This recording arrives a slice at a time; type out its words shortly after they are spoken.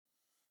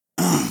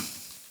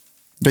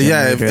But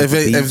yeah,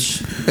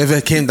 if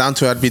it came down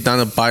to it, I'd be down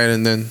to buy it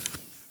and then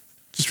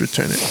just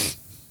return it.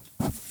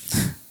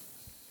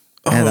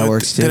 Yeah, that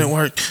works too. Didn't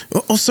work.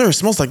 Oh, sir, it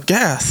smells like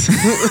gas.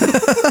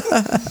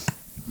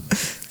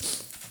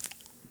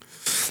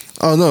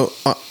 Oh no,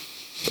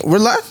 we're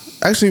live.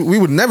 Actually, we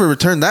would never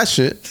return that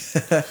shit.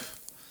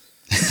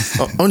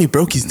 Only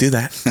brokies do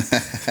that.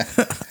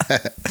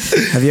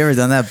 Have you ever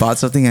done that? Bought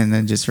something and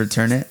then just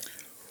return it?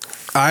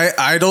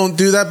 I don't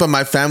do that, but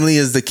my family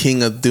is the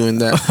king of doing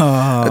that.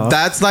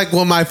 That's like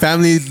what my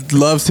family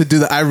loves to do.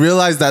 That I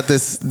realized that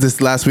this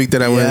last week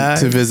that I went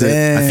to visit.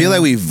 Damn. I feel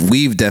like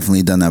we've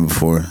definitely done that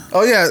before.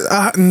 Oh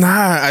yeah,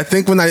 nah. I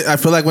think I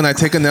feel like when I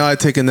take a nail, I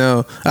take a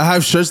nail. I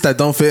have shirts that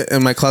don't fit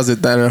in my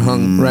closet that are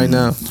hung right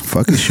now.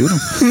 Fucking shoot them.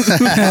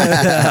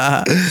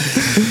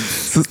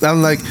 So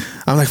I'm like,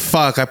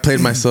 fuck. I played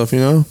myself, you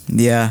know.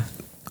 Yeah.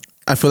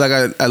 I feel like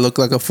I look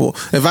like a fool.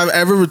 If I've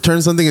ever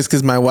returned something, it's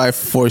because my wife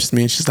forced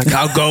me. She's like,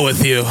 "I'll go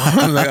with you."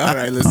 I'm like, "All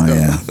right, let's go."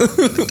 Yeah.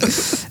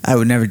 I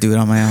would never do it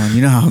on my own.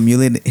 You know how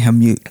humiliating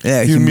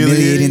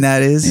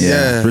that is?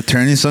 Yeah.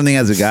 Returning something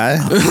as a guy?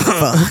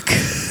 Fuck.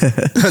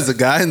 As a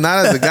guy?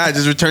 Not as a guy.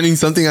 Just returning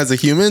something as a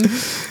human?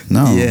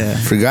 No. Yeah.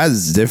 For guys,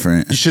 it's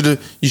different. You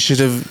should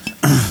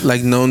have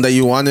like known that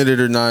you wanted it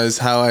or not is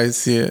how I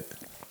see it.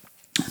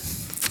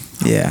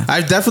 Yeah.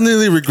 I've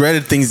definitely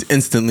regretted things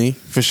instantly,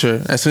 for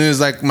sure. As soon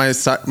as like my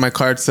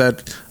card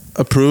said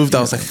approved,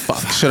 I was like,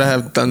 fuck, should I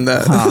have done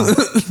that?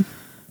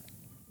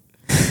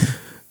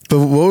 But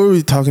what were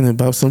we talking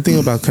about? Something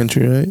about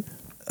country, right?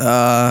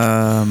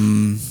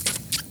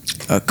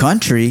 A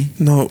country?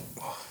 No.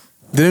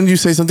 Didn't you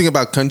say something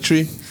about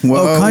country?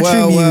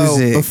 Country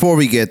music. Before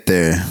we get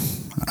there,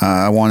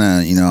 I want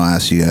to,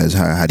 ask you guys,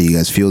 how do you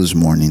guys feel this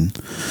morning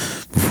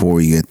before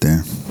we get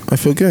there? I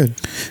feel good.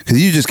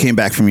 Because you just came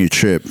back from your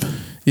trip.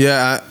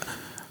 Yeah,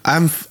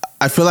 I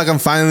feel like I'm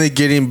finally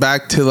getting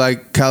back to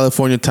like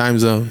California time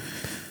zone.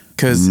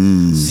 Because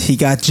he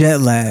got jet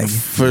lag.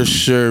 For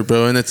sure,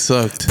 bro. And it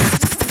sucked.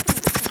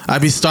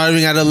 I'd be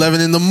starving at 11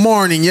 in the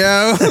morning,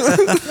 yo. It's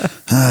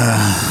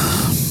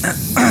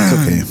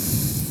okay.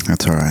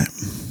 That's all right.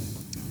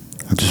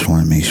 I just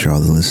want to make sure all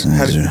the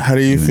listeners How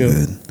do you feel?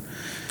 Good.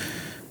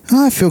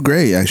 I feel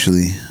great,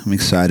 actually. I'm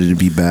excited to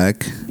be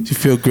back. You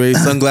feel great.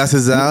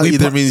 Sunglasses out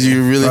either means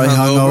you're really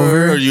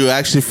hungover or you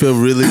actually feel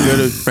really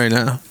good right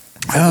now.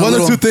 One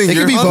of two things. It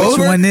could be both.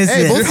 Which one is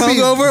it? You're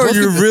hungover or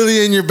you're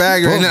really in your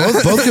bag right now.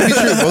 Both could be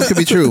true. Both could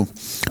be true.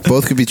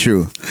 Both could be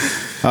true.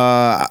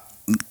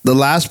 The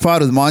last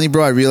pod with Monty,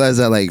 bro, I realized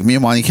that like me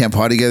and Monty can't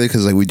pod together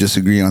because like we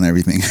disagree on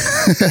everything.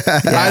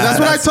 That's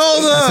what I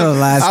told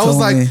him. I was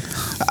like,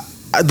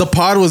 the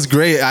pod was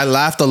great. I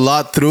laughed a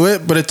lot through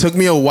it, but it took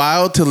me a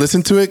while to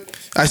listen to it.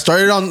 I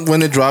started on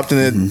when it dropped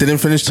and it didn't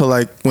finish till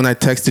like when I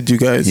texted you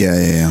guys.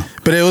 Yeah.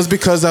 But it was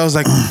because I was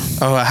like,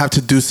 oh, I have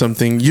to do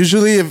something.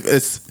 Usually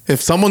if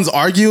someone's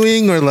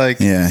arguing or like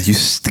you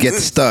get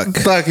stuck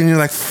and you're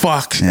like,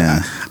 fuck.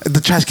 Yeah.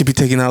 The trash could be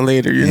taken out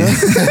later, you know?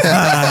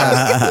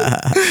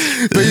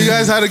 But you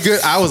guys had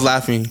I was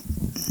laughing.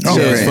 Oh,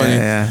 it was funny.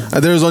 Yeah.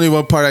 There was only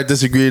one part I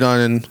disagreed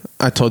on, and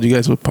I told you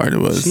guys what part it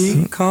was.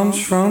 She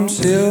comes from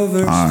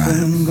silver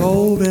and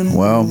golden.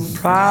 Well,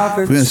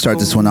 we're going to start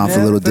this one off a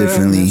little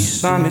differently.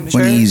 Want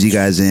to ease you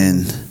guys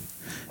in.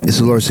 It's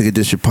the Lord Sicker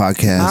District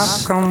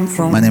Podcast.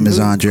 My name is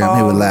Andre. I'm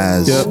here with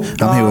Laz.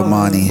 Yep. I'm here with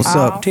Monty. What's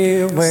up?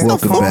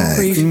 Welcome back.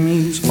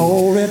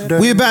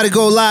 We're about to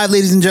go live,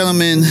 ladies and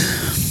gentlemen.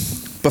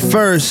 But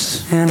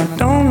first, we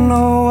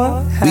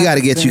got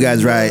to get you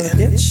guys right.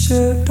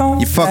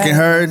 You fucking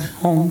heard?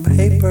 On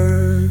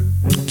paper.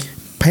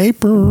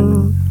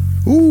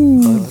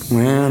 Ooh.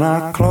 When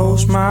I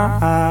close my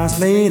eyes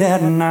late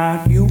at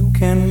night, you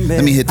can bet.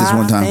 Let me hit this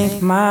one time. I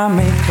think my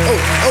makeup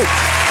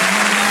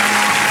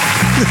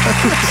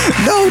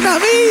No, not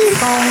me.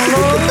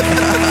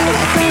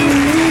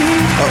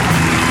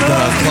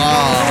 The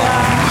claw.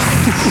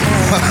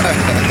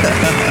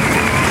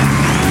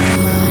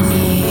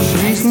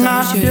 She's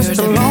not just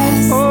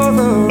alone for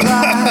the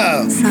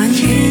ride.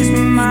 She's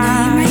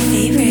my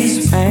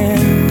favorite fan.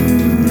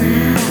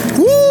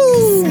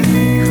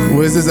 Woo.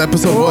 What is this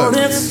episode? What?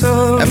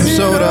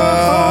 Episode,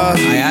 I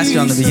asked you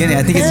on the beginning.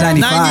 I think it's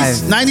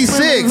 95.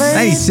 96.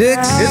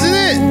 96? Isn't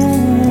it?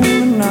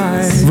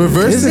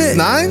 Reverse Is it?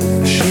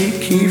 6'9"? She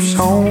keeps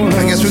on.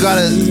 I guess we got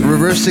to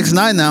reverse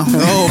 6'9" now.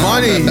 Oh,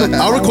 Monty.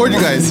 I'll record you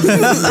guys.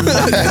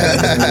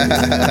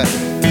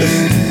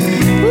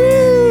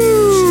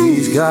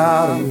 She's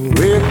got a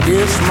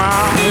wicked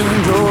smile in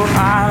her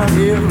eyes.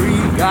 Every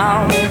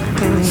guy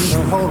wants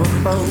to hold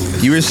her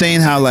close. You were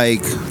saying how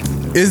like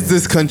Is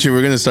this country?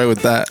 We're going to start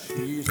with that.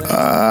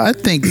 I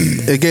think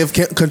It gave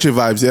country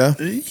vibes, yeah?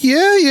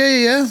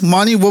 yeah.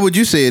 Monty, what would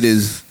you say it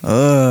is?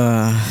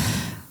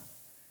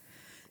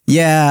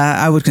 Yeah,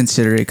 I would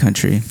consider it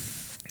country.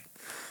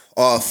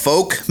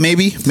 Folk,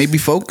 maybe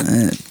folk.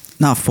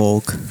 Not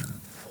folk.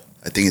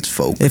 I think it's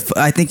folk.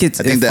 I think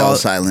that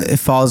was silent. It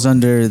falls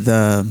under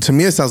the. To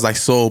me, it sounds like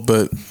soul,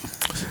 but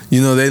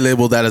they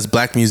label that as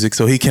black music,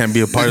 so he can't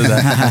be a part of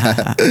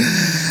that.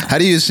 How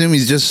do you assume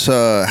he's just?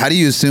 How do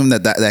you assume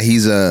that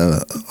he's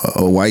a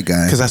white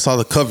guy? Because I saw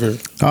the cover.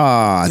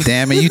 Ah,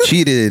 damn it! You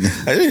cheated.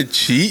 I didn't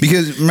cheat.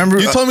 Because remember,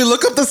 you told me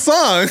look up the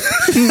song.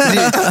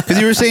 Because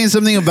you were saying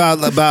something about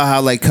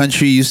how like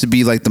country used to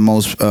be like the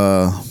most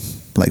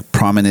like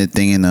prominent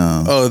thing in.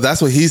 Oh,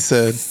 that's what he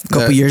said. A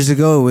couple years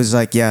ago, it was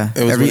like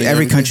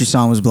every country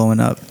song was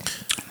blowing up.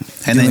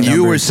 And then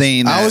you were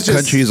saying that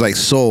country is like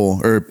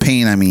soul or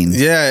pain. I mean,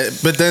 yeah,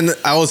 but then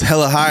I was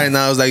hella high, and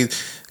I was like,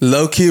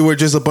 low key, we're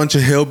just a bunch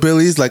of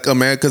hillbillies. Like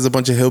America's a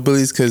bunch of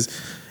hillbillies because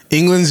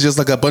England's just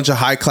like a bunch of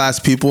high class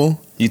people.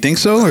 You think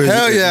so? Or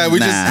hell yeah,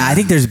 I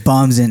think there's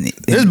bums in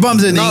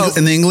bums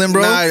in England,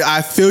 bro. Nah,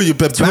 I feel you,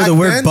 but that's where the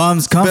word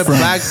bums come from.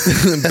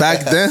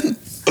 Back then.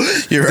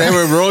 You're right. They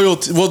were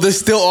royalty. Well, they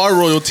still are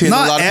royalty.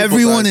 Not a lot of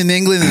everyone in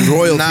England is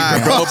royalty.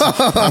 Nah, bro.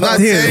 I'm not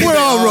saying we're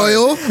all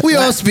royal. We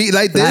all speak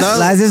like this.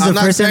 Laz is the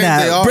person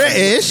that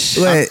British.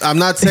 I'm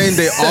not saying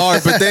they are,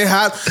 but they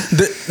have.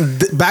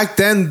 Back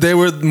then, they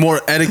were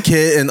more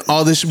etiquette and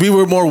all this. We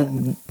were more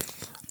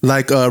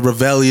like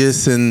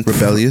rebellious.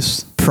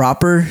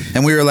 Proper,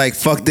 and we were like,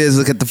 "Fuck this!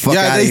 Look at the fuck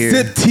out of here."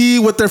 Yeah, they sip tea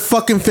with their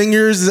fucking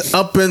fingers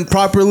up and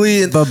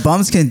properly. But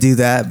bums can do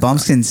that.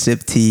 Bums can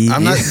sip tea.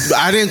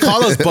 I didn't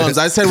call us bums.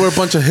 I said we're a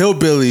bunch of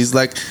hillbillies.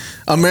 Like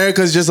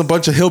America's just a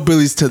bunch of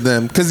hillbillies to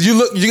them. Because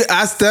you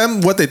ask them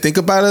what they think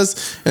about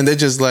us, and they're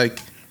just like,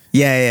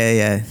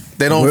 yeah.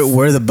 They don't.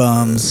 We're the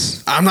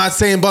bums. I'm not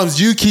saying bums.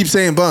 You keep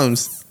saying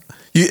bums.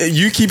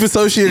 You keep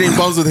associating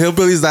bums with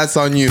hillbillies. That's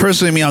on you.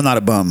 Personally, me, I'm not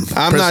a bum.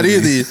 I'm not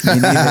either.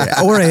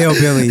 Or a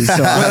hillbilly.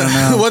 So I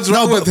don't know. What's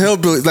wrong with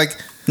hillbillies? Like,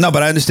 no,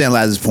 but I understand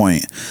Laz's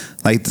point.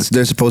 Like,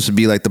 they're supposed to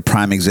be like the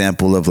prime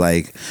example of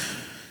like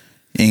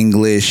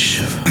English.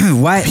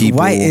 Why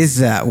is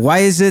that? Why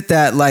is it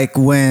that like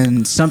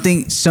when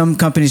some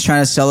companies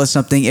trying to sell us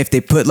something, if they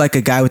put like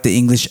a guy with the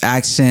English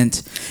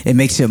accent, it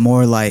makes it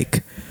more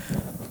like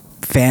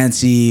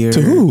fancy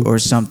or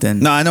something.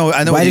 No, I know.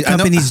 Why do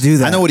companies do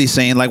that? I know what he's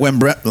saying. Like when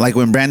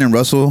Brandon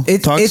Russell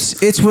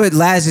talks, it's what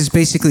Laz is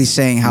basically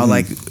saying. How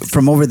like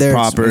from over there,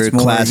 proper, it's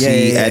more,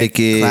 classy,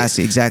 etiquette,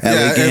 classy, exactly.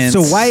 Elegant.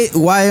 So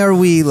why are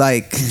we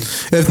like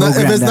if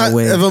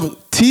a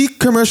tea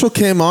commercial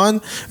came on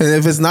and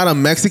if it's not a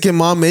Mexican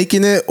mom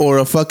making it or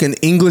a fucking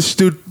English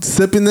dude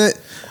sipping it,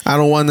 I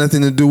don't want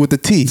nothing to do with the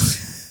tea.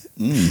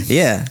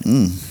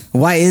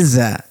 Why is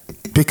that?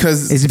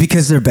 Is it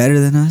because they're better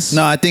than us?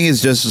 No, I think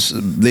it's just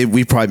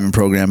we've probably been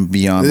programmed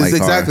beyond like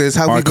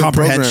our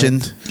comprehension.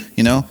 Programmed.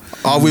 You know,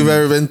 all we've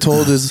ever been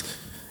told is,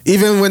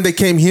 even when they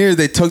came here,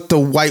 they took the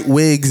white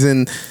wigs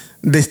and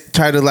they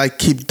try to like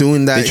keep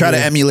doing that. They try to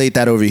emulate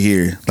that over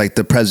here, like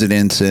the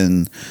presidents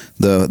and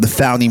the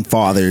founding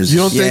fathers. You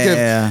don't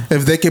think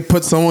if they could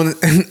put someone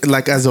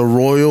like as a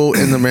royal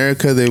in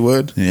America, they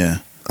would? Yeah.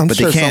 But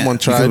sure they can't someone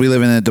tried. Because we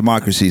live in a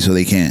democracy, so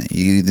they can't.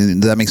 Does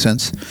that make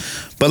sense?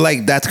 But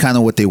like that's kind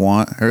of what they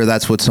want, or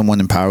that's what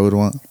someone in power would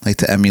want, like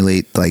to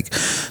emulate like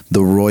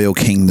the royal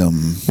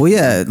kingdom. Well,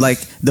 yeah, like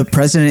the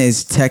president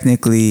is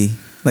technically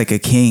like a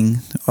king,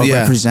 a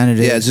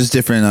representative. Yeah, it's just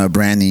different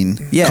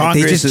branding. Yeah,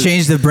 Congress they just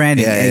changed the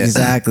branding.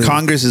 Exactly.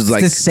 Congress is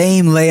like it's the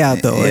same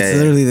layout though. It's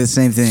literally the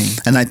same thing.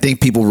 And I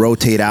think people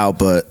rotate out,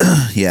 but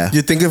yeah.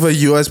 You think if a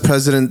U.S.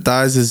 president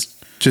dies, is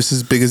just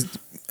as big as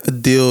a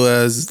deal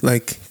as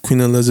like Queen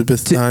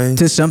Elizabeth dying?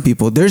 To some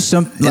people, there's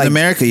some in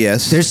America,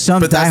 yes. There's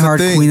some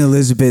diehard Queen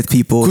Elizabeth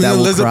people. Queen that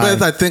Elizabeth, will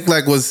cry. I think,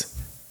 like was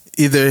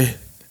either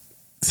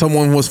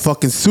someone was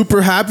fucking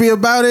super happy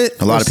about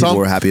it. A lot of people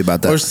were happy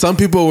about that, or some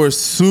people were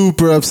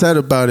super upset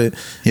about it.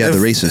 Yeah, the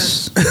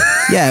racists.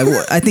 Yeah,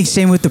 well, I think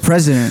same with the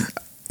president.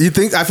 You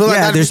think? I feel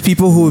like there's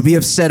people who would be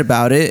upset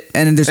about it,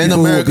 and then there's in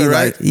people America, who would be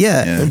right? like,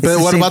 yeah.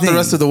 But what about the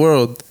rest of the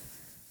world?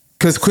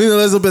 Because Queen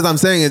Elizabeth, I'm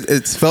saying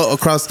it's felt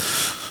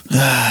across.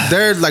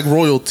 They're like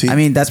royalty. I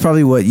mean, that's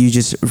probably what you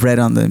just read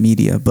on the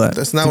media, but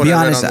that's not what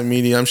I read on the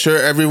media. I'm sure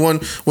everyone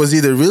was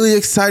either really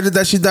excited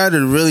that she died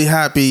or really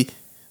happy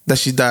that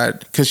she died,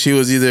 because she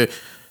was either,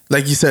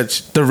 like you said,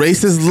 the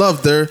racists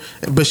loved her,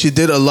 but she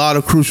did a lot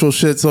of crucial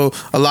shit, so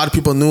a lot of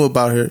people knew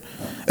about her.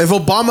 If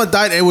Obama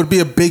died, it would be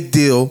a big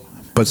deal.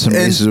 But some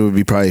racists would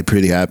be probably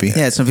pretty happy.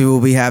 Yeah, some people will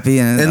be happy.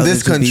 And in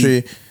this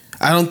country,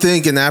 I don't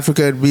think in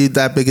Africa it'd be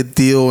that big a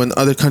deal. In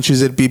other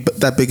countries it'd be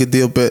that big a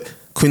deal, but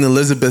Queen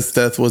Elizabeth's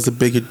death was a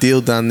bigger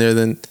deal down there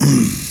than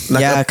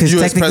like because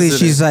technically president.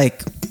 She's like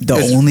the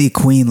only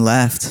queen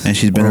left, and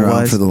she's been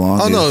around for the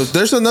longest. Oh no,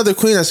 there's another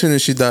queen as soon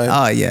as she died.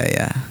 Oh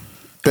yeah.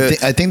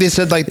 But I think they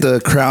said like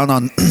the crown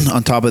on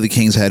top of the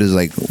king's head is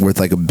like worth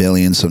like $1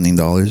 billion something.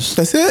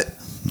 That's it.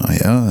 Oh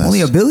yeah, only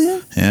 $1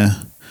 billion.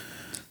 Yeah,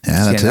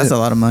 that's a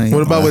lot of money.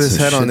 What about with his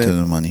head on it?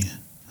 Money.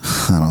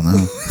 I don't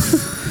know.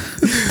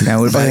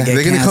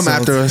 They're gonna come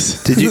after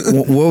us. Did you?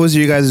 What was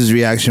your guys'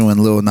 reaction when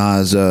Lil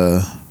Nas?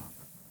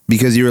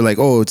 Because you were like,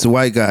 oh, it's a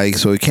white guy,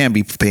 so it can't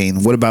be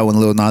pain. What about when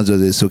Lil Nas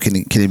does it? So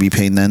can it be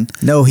pain then?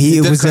 No,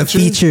 it was a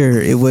feature.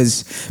 It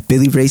was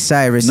Billy Ray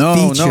Cyrus. No,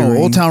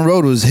 Old Town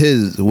Road was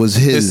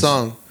his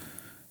song.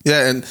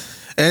 Yeah, and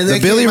the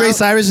Billy Ray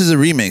Cyrus is a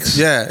remix.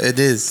 Yeah, it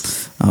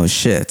is. Oh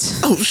shit.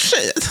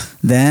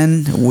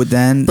 then.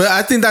 But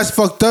I think that's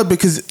fucked up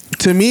because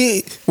to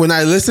me, when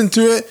I listen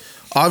to it,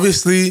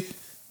 obviously,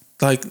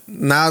 like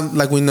now,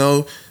 like we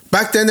know,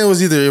 back then it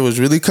was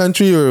really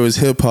country or it was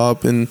hip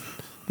hop and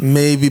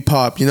maybe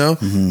pop, you know?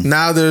 Mm-hmm.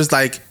 Now there's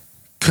like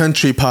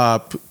country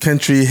pop,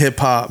 country hip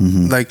hop.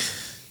 Mm-hmm. Like,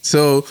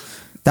 so.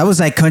 That was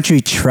like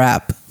country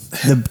trap.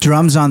 The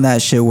drums on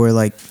that shit were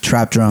like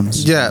trap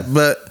drums. Yeah,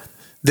 but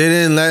they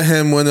didn't let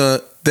him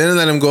They didn't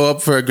let him go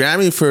up for a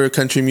Grammy for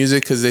country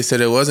music because they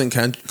said it wasn't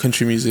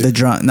country music. The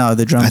drums.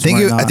 I think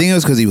it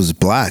was because he was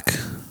black.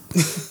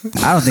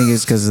 I don't think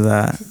it's because of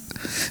that.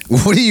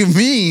 What do you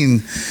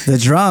mean? The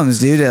drums,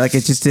 dude. Like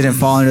it just didn't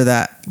fall into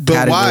that. But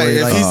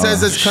category. Why? If he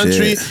says it's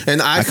country,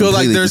 and I feel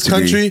like there's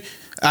country,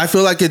 I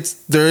feel like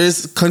there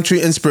is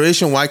country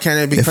inspiration. Why can't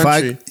it be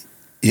country?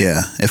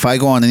 If I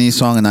go on any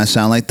song and I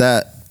sound like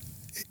that,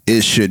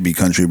 it should be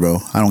country, bro.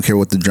 I don't care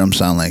what the drums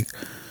sound like.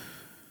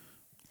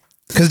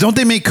 Because don't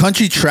they make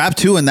country trap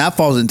too, and that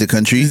falls into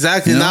country?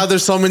 Exactly. You know? Now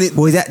there's so many.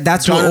 Well,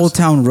 that's what Old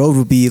Town Road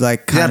would be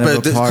like. Kind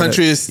but the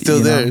country is still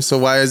there. Know? So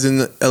why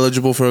isn't it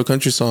eligible for a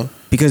country song?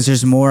 Because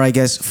there's more, I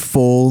guess,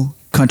 full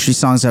country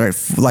songs that are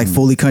like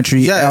fully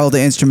country. Yeah. All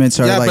the instruments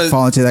are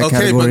fall into that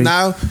category. Okay, but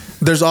now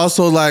there's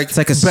also like it's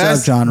like a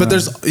subgenre. But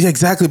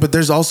exactly. But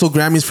there's also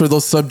Grammys for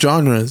those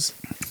subgenres.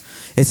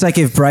 It's like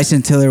if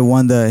Bryson Tiller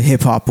won the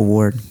hip hop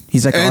award.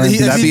 He's like,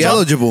 that'd be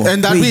eligible.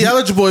 And that'd be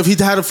eligible if he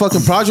had a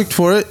fucking project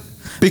for it.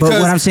 Because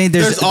but what I'm saying,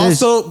 there's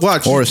also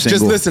watch.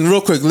 Just listen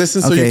real quick.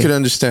 Listen so you can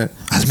understand.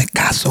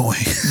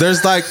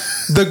 There's like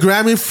the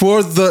Grammy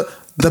for the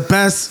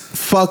best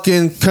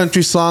fucking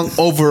country song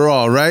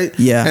overall, right?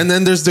 Yeah. And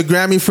then there's the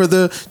Grammy for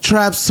the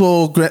trap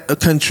soul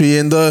country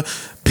and the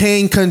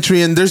pain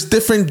country, and there's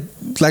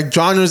different like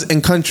genres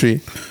in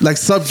country, like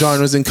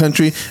subgenres in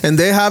country, and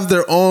they have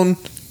their own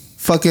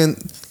fucking.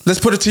 Let's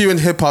put it to you in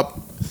hip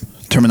hop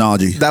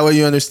terminology. That way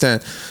you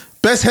understand.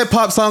 Best hip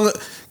hop song.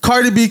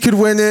 Cardi B could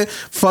win it.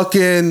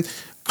 Fucking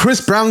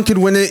Chris Brown could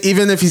win it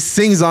even if he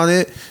sings on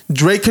it.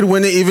 Drake could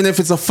win it even if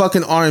it's a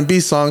fucking R&B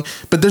song.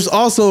 But there's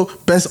also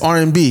best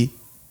R&B.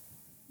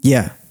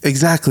 Yeah.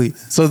 Exactly.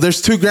 So there's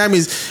 2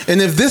 Grammys.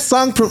 And if this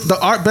song,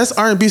 best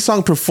R&B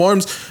song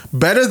performs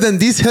better than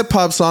these hip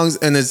hop songs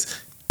and is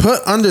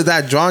put under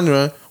that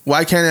genre,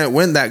 why can't it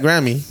win that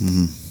Grammy?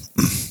 Mm-hmm.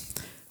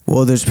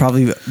 Well, there's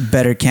probably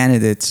better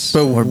candidates.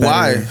 But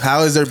why?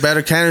 How is there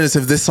better candidates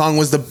if this song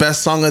was the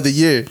best song of the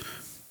year?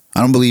 I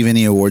don't believe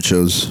any award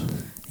shows.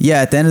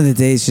 Yeah, at the end of the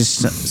day, it's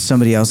just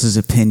somebody else's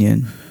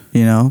opinion,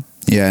 you know?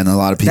 Yeah, and a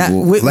lot of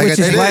people... which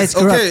is why it's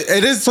corrupt. Okay,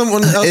 it is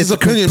someone else's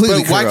opinion,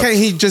 but why can't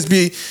he just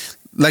be...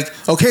 Like,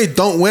 okay,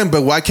 don't win,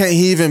 but why can't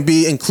he even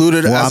be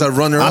included as a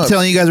runner-up? I'm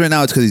telling you guys right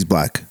now, it's because he's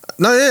black.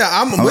 No, yeah,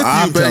 I'm with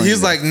you, but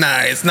he's like,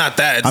 nah, it's not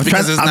that. I'm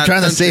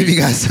trying to save you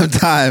guys some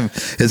time.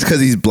 It's because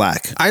he's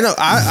black. I know.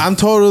 I'm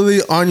totally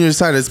on your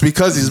side. It's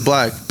because he's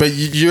black. But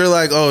you're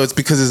like, oh, it's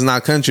because it's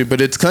not country, but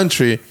it's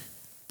country.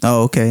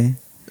 Oh, okay.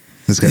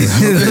 This guy.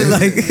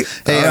 Like,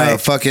 hey,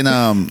 fucking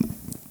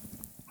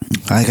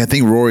I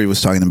think Rory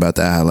was talking about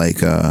that. Like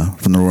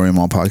from the Rory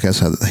Mall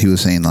podcast, how he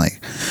was saying like,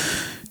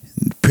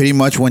 pretty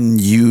much when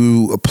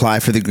you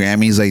apply for the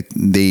Grammys, like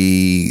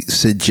they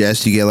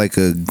suggest you get like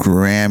a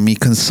Grammy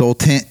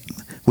consultant,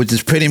 which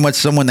is pretty much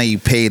someone that you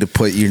pay to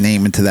put your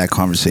name into that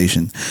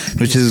conversation,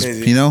 which is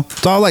crazy. You know,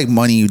 it's all like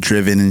money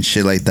driven and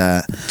shit like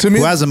that. To me,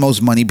 who has the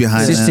most money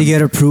behind it? Just to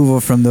get approval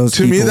from those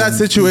people. To me, that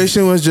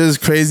situation was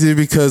just crazy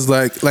because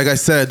like I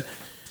said,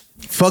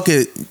 fuck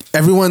it.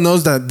 Everyone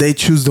knows that they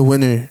choose the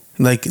winner.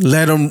 Like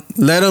let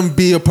him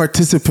be a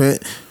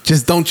participant.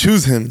 Just don't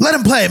choose him. Let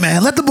him play,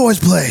 man. Let the boys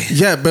play.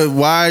 Yeah, but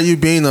why are you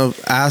being an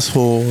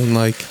asshole and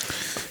like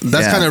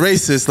that's kind of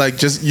racist? Like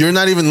just you're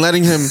not even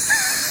letting him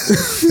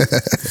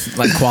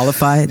like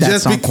qualify.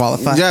 That's not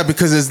qualified. Yeah,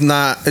 because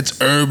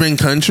it's urban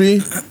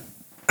country.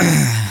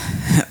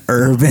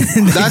 Urban.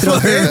 That's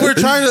what we're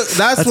trying to.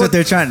 That's what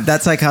they're trying.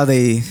 That's like how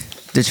they're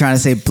trying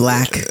to say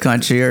black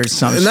country or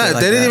something. No,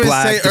 they didn't even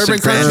say urban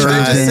country.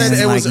 They just said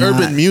it was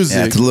urban music.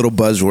 Yeah, it's a little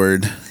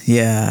buzzword.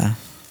 Yeah.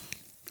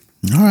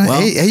 All right.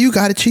 Well, hey, you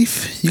got it,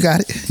 Chief. You got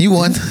it. You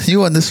won.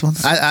 You won this one.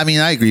 I mean,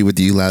 I agree with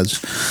you, Laz.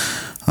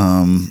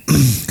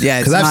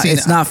 Yeah,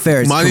 it's not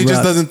fair. Monty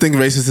just doesn't think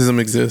racism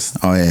exists.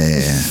 Oh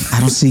yeah. I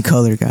don't see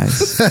color,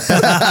 guys.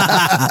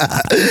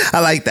 I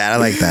like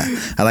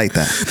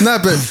that.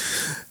 Nah, but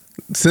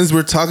since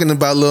we're talking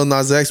about Lil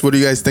Nas X, what do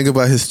you guys think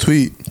about his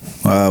tweet?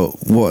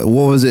 What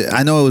was it?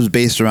 I know it was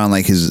based around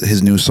like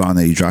his new song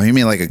that he dropped. He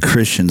made like a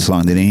Christian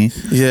song, didn't he?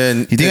 Yeah.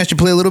 You think I should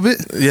play a little bit?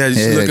 Yeah,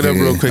 just look it up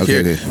real quick here.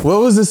 Okay. What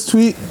was this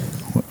tweet?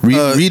 Read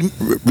I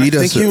us.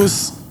 think he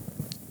was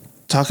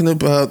talking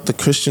about the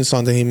Christian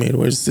song that he made.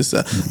 Where's this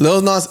at?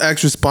 Lil Nas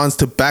X responds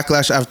to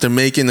backlash after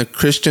making a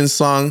Christian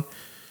song.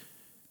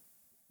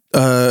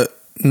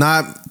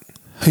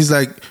 He's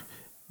like,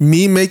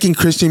 me making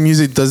Christian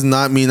music does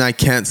not mean I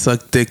can't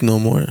suck dick no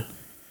more.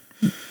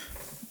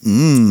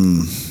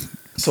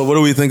 So what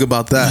do we think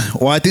about that?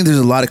 Well, I think there's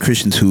a lot of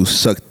Christians who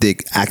suck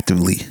dick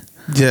actively.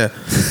 Yeah.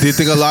 Do you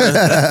think a lot of,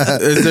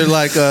 is there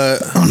like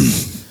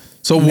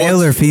so So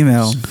male or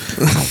female?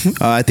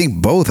 I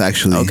think both,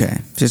 actually. Okay,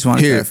 just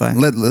want to clarify.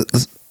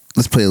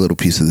 Let's play a little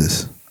piece of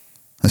this.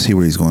 Let's see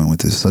where he's going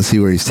with this. Let's see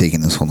where he's taking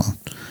this. Hold on.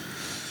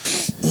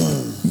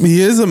 He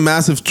is a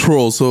massive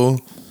troll, so...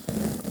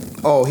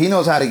 Oh, he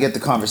knows how to get the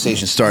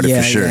conversation started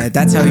for sure. Yeah,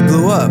 that's how he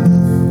blew up.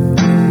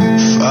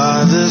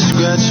 Father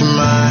scratching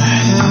my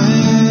head.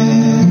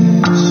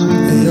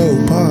 Hey,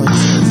 yo,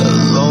 pause. The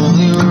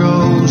lonely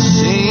road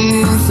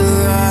seems to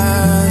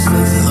last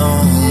the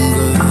longest.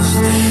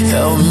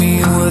 Help me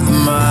with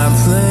my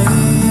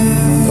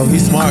plan. Oh,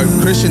 he's smart.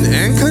 Christian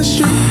and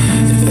country?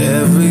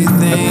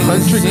 Everything A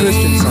country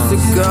Christian song.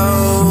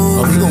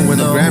 Oh, he's gonna win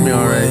a Grammy,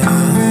 alright.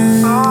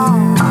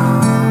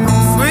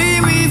 Free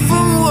me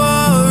from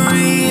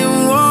worry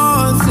and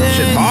want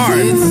Shit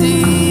hard.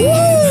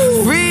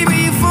 Free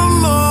me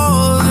from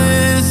all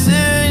this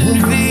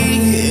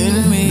envy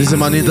in me. Listen,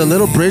 Manny, the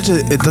little bridge,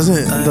 it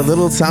doesn't, the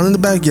little sound in the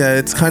back, yeah,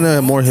 it's kind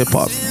of more hip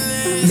hop.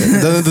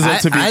 It doesn't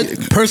deserve to be I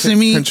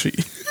personally, country.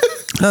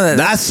 No,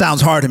 that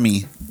sounds hard to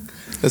me.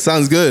 It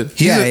sounds good.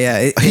 He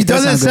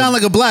doesn't sound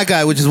like a black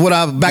guy, which is what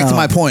I'm back to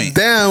my point.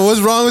 Damn, what's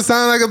wrong with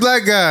sounding like a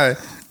black guy?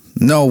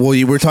 No, well,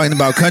 you were talking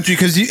about country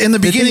because in the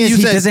beginning you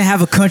he said doesn't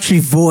have a country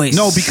voice.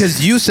 no,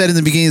 because you said in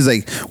the beginning, he's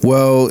like,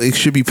 well, it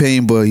should be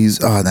paying, but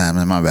he's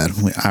man, my bad.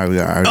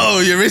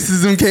 Oh, your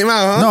racism came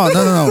out, huh?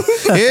 No.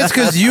 It's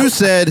because you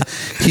said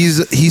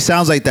he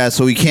sounds like that,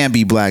 so he can't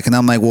be black, and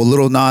I'm like, well,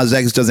 Lil Nas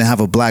X doesn't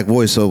have a black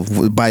voice, so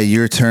by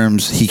your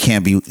terms, he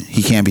can't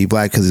be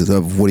black because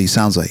of what he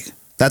sounds like.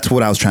 That's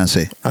what I was trying to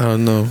say. I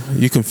don't know.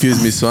 You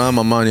confused me, so I'm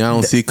a money. I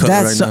don't see color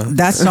right now.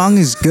 That song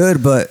is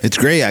good, but It's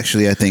great,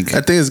 actually. I think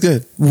it's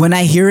good. when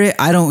I hear it,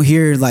 I don't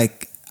hear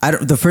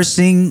the first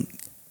thing.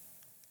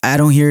 I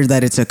don't hear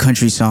that it's a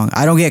country song.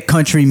 I don't get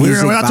country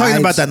music. We're not talking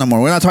about that no more.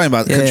 We're not talking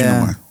about country no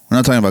more. We're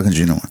not talking about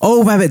country no more.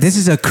 Oh my bad. This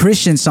is a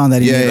Christian song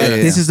that he made. Yeah.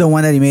 This is the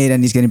one that he made,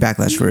 and he's getting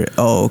backlash for it.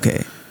 Oh,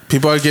 okay.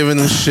 People are giving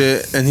him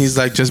shit, and he's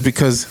like, just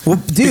because, Well,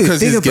 dude, because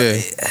he's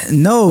gay.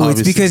 No, Obviously.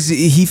 it's because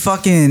he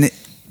fucking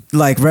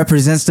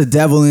represents the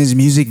devil in his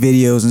music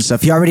videos and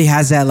stuff. He already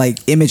has that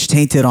image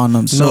tainted on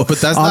him. So No, but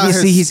that's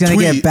obviously not his he's gonna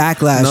tweet. get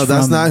backlash. No,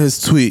 that's not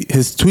his tweet.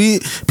 His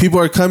tweet, people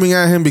are coming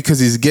at him because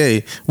he's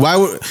gay. Why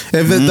would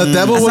the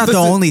devil? That's was not the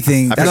only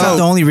thing. That's not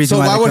the only reason.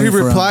 So why would he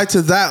reply him.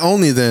 to that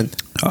only then?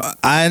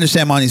 I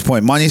understand Monty's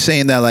point. Monty's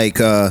saying that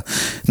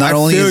not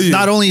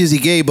only is he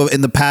gay, but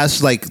in the past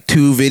 2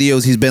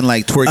 videos he's been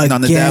twerking on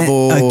the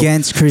devil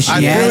against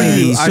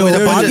Christianity. So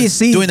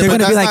obviously they're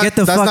gonna be like, get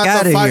the fuck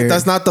out of here.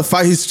 That's not the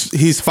fight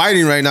he's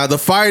fighting right now. The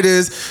fight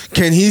is,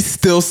 can he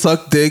still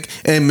suck dick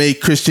and make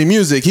Christian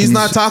music? He's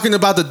not talking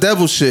about the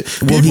devil shit.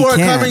 People are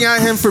coming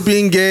at him for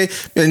being gay,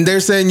 and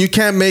they're saying you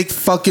can't make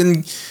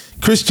fucking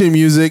Christian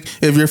music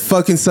if you're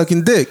fucking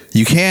sucking dick.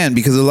 You can,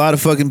 because a lot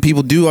of fucking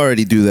people do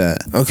already do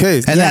that.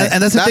 Okay, and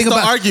that's the thing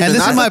about argument. And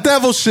this is my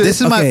devil shit.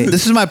 This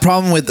is my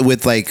problem with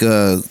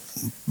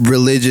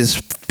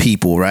religious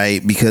people,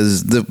 right?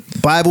 Because the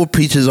Bible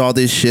preaches all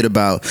this shit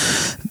about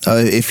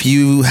if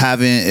you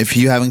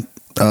haven't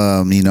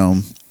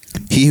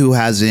he who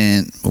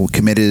hasn't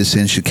committed a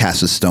sin should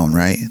cast a stone,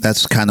 right?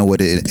 That's kind of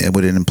what it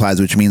implies,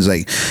 which means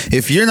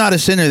if you're not a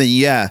sinner,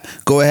 then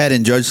go ahead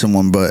and judge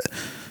someone, but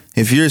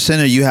if you're a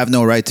sinner, you have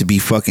no right to be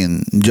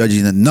fucking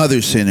judging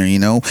another sinner,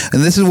 And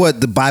this is what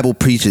the Bible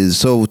preaches.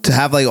 So to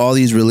have all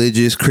these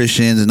religious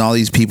Christians and all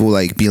these people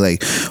be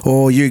like,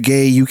 oh, you're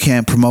gay, you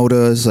can't promote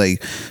us. What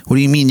do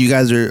you mean? You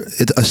guys are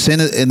a sin?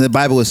 In the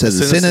Bible it says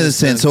a sin is a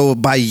sin. So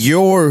by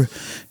your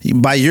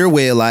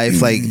way of life,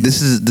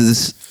 this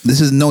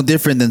is no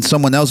different than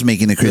someone else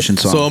making a Christian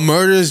song. So a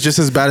murder is just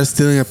as bad as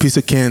stealing a piece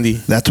of candy.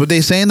 That's what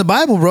they say in the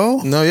Bible, bro.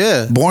 No,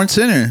 yeah. Born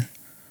sinner.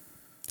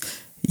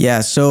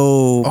 Yeah,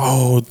 so...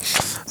 Oh.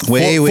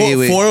 Wait.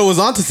 Flora was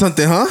onto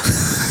something, huh?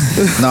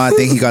 No, I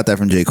think he got that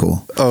from J.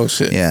 Cole. Oh,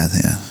 shit. Yeah.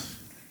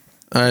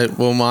 All right,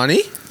 well,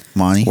 Monty?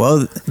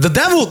 Well... The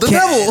devil!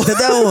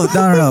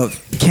 No.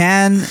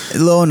 Can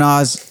Lil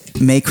Nas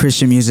make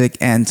Christian music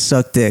and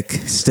suck dick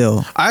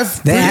still?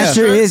 The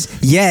answer is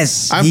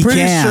yes, I'm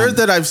pretty sure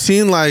that I've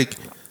seen,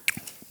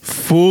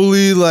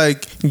 fully,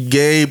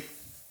 gay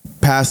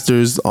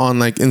pastors on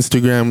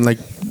Instagram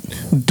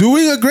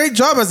doing a great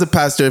job as a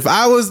pastor. If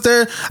I was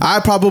there,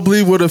 I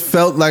probably would have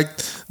felt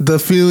the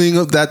feeling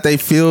of that they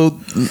feel.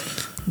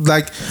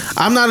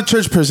 I'm not a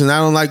church person. I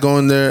don't like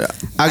going there.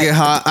 I get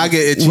hot. I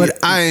get itchy.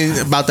 I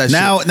ain't about that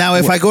shit. Now,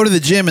 if I go to the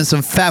gym and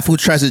some fat fool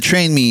tries to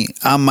train me,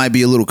 I might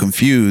be a little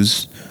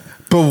confused.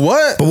 But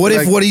what? But what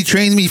if what he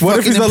trains me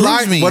fucking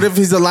improves me? What if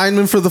he's a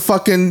lineman for the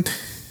fucking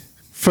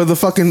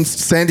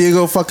San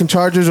Diego fucking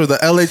Chargers or the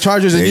LA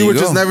Chargers, and you would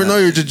just never know?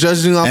 You're just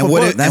judging off a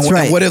book. That's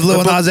right. What if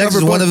Lil Nas X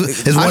is one of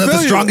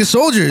the strongest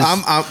soldiers?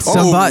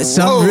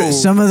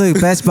 Some of the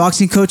best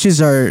boxing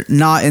coaches are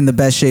not in the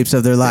best shapes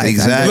of their life.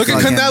 Exactly. Look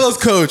at Canelo's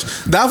coach.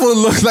 That one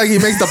looks like he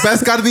makes the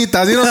best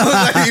carnitas. He don't look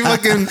like he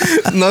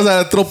fucking knows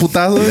how to throw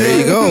putazos. There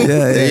you go.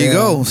 There you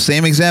go.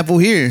 Same example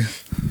here.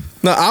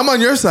 No, I'm on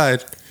your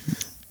side.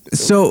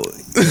 So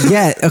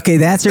Yeah. Okay.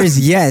 The answer is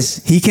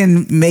yes. He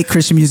can make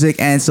Christian music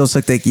and still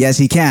suck dick. Yes,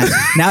 he can.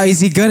 Now, is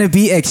he gonna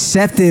be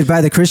accepted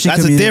by the Christian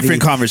community? That's a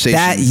different conversation.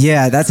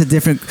 That's a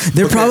different.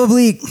 They're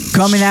probably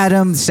coming at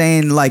him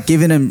saying like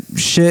giving him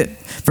shit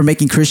for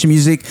making Christian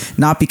music,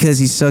 not because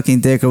he's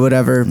sucking dick or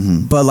whatever,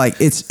 but like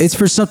it's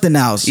for something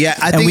else. Yeah,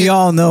 I and think we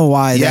all know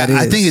why. Yeah, that is.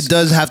 I think it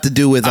does have to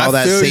do with all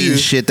that Satan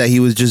shit that he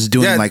was just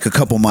doing like a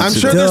couple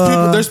months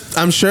ago.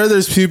 I'm sure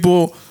there's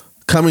people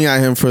coming at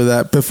him for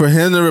that, but for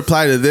him to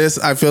reply to this,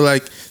 I feel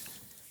like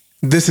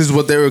this is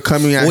what they were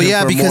coming at him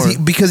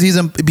for. Because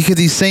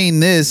he's saying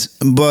this,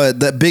 but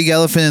that big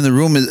elephant in the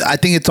room is, I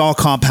think it's all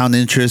compound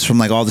interest from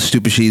like all the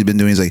stupid shit he's been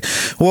doing. He's like,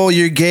 well,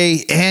 you're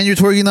gay and you're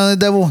twerking on the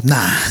devil?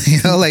 Nah. You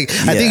know, like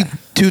I think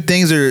two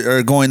things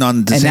are going on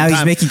at the same time. And now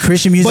he's making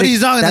Christian music. But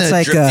he's not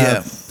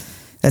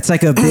that's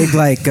like a big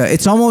like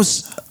it's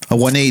almost a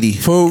 180.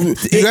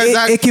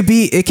 It could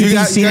be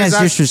seen as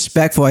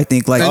disrespectful. I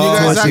think like, and you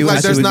guys act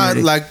like there's not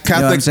like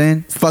Catholic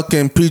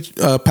fucking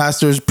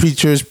pastors,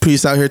 preachers,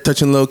 priests out here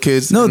touching little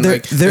kids. No, there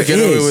get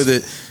away with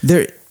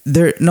it.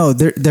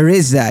 There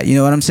is that. You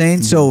know what I'm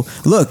saying? So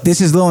look,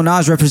 this is Lil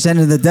Nas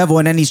representing the devil,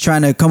 and then he's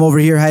trying to come over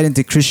here, hide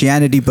into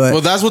Christianity. But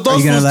well, that's what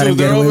those fools do.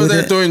 They're over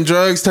there doing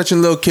drugs,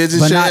 touching little kids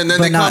and shit, and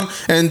then they come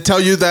and tell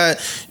you that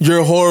you're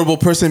a horrible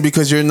person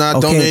because you're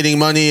not donating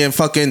money and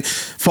fucking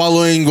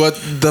following what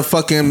the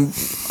fucking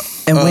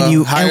and when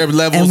you higher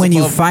levels. And when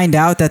you find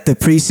out that the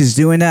priest is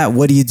doing that,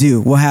 what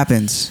do? What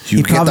happens?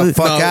 You get the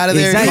fuck out of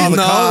there. Exactly.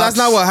 No, that's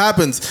not what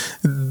happens.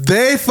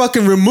 They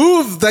fucking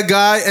remove that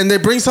guy and they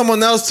bring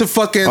someone else to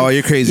fucking. Oh,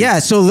 you're crazy. Yeah.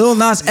 So Lil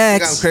Nas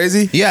X. I'm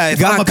crazy. Yeah.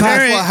 If I'm a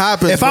parent, what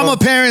happens, if I'm a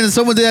parent and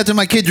someone did that to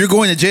my kid, you're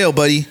going to jail,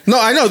 buddy. No,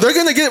 I know they're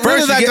gonna get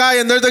rid of that guy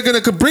and they're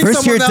gonna bring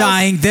first someone else. First you're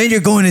dying, then you're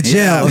going to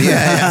jail.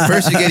 Yeah.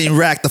 First you're getting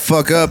racked the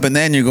fuck up, and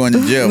then you're going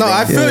to jail. No, bro.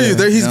 I feel you.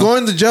 He's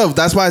going to jail.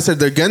 That's why I said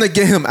they're gonna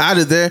get him out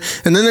of there,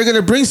 and then they're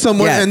gonna bring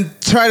someone and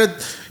try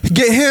to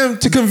get him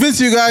to convince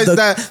you guys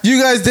that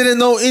you guys didn't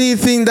know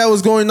anything that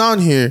was going on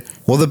here.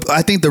 Well,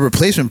 I think the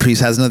replacement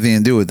priest has nothing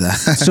to do with that.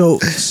 So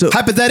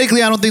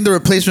hypothetically, I don't think the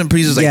replacement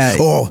priest is like,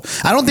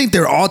 I don't think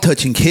they're all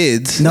touching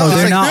kids. No,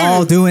 they're not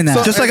all doing that.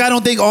 So, just like I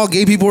don't think all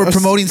gay people are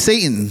promoting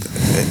Satan.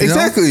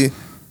 Exactly.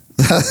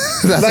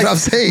 That's what I'm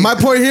saying. My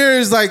point here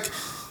is like,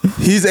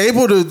 he's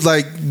able to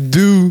like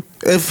do.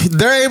 If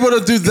they're able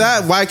to do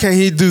that, why can't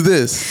he do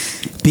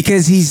this?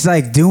 Because he's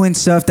like doing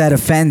stuff that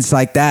offends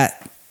like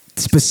that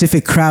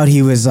specific crowd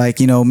he was like,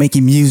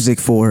 making music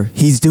for.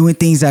 He's doing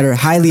things that are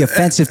highly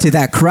offensive to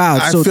that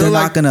crowd, so they're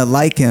not gonna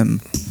like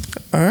him.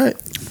 All right.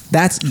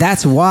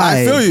 That's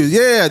why. I feel you.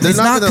 Yeah, it's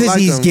not because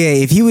he's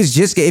gay. If he was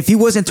just gay, if he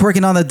wasn't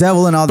twerking on the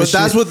devil and all this, but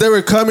that's what they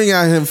were coming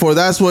at him for.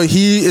 That's what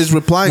he is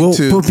replying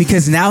to. But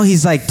because now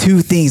he's like two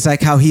things, like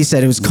how he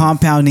said it was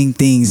compounding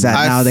things that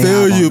now they have.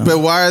 I feel you, but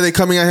why are they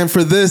coming at him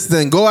for this?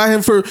 Then go at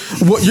him for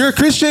what? You're a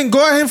Christian.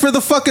 Go at him for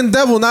the fucking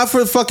devil, not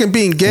for fucking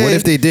being gay. What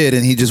if they did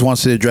and he just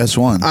wants to address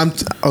one?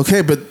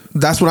 Okay, but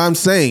that's what I'm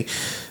saying.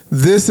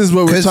 This is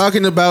what we're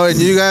talking about, and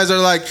you guys are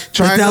like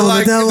trying to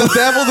like the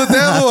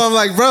devil. I'm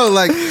like, bro,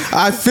 like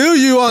I feel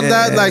you on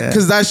that, like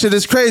because that shit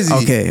is crazy.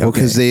 Okay,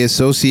 because they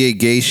associate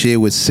gay shit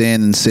with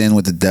sin and sin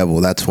with the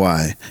devil. That's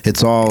why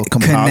it's all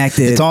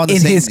connected. It's all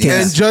in his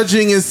case. And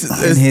judging is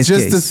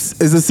just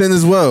is a sin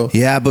as well.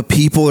 Yeah, but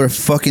people are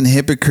fucking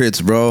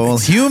hypocrites, bro.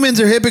 Humans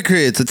are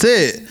hypocrites. That's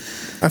it.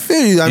 I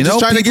feel you. I'm just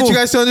trying to get you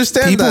guys to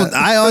understand that.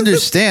 I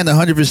understand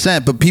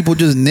 100%, but people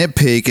just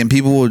nitpick and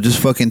people will just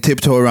fucking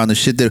tiptoe around the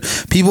shit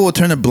that people will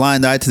turn a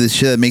blind eye to the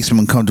shit that makes them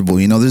uncomfortable.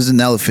 There's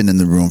an elephant in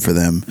the room for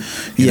them.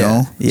 You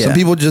know? Some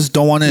people just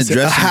don't want to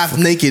address a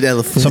half-naked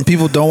elephant. Some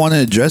people don't want to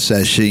address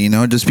that shit,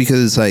 just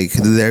because it's like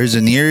there's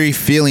an eerie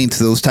feeling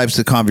to those types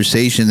of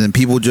conversations, and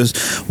people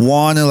just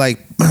want to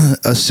like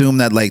assume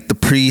that like the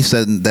priest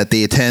that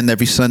they attend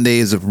every Sunday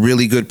is a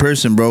really good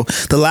person, bro.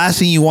 The last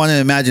thing you want to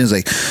imagine is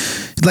like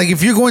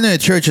if you're going to a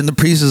church and the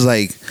priest is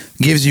like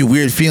gives you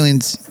weird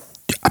feelings,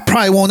 I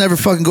probably won't ever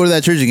fucking go to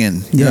that church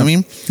again. You know what I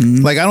mean?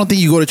 Mm-hmm. Like I don't think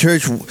you go to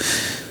church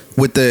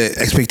with the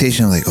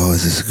expectation of like, oh,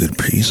 is this a good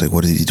priest? Like,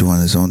 what did he do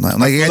on his own life?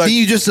 Like, I think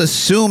you just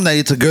assume that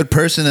it's a good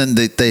person and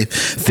they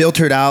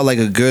filtered out like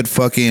a good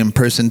fucking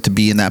person to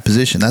be in that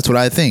position. That's what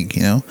I think,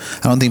 I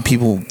don't think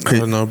people... I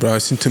don't know, bro.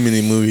 I've seen too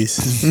many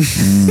movies.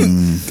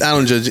 I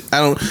don't judge.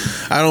 I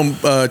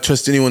don't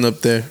trust anyone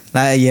up there.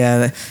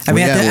 Yeah. I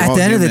mean, at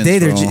the end of the day,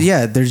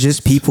 they're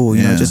just people,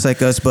 you know, just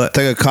like us. But it's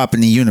like a cop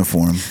in a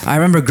uniform. I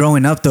remember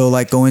growing up, though,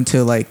 like going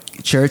to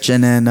like church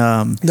and then...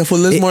 the fool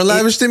lives more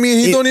lavish than me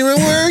and he don't even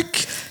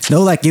work.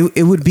 No, like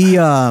it would be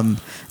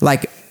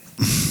like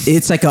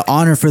it's like an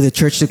honor for the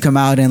church to come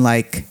out and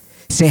like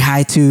say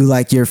hi to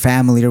like your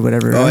family or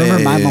whatever. I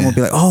remember my mom would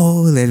be like,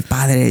 "Oh, el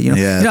padre," you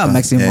know how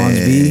Mexican moms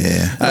be.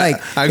 Like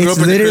I grew up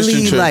in a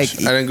Christian church. Like,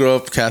 I didn't grow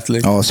up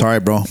Catholic. Oh, sorry,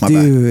 bro. My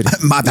dude,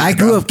 bad. My bad, I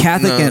grew up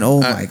Catholic and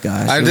oh my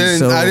gosh, I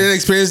didn't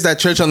experience that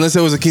church unless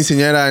it was a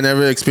quinceañera. I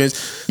never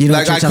experienced. You know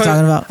what church I'm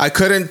talking about? I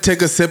couldn't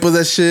take a sip of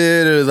that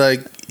shit or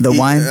like. The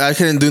wine? I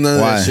couldn't do none of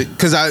that shit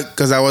because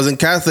I wasn't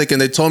Catholic,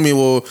 and they told me,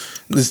 well,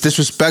 it's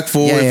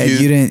disrespectful if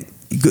you didn't.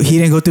 he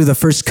didn't go through the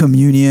first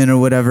communion or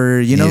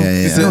whatever, you know.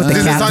 He You know what the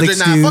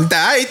Catholics do. Fuck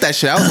that! I ate that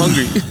shit. I was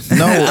hungry.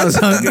 No, I was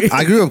hungry.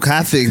 I grew up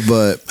Catholic,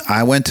 but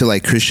I went to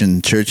like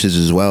Christian churches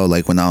as well.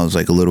 Like when I was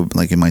like a little,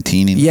 like in my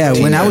teen. Yeah,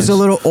 when I was a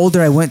little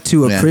older, I went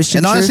to a Christian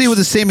and honestly, church. it was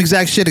the same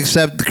exact shit,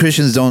 except the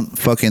Christians don't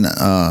fucking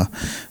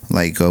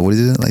what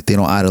is it? Like they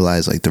don't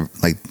idolize like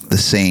the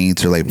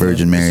saints or like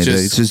Virgin Mary.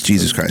 It's just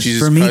Jesus Christ.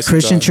 For me,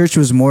 Christian church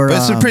was more.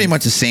 But it's pretty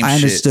much the same. I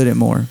understood it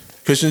more.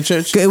 Christian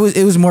church. It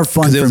was more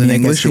fun for was in me.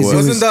 English, or what?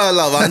 Wasn't the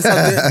alabanza?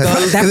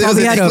 That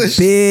probably had a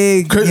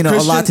big,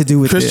 a lot to do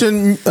with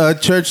Christian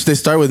church. They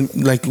start with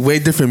like way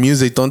different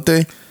music, don't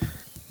they?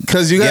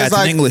 Because you guys it's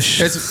like in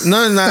English. It's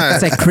no.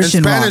 It's like Christian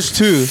in Spanish rock.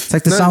 too. It's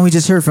like the song we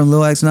just heard from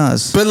Lil X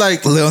Nas. But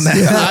like Lil Nas.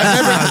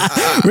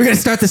 We're gonna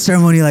start the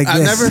ceremony like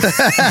this.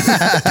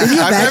 Can you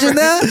imagine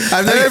that?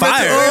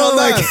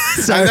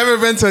 I've never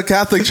been to a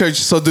Catholic church.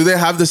 So do they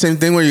have the same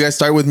thing where you guys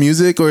start with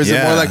music, or is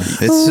it more like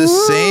it's the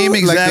same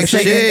exact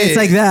shit? It's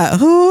like that.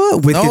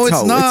 With No, guitar,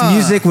 it's not. with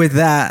music with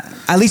that.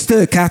 At least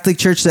the Catholic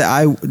church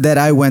that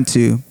I went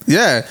to.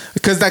 Yeah,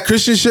 because that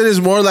Christian shit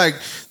is more like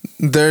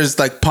there's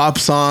like pop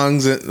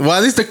songs. Well,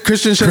 at least the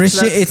Christian shit.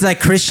 It's like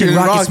Christian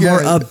rock. It's more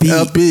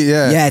upbeat. Upbeat,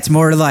 yeah. Yeah, it's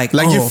more like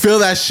you feel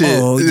that shit.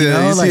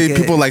 You see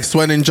people like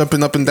sweating,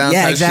 jumping up and down.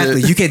 Yeah,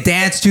 exactly. Shit. You can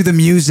dance to the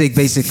music.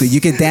 Basically,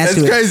 you can dance to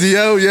it. It's crazy,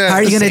 yo. Yeah. How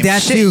are you gonna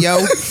dance to?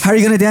 How are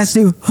you gonna dance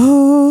to?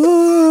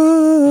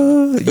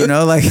 You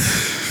know, like.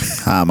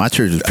 My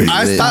church was pretty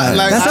lit.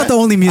 That's not the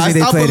only music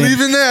they played. I stopped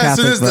believing that as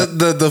soon as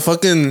the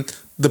fucking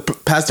the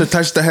pastor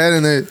touched the head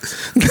and I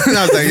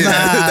was like,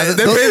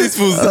 they pay these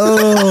fools.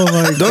 Oh my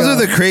god, those are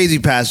the crazy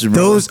pastors,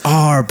 bro. Those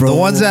are, bro. The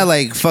ones that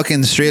like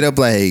fucking straight up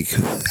like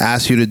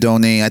ask you to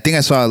donate. I think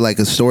I saw like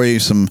a story,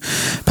 some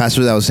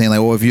pastor that was saying like,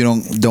 "Oh, if you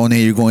don't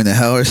donate, you're going to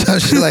hell" or some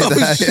shit like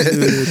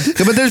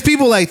that. But there's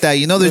people like that,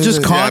 you know. They're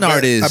just con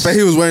artists. I bet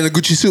he was wearing a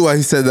Gucci suit while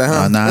he said that.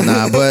 Huh?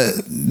 Nah. But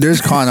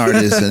there's con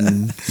artists,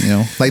 and you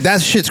know, like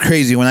that shit's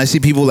crazy. When I see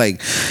people like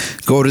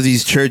go to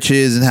these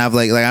churches and have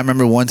like I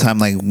remember one time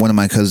like one of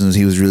my cousins,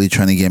 he was really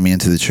trying to get me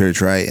into the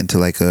church, right, into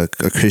like a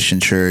Christian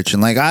church,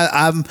 and like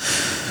I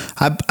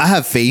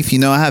have faith, you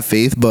know, I have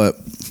faith, but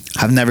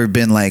I've never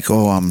been like,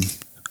 oh, I'm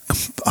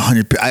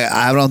 100.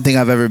 I don't think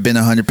I've ever been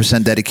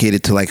 100%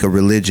 dedicated to like a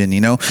religion,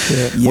 you know.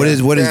 Yeah. What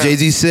does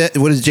Jay-Z say?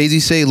 What does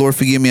Jay-Z say? Lord,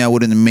 forgive me, I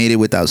wouldn't have made it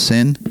without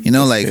sin. You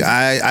know, like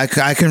I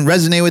can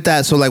resonate with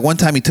that. So like one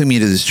time he took me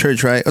to this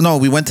church, right? Oh, no,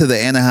 we went to the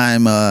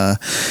Anaheim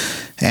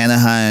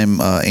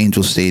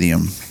Angel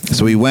Stadium.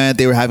 So we went.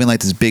 They were having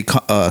like this big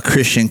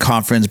Christian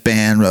conference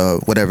band,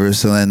 whatever.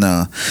 So then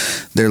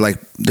they're like,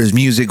 there's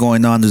music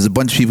going on. There's a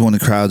bunch of people in the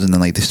crowds, and then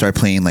like they start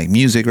playing like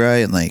music, right,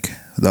 and like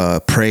the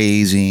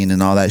praising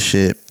and all that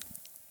shit.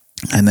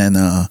 And then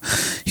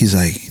he's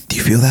like, "Do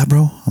you feel that,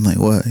 bro?" I'm like,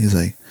 "What?" He's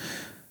like,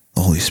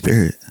 "The Holy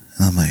Spirit."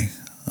 And I'm like,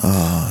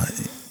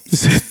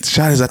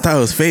 Shot, I thought it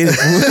was faded.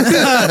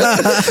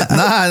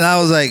 Nah, and I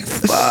was like,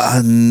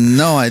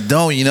 no, I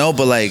don't, you know,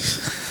 but like,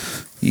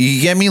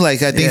 you get me?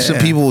 Like, I think some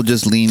people will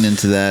just lean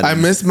into that. I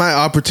missed my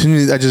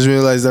opportunity. I just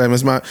realized that I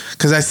missed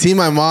because I see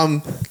my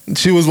mom.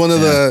 She was one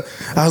of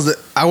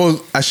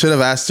I should have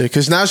asked her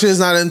because now she's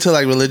not into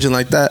like religion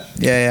like that.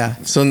 Yeah.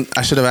 So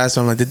I should have asked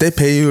her. I'm like, did they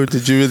pay you or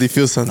did you really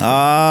feel something? She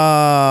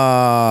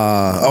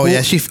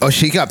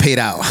got paid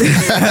out. I'm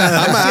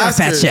gonna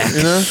ask her. Check.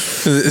 You know,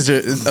 is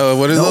there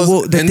what are those?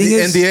 Well,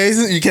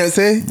 NDAs? You can't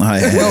say. Oh,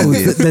 yeah. No,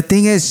 the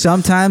thing is,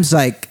 sometimes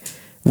like,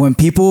 when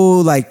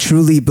people like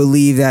truly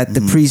believe that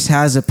the priest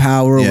has a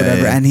power or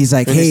whatever, and he's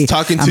like, "Hey,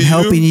 I'm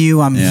helping you,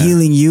 I'm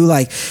healing you,"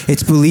 like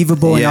it's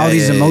believable, and all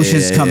these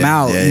emotions come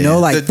out. You know,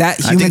 like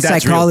that human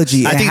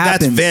psychology. I think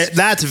happens.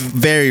 that's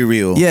very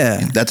real.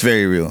 Yeah, that's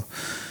very real.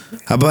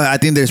 But I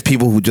think there's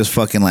people who just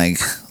fucking like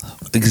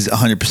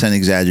 100%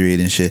 exaggerate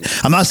and shit.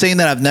 I'm not saying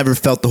that I've never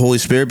felt the Holy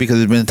Spirit, because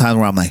there's been times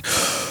where I'm like,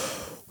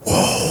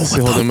 whoa,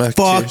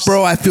 fuck,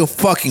 bro, I feel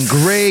fucking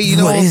great. You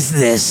know, what is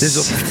this? There's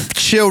a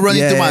chill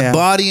running through my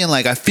body, and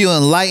like I feel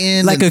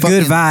enlightened, like a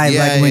good vibe,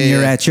 like when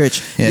you're at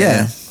church.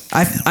 Yeah.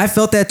 I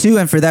felt that too,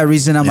 and for that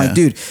reason, I'm like,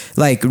 dude,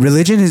 like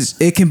religion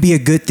it can be a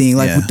good thing,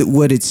 like with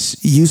what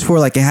it's used for.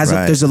 Like it has,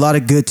 there's a lot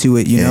of good to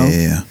it, you know.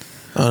 Yeah.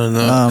 I don't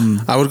know.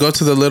 I would go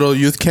to the little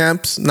youth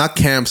camps, not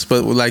camps,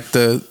 but like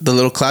the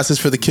little classes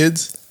for the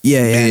kids.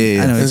 Yeah.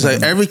 I know. It's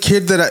like every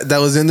kid that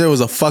was in there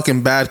was a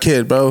fucking bad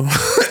kid, bro.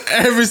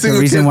 Every single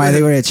the reason kid why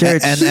they were at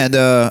church. And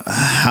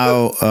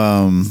how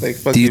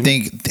do you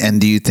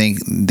think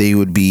they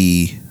would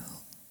be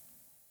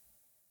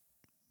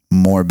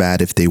more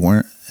bad if they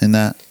weren't in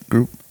that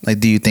group? Like,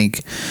 do you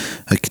think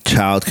a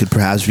child could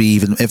perhaps be,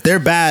 even if they're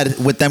bad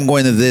with them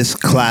going to this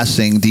class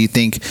thing, do you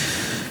think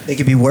they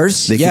could be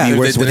worse? They could be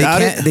worse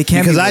without it. They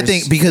can't,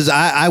 because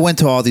I went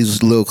to all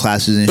these little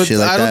classes and shit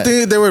like that. I don't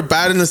think they were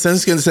bad in the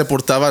sense que se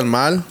portaban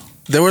mal.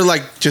 They were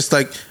like just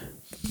like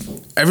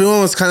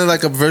everyone was kind of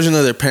like a version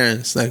of their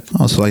parents, like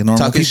so like normal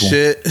talking people.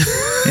 shit.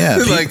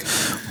 Yeah, like.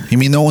 You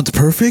mean no one's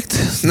perfect?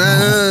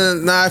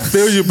 Nah, I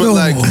feel you, but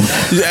like,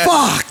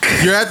 fuck.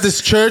 You're at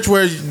this church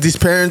where these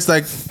parents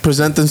like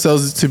present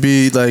themselves to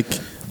be like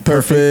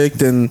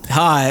perfect and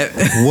hot.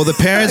 Well, the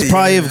parents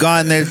probably have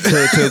gotten there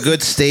to a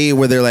good state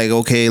where they're like,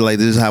 okay, like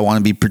this is how I want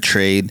to be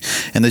portrayed,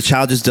 and the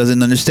child just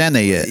doesn't understand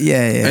that yet.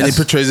 Yeah. And he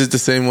portrays it the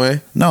same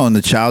way. No, and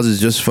the child is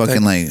just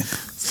fucking like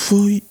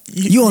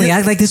you only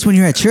act like this when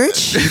you're at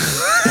church?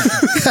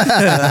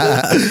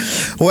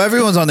 well,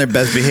 everyone's on their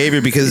best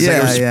behavior because it's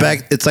like a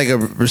respect. It's like a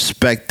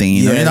respect thing.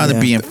 You know, you're not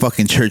being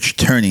fucking church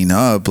turning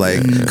up.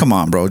 Like, come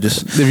on, bro.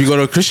 Just if you go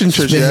to a Christian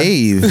church,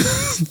 behave.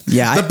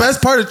 The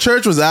best part of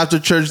church was after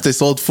church. They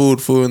sold food,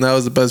 and that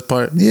was the best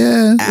part.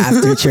 Yeah,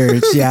 after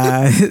church.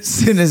 Yeah, as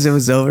soon as it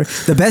was over,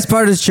 the best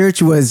part of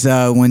church was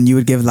when you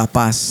would give la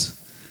paz.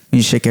 When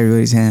you shake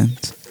everybody's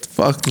hands.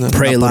 Fuck no.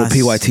 Pray a little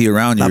PYT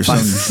around you or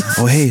something.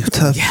 Oh, hey, what's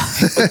up? Yeah.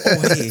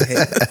 Oh, hey.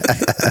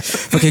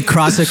 Fucking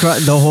cross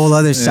across the whole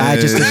other side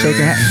just to shake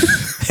her hand.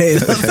 Hey,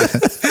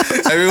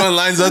 everyone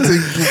lines up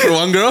for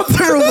one girl?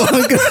 For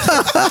one girl.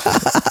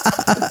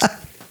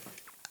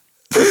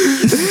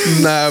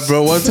 Nah,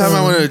 bro. One time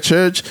I went to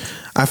church,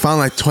 I found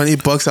like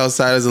 $20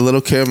 outside as a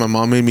little kid. My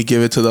mom made me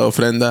give it to the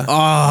ofrenda.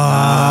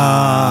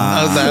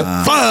 I was like,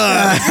 fuck.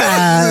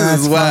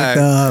 This is whack.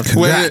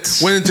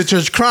 Went into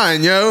church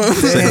crying, yo.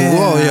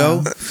 Whoa, yo.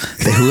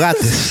 Who got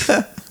this?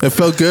 It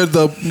felt good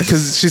though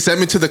because she sent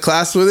me to the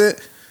class with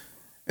it,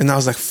 and I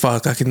was like,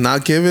 fuck, I could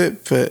not give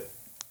it, but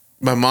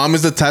my mom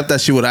is the type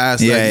that she would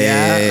ask. Yeah.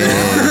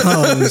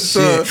 Oh shit!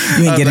 So,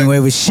 you ain't getting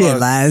away with shit,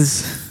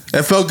 Laz.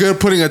 It felt good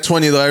putting a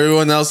 20 though.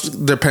 Everyone else,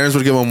 their parents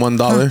would give them $1.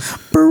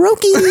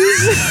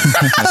 Barokies.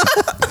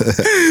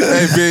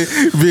 Hey,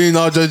 being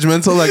all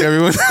judgmental like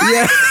everyone.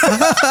 Yeah.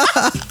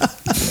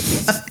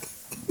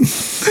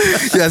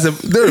 Yes,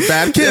 they're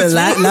bad kids.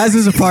 Yeah, Laz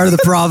is a part of the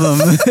problem.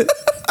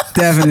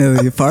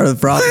 Definitely a part of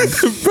the problem.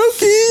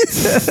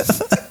 Barokies.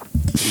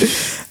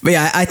 But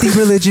yeah, I think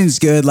religion's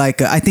good.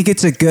 Like, I think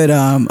it's a good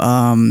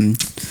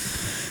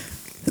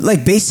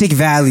like basic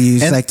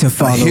values and like to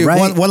follow.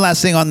 Right. One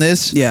last thing on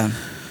this. Yeah.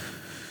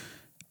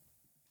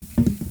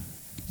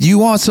 Do you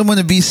want someone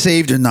to be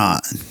saved or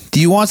not? Do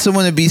you want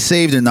someone to be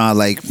saved or not?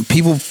 Like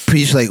people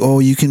preach like, oh,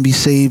 you can be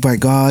saved by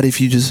God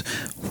if you just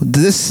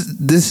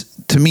this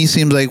to me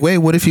seems like, wait,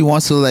 what if he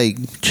wants to like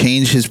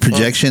change his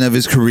projection of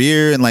his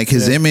career and like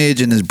his image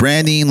and his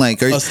branding?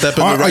 Like, a step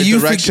in the right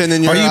direction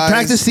in your eyes.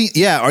 Practicing?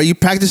 Yeah, are you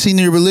practicing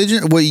your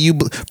religion? What you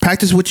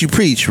practice what you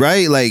preach,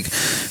 right? Like,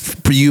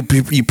 you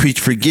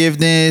preach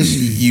forgiveness.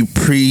 You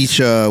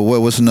preach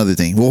what's another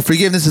thing? Well,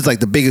 forgiveness is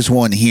like the biggest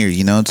one here.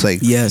 You know, it's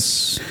like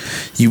yes,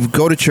 you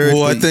go to church.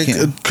 Well, I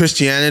think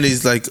Christianity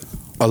is like.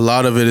 A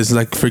lot of it is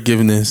like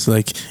forgiveness.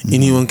 Like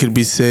anyone could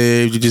be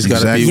saved. You just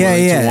gotta be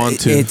willing to want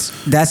to.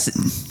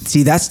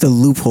 That's the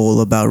loophole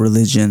about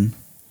religion.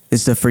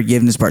 It's the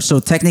forgiveness part. So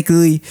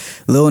technically,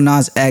 Lil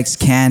Nas X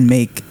can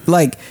make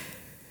like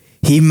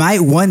he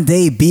might one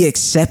day be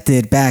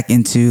accepted back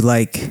into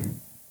like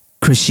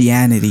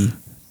Christianity.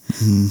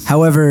 Mm-hmm.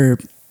 However,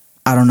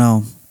 I don't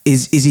know.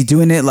 Is he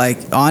doing it like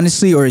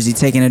honestly, or is he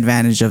taking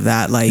advantage of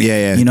that? Like,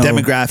 you know,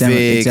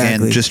 demographic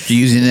and just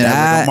using it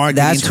as a marketing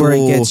that's tool. Where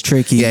it gets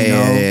tricky.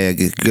 Yeah.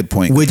 Good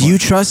point. Would you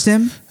trust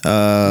him?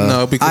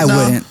 No, because I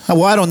wouldn't.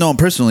 Well, I don't know him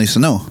personally, so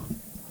no.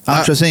 I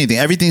don't trust anything.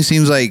 Everything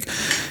seems like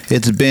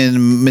it's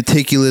been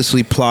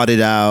meticulously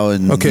plotted out,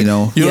 and you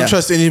know, you don't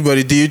trust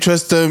anybody. Do you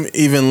trust him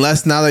even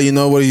less now that you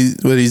know what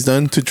he's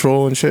done to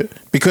troll and shit?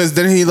 Because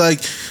then he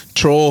like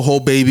troll a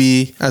whole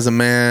baby as a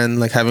man,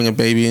 like having a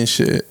baby and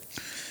shit.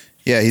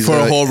 Yeah, he's for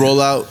a whole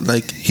rollout.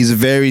 Like he's a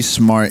very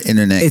smart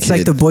internet. It's kid.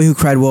 like the boy who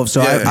cried wolf. So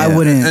I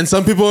wouldn't. And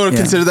some people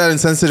consider that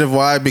insensitive.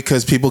 Why?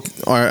 Because people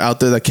are out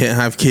there that can't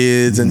have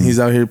kids, and he's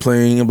out here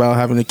playing about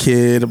having a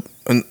kid,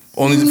 and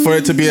only for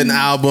it to be an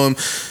album.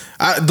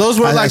 Those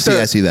were I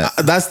see that.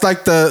 That's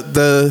like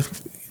the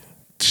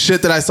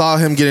shit that I saw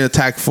him getting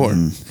attacked for.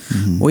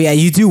 Mm-hmm. Well, yeah,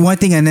 you do one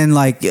thing and then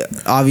like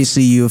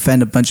obviously you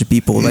offend a bunch of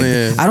people. Like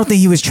I don't think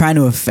he was trying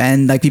to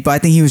offend like people. I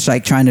think he was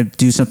like trying to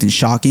do something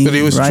shocking. But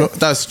he was right?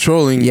 That's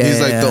trolling. He's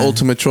like the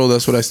ultimate troll.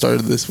 That's what I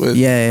started this with.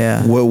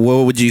 Yeah.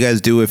 What would you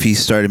guys do if he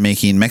started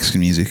making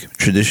Mexican music,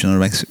 traditional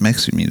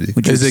Mexican music?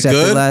 Is it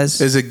good?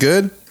 Is it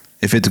good?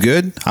 If it's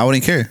good, I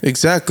wouldn't care.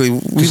 Exactly.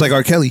 Just like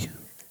R. Kelly.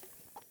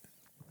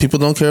 People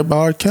don't care about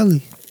R.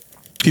 Kelly.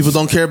 People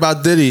don't care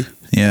about Diddy.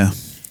 Yeah.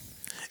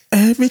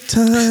 Every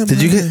time.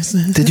 Did you guys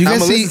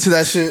see to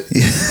that shit?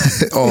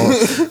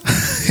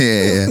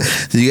 Yeah.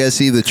 Did you guys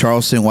see the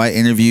Charleston White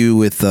interview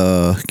with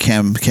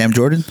Cam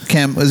Jordan?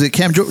 Cam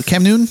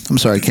Newton? I'm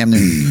sorry, Cam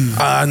Newton.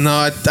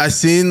 No, I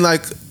seen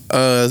like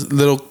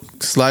little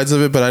slides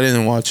of it, but I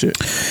didn't watch it.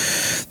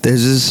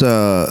 There's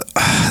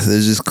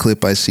this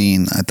clip I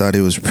seen. I thought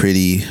it was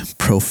pretty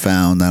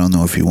profound. I don't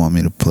know if you want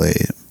me to play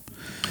it.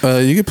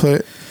 You can play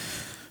it.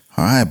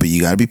 All right, but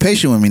you got to be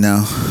patient with me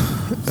now.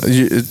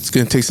 It's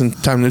gonna take some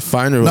time to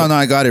find it. No,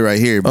 I got it right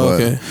here.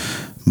 But,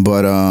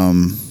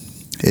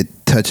 it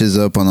touches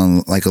up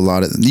on a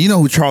lot of. You know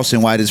who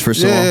Charleston White is,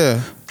 first of all?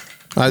 Yeah,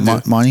 I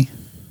do. Monty.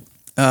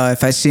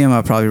 If I see him,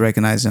 I'll probably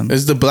recognize him.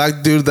 It's the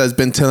black dude that's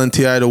been telling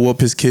T.I. to whoop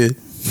his kid.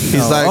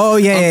 He's like,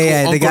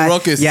 Uncle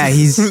Ruckus. Yeah,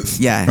 he's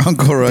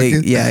Uncle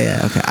Ruckus.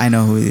 Yeah. Okay, I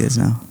know who he is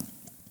now.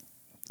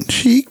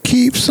 She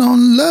keeps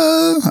on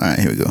love. All right,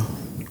 here we go.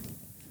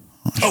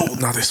 Oh,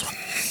 not this one.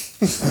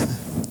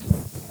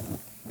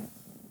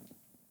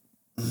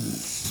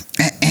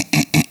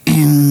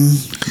 Am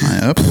I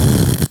up?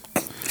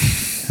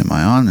 Am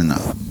I on or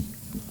no?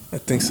 I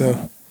think so.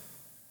 There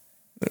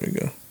we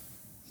go.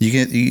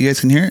 You guys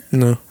can hear it?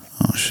 No.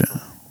 Oh shit.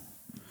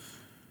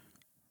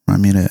 I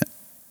mean it.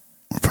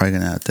 We're probably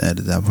gonna have to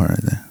edit that part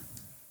right there.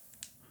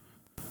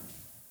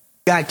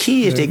 Got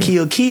kids that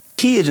kill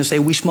kids and say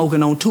we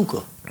smoking on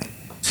Tuka.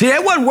 See, they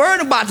wasn't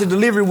worried about the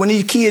delivery when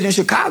these kids in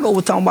Chicago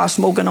were talking about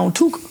smoking on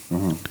Tuka.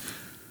 Mm-hmm.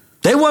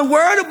 They wasn't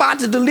worried about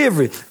the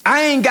delivery.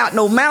 I ain't got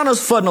no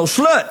manners for no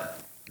slut.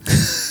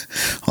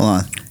 Hold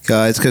on.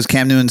 It's because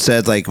Cam Newton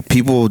said, like,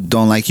 people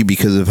don't like you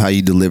because of how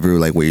you deliver,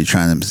 like, what you're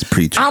trying to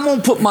preach. I'm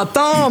going to put my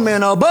thumb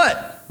in her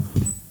butt.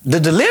 The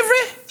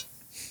delivery?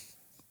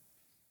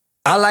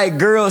 I like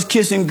girls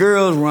kissing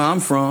girls where I'm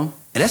from,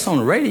 and that's on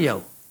the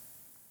radio.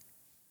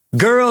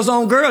 Girls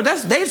on girls,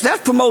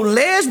 that's promoting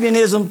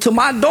lesbianism to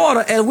my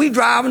daughter as we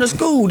driving to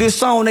school. This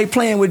song they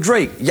playing with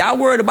Drake. Y'all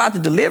worried about the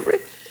delivery?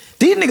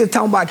 These niggas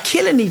talking about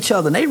killing each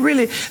other. They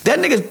really, that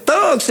nigga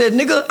Thug said,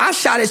 nigga, I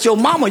shot at your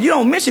mama. You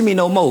don't mention me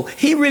no more.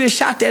 He really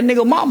shot that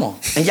nigga mama.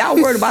 And y'all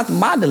worried about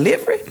my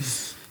delivery?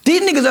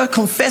 These niggas are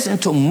confessing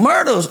to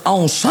murders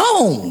on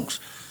songs.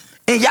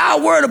 And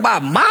y'all worried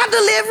about my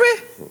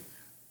delivery?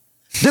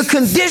 The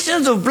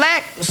conditions of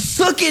black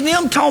sucking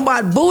them, talking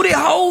about booty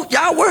hole.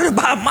 Y'all worried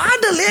about my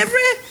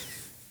delivery?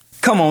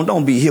 Come on,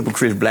 don't be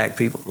hypocrites, black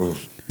people.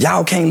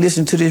 Y'all can't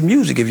listen to this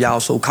music if y'all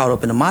so caught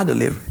up in my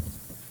delivery.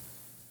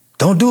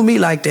 Don't do me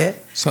like that.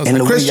 Sounds and like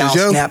the way Christians,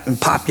 y'all yo. snap and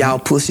pop y'all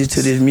pussy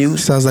to this music.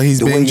 Sounds like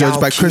he's being judged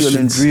by Christians. The way y'all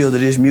kill and drill to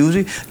this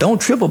music. Don't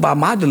trip about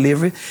my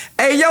delivery.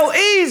 Hey, yo,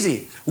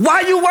 Easy.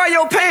 Why you wear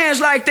your pants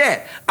like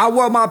that? I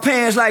wear my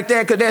pants like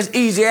that because that's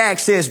easy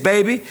access,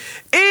 baby.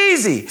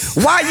 Easy.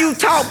 Why you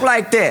talk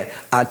like that?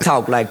 I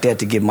talk like that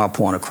to get my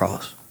point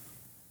across.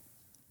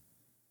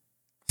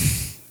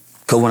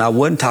 Because when I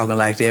wasn't talking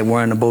like that,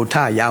 wearing a bow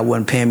tie, y'all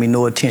wasn't paying me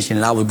no attention,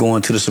 and I was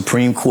going to the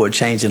Supreme Court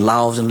changing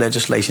laws and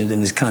legislations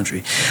in this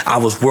country. I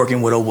was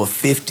working with over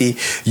 50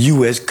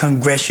 U.S.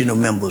 congressional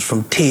members,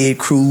 from Ted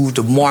Cruz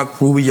to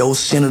Mark Rubio,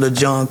 Senator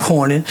John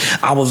Cornyn.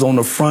 I was on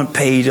the front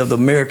page of the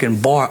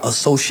American Bar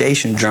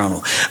Association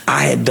Journal.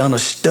 I had done a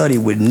study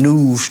with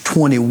News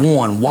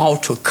 21,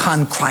 Walter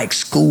Cronkite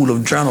School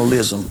of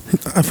Journalism.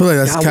 I feel like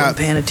that's y'all wasn't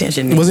paying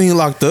attention. Nigga. Wasn't he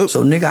locked up?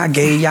 So, nigga, I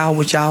gave y'all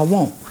what y'all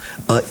want.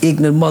 A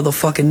ignorant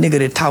motherfucking nigga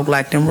that talk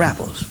like them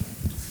rappers.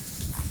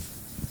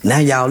 Now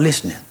y'all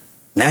listening.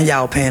 Now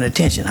y'all paying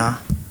attention, huh?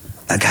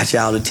 I got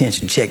y'all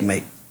attention.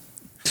 Checkmate.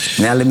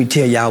 Now let me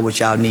tell y'all what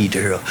y'all need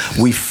to hear.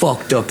 We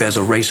fucked up as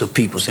a race of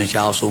people since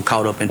y'all so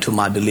caught up into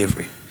my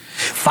delivery.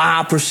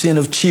 5%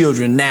 of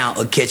children now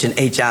are catching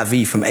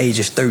HIV from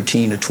ages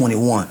 13 to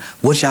 21.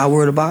 What y'all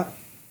worried about?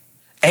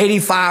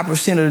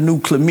 85% of the new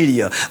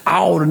chlamydia,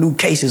 all the new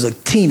cases are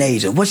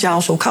teenagers. What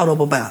y'all so caught up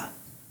about?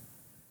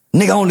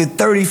 Nigga, only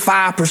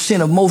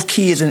 35% of most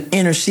kids in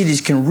inner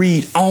cities can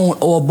read on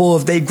or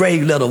above their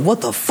grade level.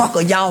 What the fuck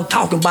are y'all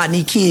talking about and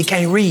these kids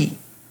can't read?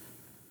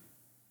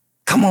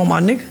 Come on, my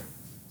nigga.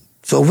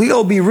 So if we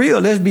gonna be real,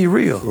 let's be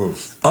real.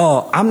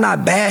 I'm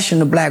not bashing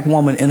the black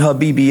woman in her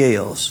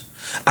BBLs.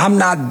 I'm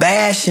not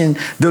bashing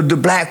the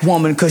black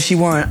woman because she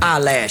wearing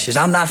eyelashes.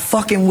 I'm not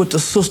fucking with the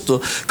sister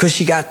because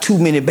she got too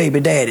many baby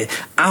daddies.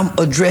 I'm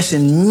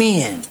addressing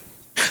men.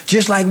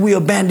 Just like we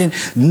abandoned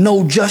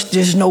no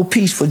justice, no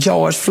peace for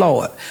George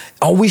Floyd.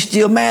 Are we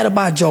still mad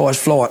about George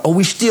Floyd? Are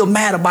we still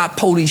mad about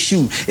police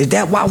shooting? Is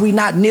that why we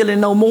not kneeling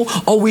no more?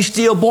 Are we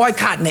still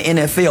boycotting the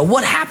NFL?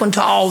 What happened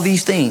to all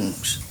these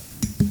things?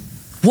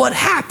 What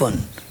happened?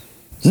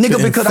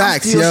 Nigga, because I'm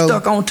still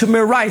stuck on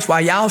Tamir Rice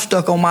while y'all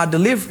stuck on my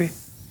delivery.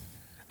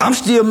 I'm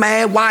still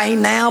mad why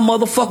ain't now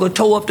motherfucker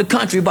tore up the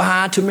country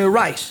behind Tamir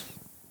Rice.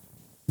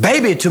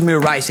 Baby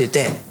Tamir Rice at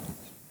that.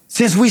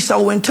 Since we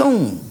so in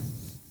tune.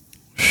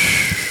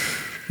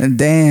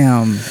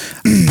 Damn.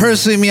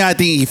 Personally, me, I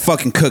think he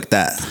fucking cooked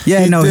that. Yeah,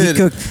 he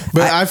cooked.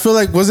 But I feel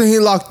like, wasn't he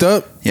locked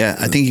up? Yeah,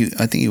 I think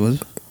he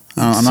was.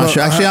 I'm not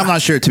sure. Actually, I'm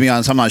not sure. To be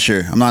honest, I'm not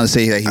sure. I'm not gonna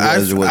say that he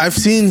was or was. I've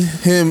seen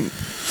him.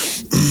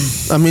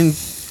 I mean,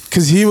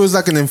 because he was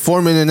like an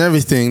informant and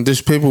everything.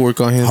 There's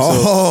paperwork on him.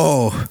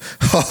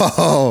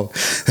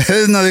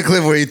 There's another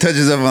clip where he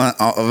touches up on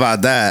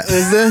about that.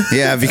 Is there?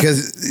 Yeah,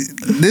 because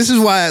this is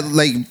why,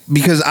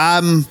 because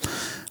I'm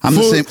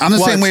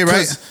the same way,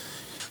 right?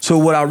 So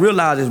what I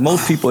realized is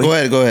most people. Go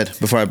ahead.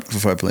 Before I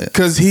play it.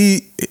 Because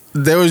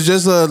there was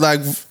just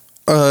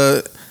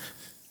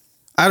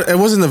it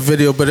wasn't a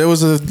video, but it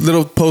was a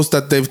little post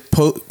that they've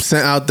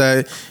sent out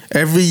that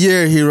every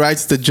year he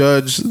writes the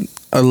judge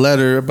a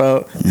letter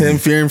about him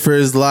fearing for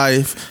his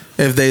life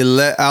if they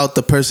let out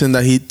the person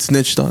that he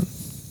snitched on.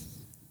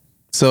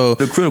 So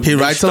he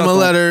writes him a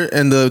letter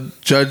and the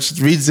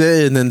judge reads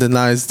it and then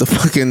denies the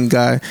fucking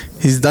guy.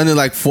 He's done it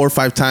like 4 or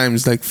 5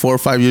 times, like 4 or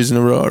 5 years in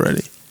a row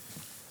already.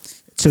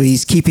 So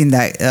he's keeping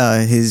that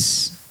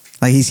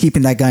he's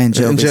keeping that guy in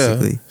jail,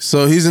 basically.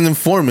 So he's an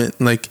informant.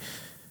 Like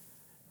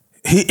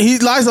He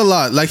lies a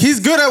lot. Like, he's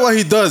good at what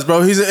he does,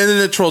 bro. He's an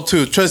internet troll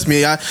too. Trust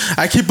me.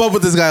 I keep up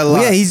with this guy a lot.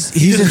 Well, yeah,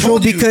 he's a troll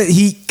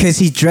because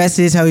he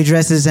dresses how he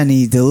dresses and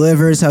he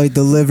delivers how he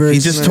delivers.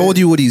 He just told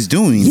you what he's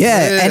doing.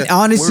 Yeah, and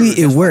honestly,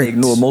 it worked.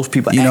 Ignore most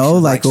people. You know,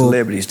 like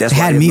celebrities. That's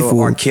why they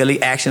ignored R.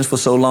 Kelly actions for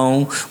so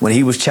long when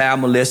he was child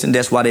molesting.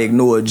 That's why they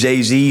ignored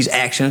Jay-Z's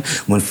action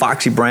when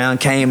Foxy Brown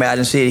came out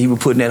and said he was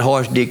putting that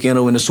horse dick in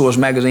her in the Source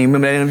magazine.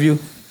 Remember that interview?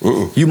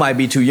 You might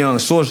be too young.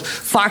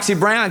 Foxy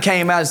Brown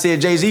came out and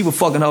said Jay-Z was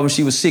fucking her when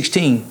she was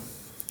 16.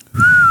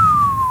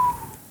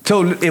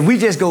 So if we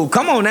just go,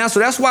 come on now.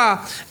 So that's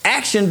why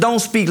action don't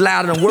speak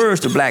louder than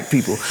words to black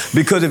people.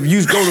 Because if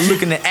you go to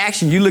looking at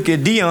action, you look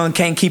at Deion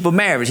can't keep a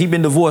marriage. He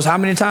been divorced how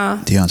many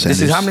times? Deion Sanders.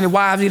 This is how many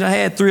wives he done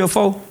had? 3 or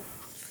 4?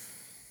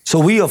 So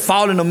we are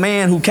following a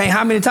man who can't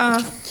how many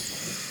times?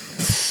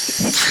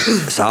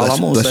 That's all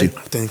I'm gonna say.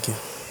 Thank you.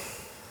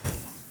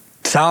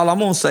 That's all I'm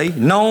gonna say.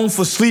 Known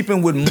for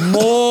sleeping with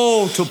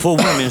multiple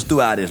women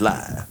throughout his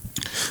life.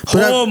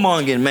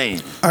 Whoremongering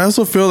man. I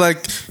also feel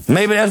like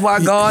maybe that's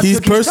why God. He's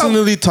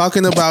personally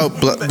talking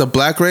about the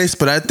black race,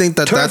 but I think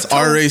that's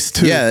our race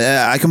too.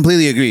 Yeah, I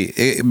completely agree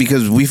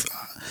because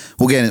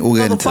we'll get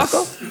into this.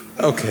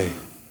 Okay.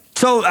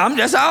 So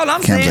that's all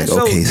I'm saying. Like,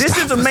 so okay, this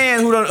is a man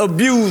who done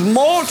abused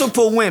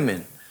multiple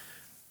women.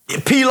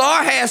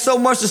 Pilar has so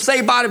much to say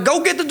about it.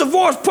 Go get the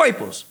divorce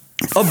papers.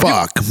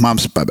 Fuck,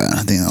 mom's bad.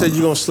 I think said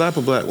you gonna slap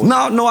a black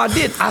woman? No, I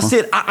did. I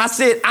said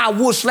I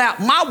would slap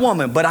my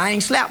woman, but I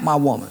ain't slap my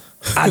woman.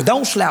 I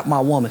don't slap my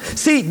woman.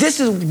 See, this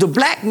is the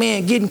black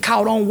man getting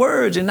caught on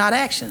words and not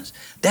actions.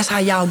 That's how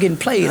y'all getting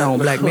played on,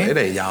 black man. It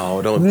ain't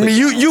y'all. Don't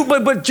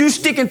but you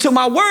sticking to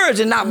my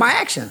words and not my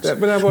actions.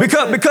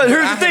 Because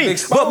here's the thing.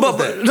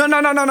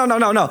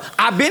 But no.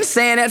 I've been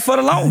saying that for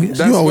the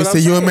longest. You always say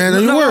you're a man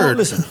of your word.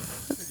 Listen,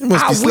 you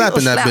must be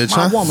slapping that bitch,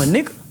 huh? I will slap my woman,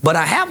 nigga, but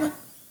I haven't.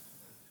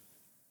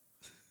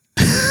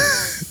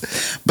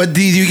 But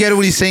do you get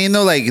what he's saying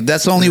though? Like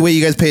that's the only way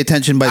you guys pay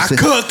attention by. I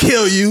could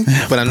kill you,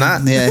 but I'm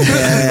not.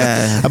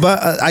 Yeah.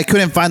 But I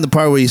couldn't find the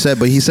part where he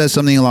says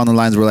something along the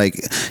lines where like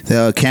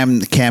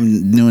Cam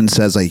Newton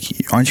says like,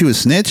 "Aren't you a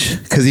snitch?"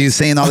 Because he was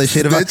saying all this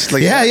shit about.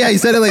 Like yeah, he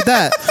said it like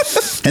that,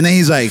 and then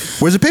he's like,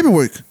 "Where's the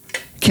paperwork?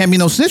 Can't be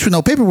no snitch with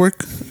no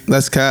paperwork."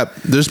 That's cap.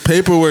 There's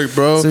paperwork,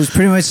 bro. So it's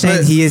pretty much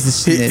saying he is a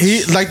snitch.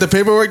 He like the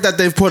paperwork that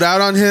they've put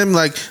out on him.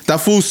 Like that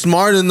fool's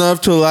smart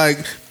enough to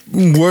like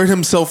word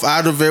himself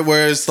out of it,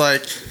 where it's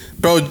like,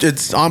 bro,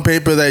 it's on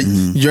paper that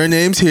your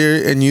name's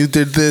here and you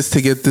did this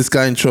to get this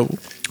guy in trouble.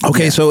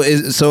 Okay, so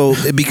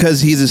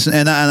because he's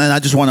and I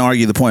just want to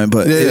argue the point,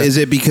 but is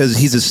it because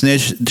he's a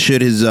snitch?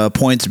 Should his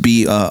points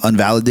be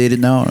unvalidated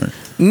now? Or?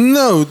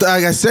 No,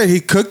 like I said,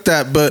 he cooked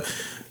that, but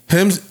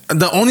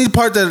the only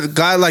part that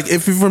got like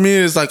iffy for me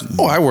is like,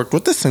 oh, I worked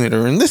with this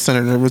senator and this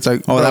senator. It's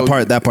like, oh,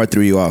 bro, that part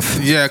threw you off.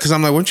 Yeah, because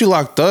I'm like, weren't you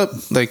locked up?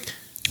 Like.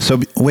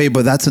 So wait,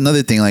 but that's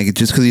another thing. Like,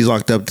 just because he's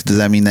locked up, does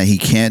that mean that he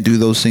can't do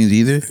those things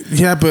either?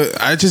 Yeah,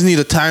 but I just need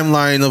a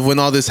timeline of when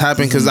all this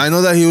happened because I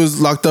know that he was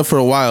locked up for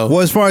a while. Well,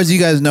 as far as you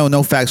guys know,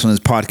 no facts on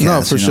his podcast.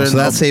 No, for sure. So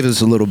that saves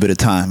us a little bit of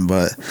time.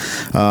 But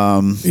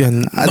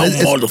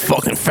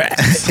motherfucking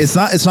facts.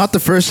 It's not the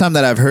first time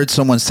that I've heard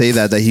someone say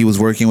that he was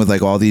working with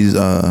like all these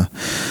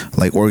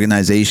like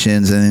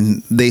organizations,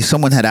 and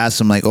someone had asked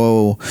him like,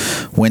 oh,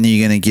 when are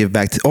you gonna give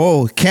back to?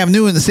 Oh, Cam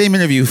Newton, the same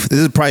interview. This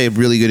is probably a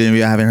really good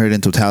interview. I haven't heard it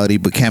in totality,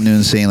 but Cam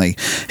Newton saying like,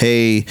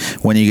 hey,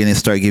 when are you gonna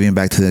start giving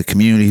back to the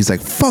community? He's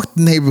like, fuck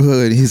the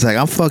neighborhood. He's like,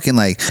 I'm fucking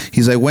like,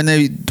 he's like,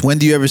 when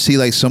do you ever see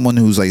like someone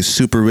who's like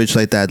super rich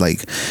like that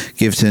like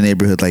give to the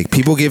neighborhood? Like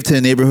people give to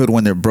the neighborhood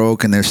when they're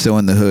broke and they're still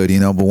in the hood, you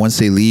know, but once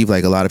they leave,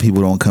 like a lot of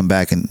people don't come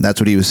back. And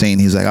that's what he was saying.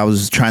 He's like, I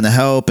was trying to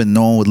help and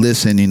no one would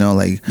listen, you know,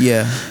 like,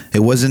 yeah,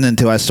 it wasn't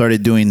until I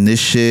started doing this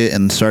shit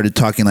and started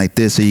talking like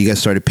this that you guys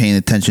started paying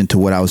attention to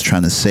what I was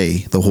trying to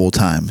say the whole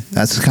time.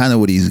 That's kind of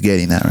what he's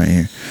getting at right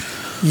here.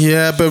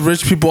 Yeah, but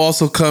rich people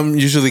also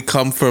usually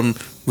come from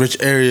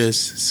rich areas.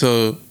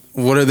 So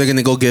what are they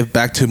gonna go give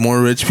back to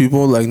more rich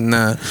people? Like,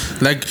 nah.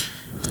 Like,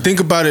 think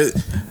about it.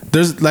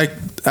 There's like,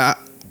 I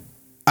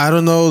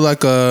don't know,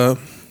 like a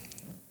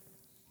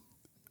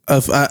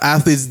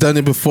athlete's done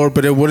it before,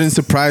 but it wouldn't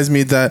surprise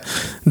me that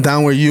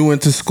down where you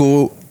went to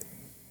school,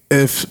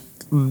 if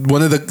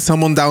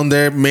someone down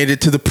there made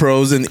it to the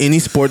pros in any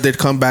sport, they'd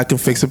come back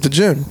and fix up the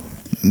gym.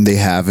 They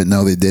haven't.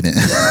 No, they didn't.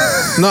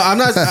 No, I'm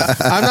not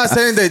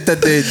saying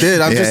that they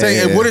did. I'm just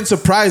saying it wouldn't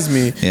surprise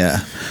me.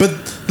 Yeah. But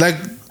like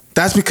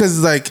that's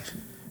because like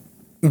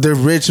they're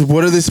rich.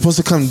 What are they supposed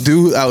to come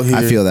do out here?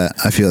 I feel that.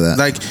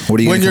 Like what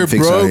are you when you're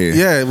fix broke, out here?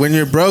 yeah. When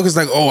you're broke, it's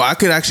like, oh, I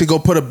could actually go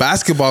put a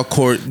basketball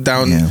court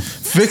down,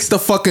 fix the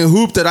fucking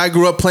hoop that I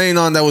grew up playing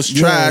on that was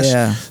trash.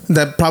 Yeah.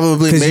 That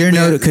probably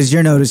because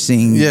you're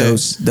noticing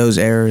those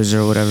errors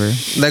or whatever.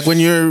 Like when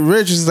you're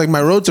rich, it's like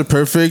my roads are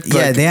perfect.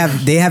 Yeah, like,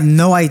 they have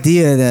no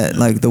idea that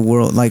like the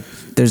world, like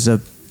there's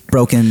a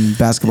broken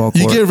basketball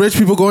court. You get rich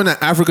people going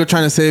to Africa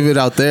trying to save it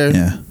out there.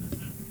 Yeah.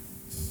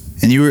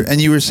 And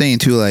you were saying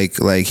too, like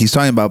he's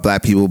talking about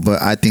black people, but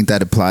I think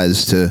that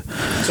applies to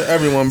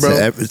everyone,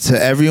 bro.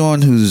 To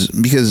everyone who's,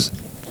 because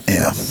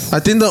Yeah. I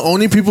think the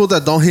only people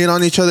that don't hate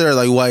on each other are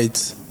like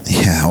whites.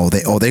 Yeah.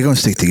 They're gonna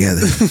stick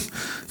together.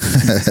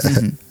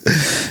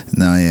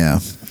 No. Yeah.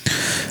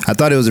 I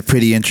thought it was a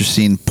pretty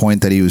interesting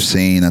point that he was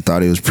saying. I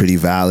thought it was pretty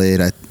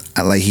valid.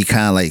 I like he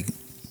kind of like.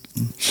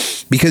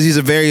 Because he's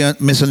a very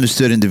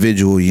misunderstood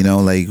individual, you know,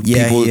 like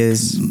people he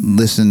is.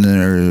 listen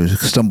or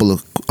stumble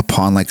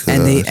upon like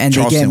they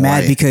get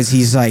mad because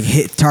he's like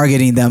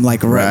targeting them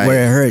like right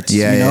where it hurts.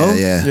 Yeah, you know?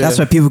 yeah. That's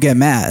why people get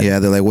mad. Yeah,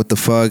 they're like, what the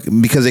fuck?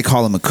 Because they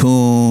call him a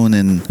coon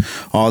and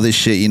all this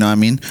shit. You know what I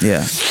mean?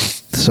 Yeah.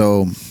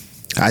 So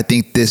I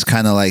think this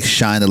kind of like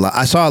shined a lot.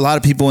 I saw a lot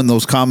of people in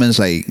those comments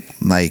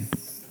like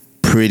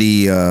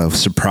pretty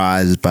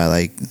surprised by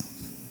like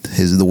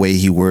the way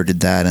he worded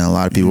that, and a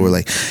lot of people were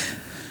like.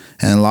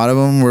 And a lot of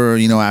them were,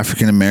 you know,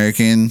 African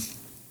American.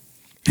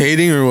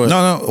 Hating or what?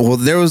 No. Well,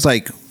 there was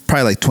like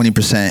probably like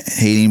 20%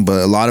 hating,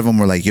 but a lot of them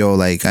were like, yo,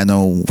 like, I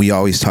know we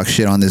always talk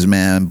shit on this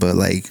man, but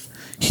like,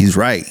 he's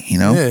right, you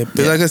know? Yeah,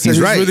 but like I said, he's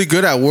right. really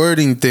good at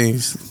wording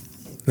things.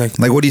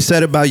 Like what he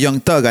said about Young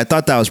Thug, I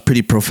thought that was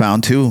pretty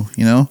profound too,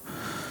 you know?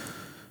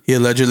 He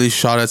allegedly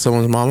shot at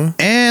someone's mama?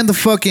 And the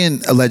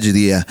fucking,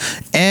 allegedly, yeah.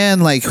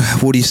 And like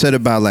what he said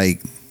about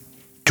like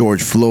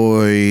George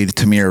Floyd,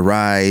 Tamir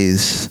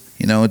Rice,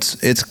 you know, it's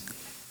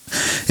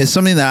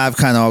something that I've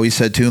kind of always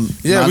said too.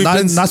 Yeah,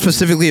 not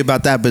specifically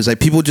about that, but it's like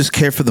people just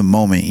care for the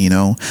moment. You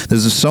know,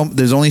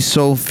 there's only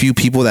so few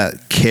people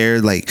that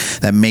care, like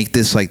that make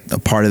this like a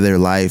part of their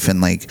life,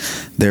 and like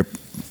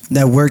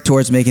that work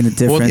towards making a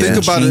difference. Well,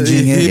 think about it.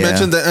 He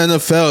mentioned the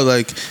NFL.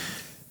 Like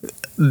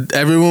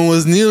everyone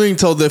was kneeling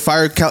till they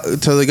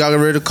till they got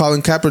rid of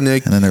Colin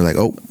Kaepernick, and then they're like,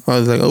 oh, I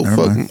was like, oh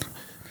fuck. Mind.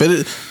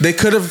 But they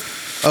could have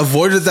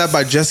avoided that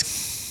by just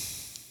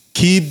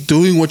keep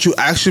doing what you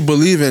actually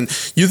believe in.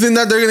 You think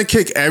that they're gonna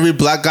kick every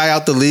black guy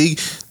out the league?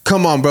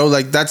 Come on, bro.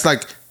 Like that's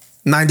like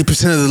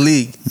 90% of the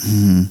league.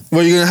 Mm-hmm.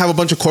 Where you're gonna have a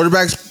bunch of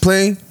quarterbacks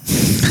playing?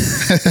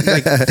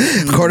 Like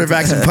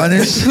quarterbacks and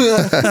punters.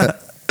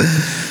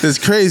 It's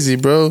crazy,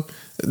 bro.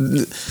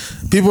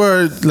 People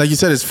are like you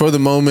said. It's for the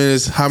moment.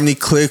 It's how many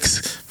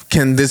clicks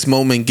can this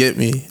moment get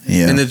me?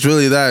 Yeah. And it's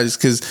really that. It's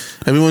because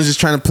everyone's just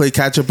trying to play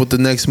catch up with the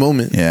next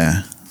moment.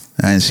 Yeah.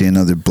 I didn't see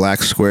another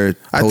black square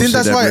I think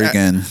that's why.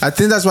 again. I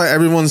think that's why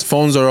everyone's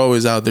phones are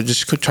always out. They're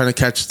just trying to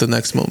catch the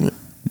next moment.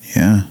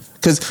 Yeah.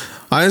 Because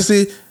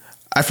honestly,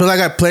 I feel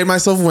like I played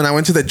myself when I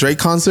went to the Drake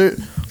concert.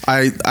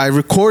 I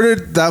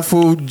recorded that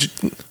fool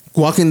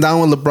walking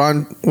down with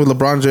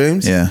LeBron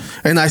James. Yeah.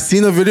 And I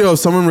seen a video of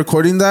someone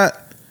recording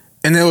that,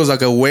 and it was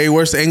like a way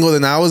worse angle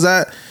than I was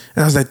at.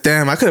 And I was like,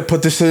 damn, I could have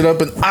put this shit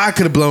up and I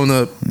could have blown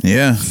up.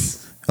 Yeah.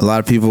 A lot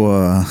of people,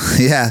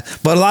 yeah.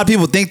 But a lot of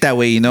people think that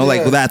way, you know,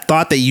 like that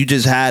thought that you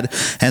just had.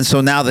 And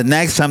so now the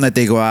next time that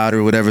they go out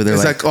or whatever, they're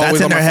like that's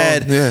in their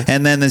head. Yeah.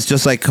 And then it's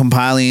just like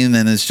compiling,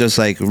 and it's just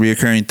like a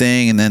reoccurring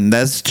thing. And then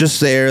that's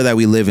just the era that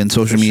we live in,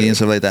 social media and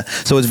stuff like that.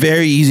 So it's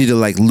very easy to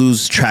like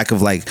lose track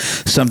of like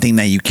something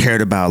that you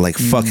cared about like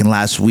fucking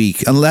last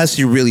week, unless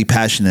you're really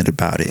passionate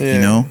about it, you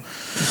know?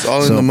 It's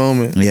all in the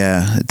moment.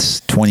 Yeah,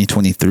 it's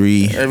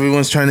 2023.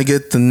 Everyone's trying to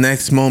get the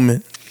next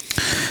moment.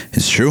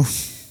 It's true.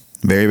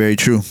 Very, very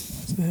true.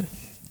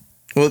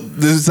 Well,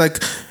 this is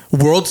like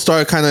World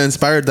Star kind of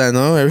inspired that,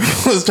 no?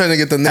 Everyone's trying to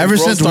get the next ever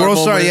since World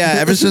Star, moment. yeah.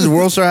 Ever since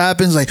World Star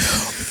happens, like,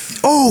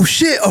 oh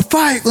shit, a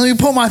fight. Let me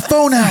pull my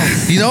phone out.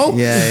 You know?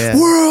 Yeah.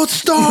 World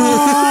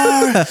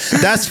Star.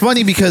 That's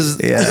funny because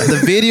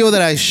the video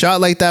that I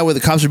shot like that where the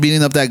cops were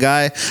beating up that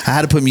guy, I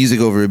had to put music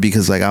over it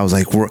because like I was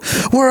like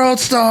World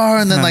Star,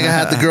 and then like I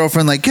had the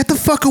girlfriend like get the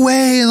fuck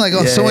away, and like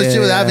so much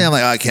shit was happening. I'm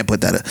like, oh, I can't put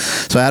that up.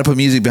 So I had to put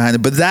music behind it.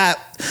 But that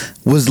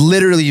was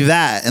literally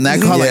that, and that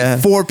got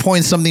like 4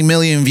 point something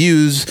million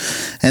views,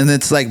 and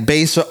it's like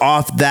based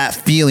off that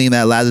feeling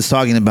that Laz is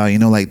talking about, you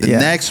know, like the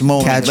next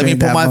moment, let me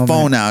pull my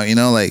phone out, you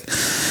know, like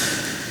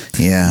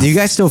do you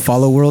guys still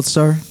follow World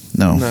Star?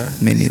 No.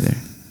 Me neither.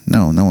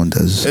 No one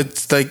does.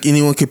 It's like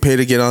anyone could pay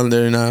to get on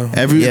there now.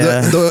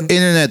 The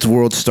internet's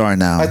World Star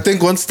now. I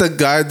think once the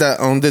guy that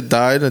owned it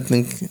died, I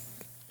think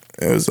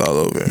it was all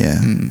over. Yeah.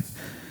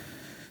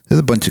 There's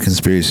a bunch of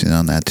conspiracy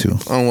on that too.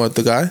 On what,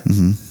 the guy?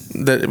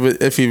 Mm-hmm. That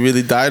if he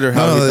really died or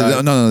how he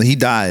died? No, he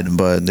died,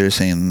 but they're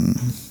saying...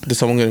 Did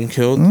someone get him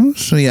killed?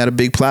 So he had a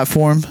big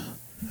platform.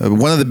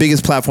 One of the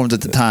biggest platforms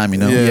at the time, you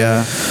know?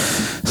 Yeah.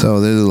 So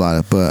there's a lot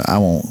of... But I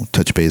won't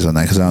touch base on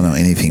that because I don't know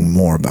anything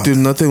more about it. Dude,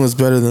 nothing was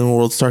better than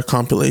World Star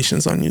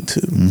compilations on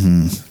YouTube.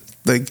 Mm-hmm.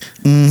 Like,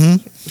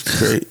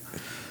 great.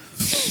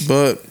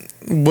 But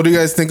what do you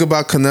guys think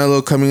about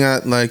Canelo coming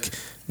at, like,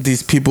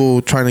 these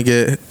people trying to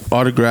get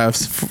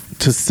autographs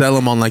to sell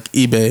them on, like,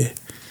 eBay?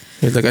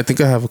 He's like, I think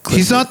I have a clip.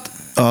 He's not...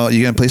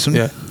 you gonna play some?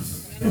 Yeah.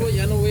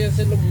 Ya no voy a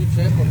hacerlo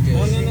mucho,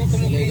 porque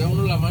si le da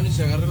uno la mano y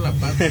se agarra la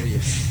pata,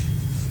 y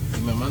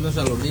me mandas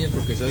a los niños,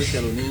 porque sabes que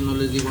a los niños no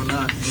les digo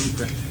nada,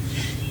 nunca.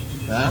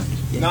 ¿Ah?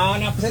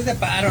 No, pues es de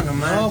paro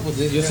nomás. No, pues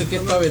yo sé que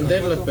es para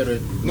venderlas, pero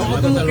me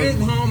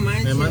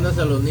mandas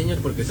a los niños,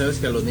 porque sabes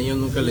que a los niños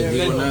nunca les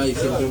digo nada y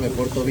siempre me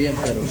porto bien,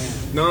 pero...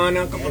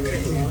 No, ¿cómo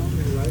crees?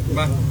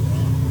 Va.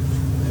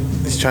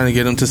 He's trying to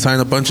get him to sign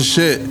a bunch of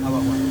shit.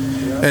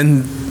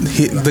 and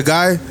the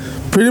guy,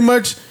 pretty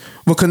much,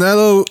 what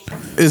Canelo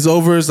is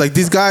over is like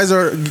these guys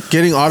are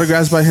getting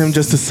autographs by him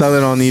just to sell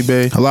it on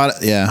eBay. A lot,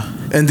 yeah.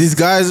 And these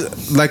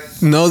guys like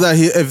know that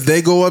if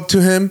they go up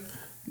to him,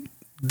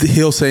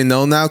 he'll say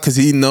no now because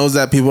he knows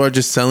that people are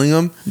just selling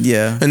them.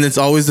 Yeah. And it's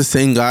always the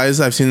same guys.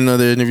 I've seen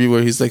another interview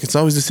where he's like, it's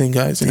always the same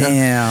guys.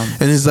 Damn.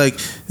 And he's like,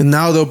 and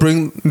now they'll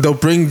bring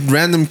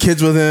random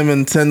kids with him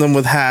and send them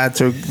with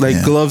hats or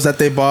like gloves that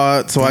they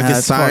bought so I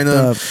can sign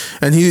them.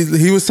 And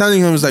he was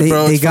telling him, he was like,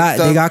 bro, they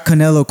got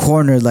Canelo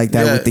cornered like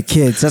that with the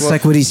kids. That's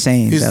like what he's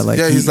saying. He's, that like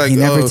he's like, he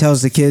never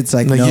tells the kids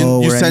like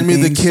no. You send me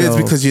the anything, kids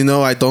because you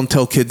know I don't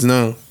tell kids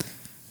no.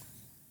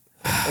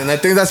 And I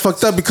think that's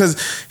fucked up because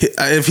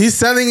if he's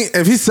selling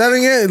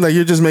it, like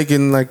you're just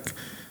making like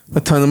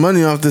a ton of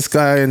money off this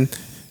guy, and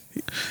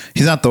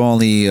he's not the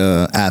only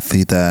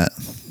athlete that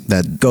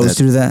goes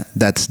through that.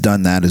 That's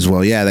done that as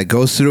well. Yeah, that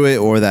goes through it,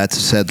 or that's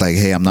said like,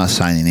 hey, I'm not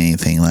signing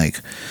anything. Like,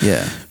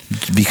 yeah.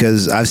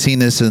 Because I've seen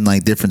this in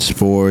like different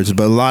sports,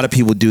 but a lot of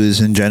people do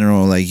this in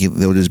general. Like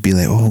they'll just be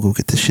like, "Oh, go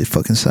get this shit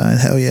fucking signed,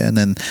 hell yeah!" And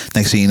then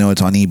next thing you know,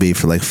 it's on eBay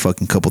for like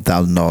fucking couple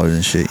 $1,000s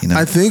and shit. You know,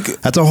 I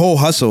think that's a whole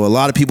hustle. A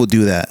lot of people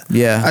do that.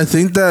 Yeah, I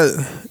think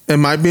that it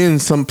might be in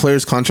some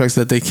players' contracts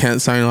that they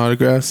can't sign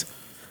autographs,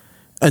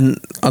 and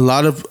a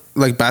lot of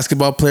like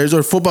basketball players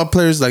or football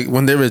players, like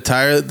when they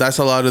retire, that's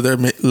a lot of their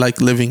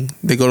like living.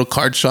 They go to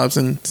card shops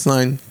and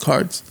sign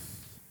cards,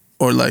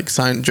 or like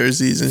sign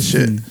jerseys and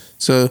shit.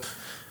 So.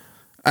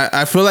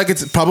 I feel like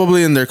it's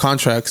probably in their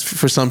contracts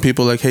for some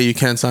people. Like, hey, you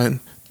can't sign.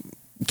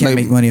 Can't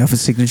make money off a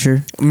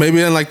signature.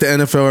 Maybe in like the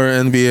NFL or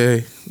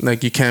NBA,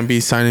 like you can't be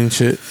signing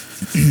shit.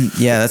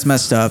 Yeah, that's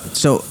messed up.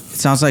 So it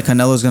sounds like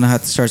Canelo's gonna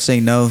have to start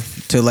saying no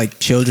to like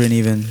children,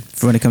 even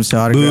for when it comes to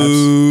autographs.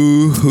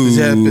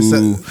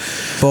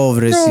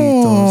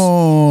 Pobrecitos.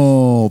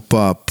 Oh,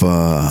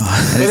 papa.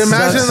 But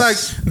imagine like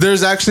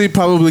there's actually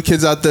probably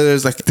kids out there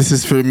that's like, this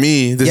is for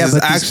me. This is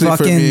actually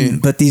for me.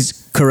 But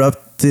these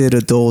corrupted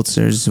adults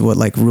is what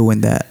like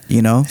ruined that,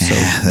 you know? So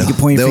you can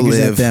point your fingers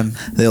at them.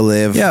 They'll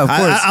live. Yeah, of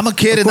course. I'm a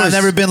kid and I've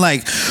never been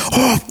like,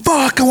 oh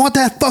fuck, I want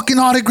that fucking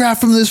autograph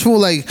from this fool.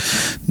 Like,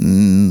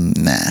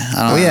 nah.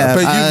 I don't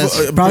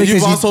know. Probably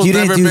because you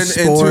didn't do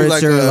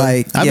sports or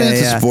like. I've been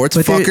into sports,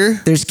 but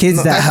fucker. There's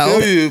kids that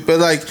help you, but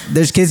like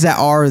there's kids that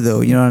are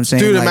though. You know what I'm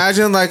saying? Dude, like,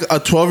 imagine like a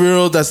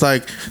 12-year-old that's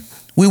like,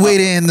 we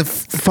waited in the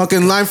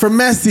fucking line for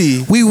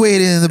Messi. We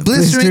waited in the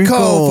blistering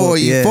cold for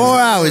you 4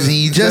 hours and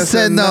you just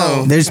said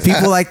no. There's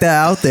people like that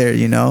out there,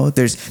 you know.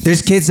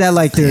 There's kids that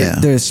like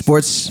their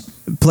sports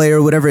player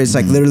or whatever. It's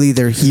like literally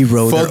their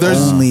hero.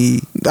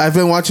 I've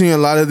been watching a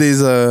lot of these.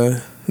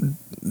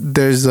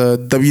 There's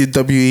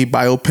WWE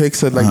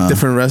biopics of like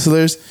different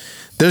wrestlers.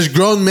 There's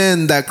grown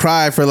men that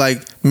cry for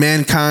like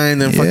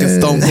Mankind and fucking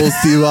Stone Cold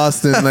Steve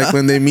Austin, like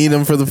when they meet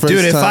him for the first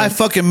time. Dude, if I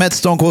fucking met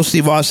Stone Cold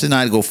Steve Austin,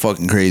 I'd go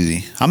fucking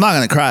crazy. I'm not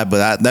gonna cry,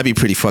 but that'd be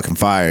pretty fucking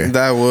fire.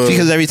 That would.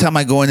 Because every time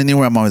I go in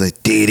anywhere, I'm always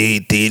like, dee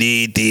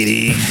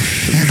dee.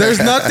 There's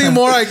nothing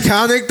more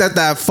iconic than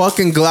that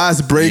fucking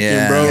glass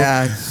breaking, bro.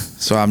 Yeah.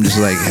 So I'm just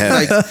like,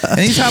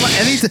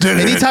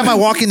 anytime I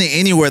walk into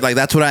anywhere, like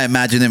that's what I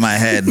imagine in my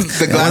head.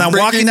 When I'm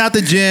walking out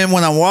the gym,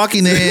 when I'm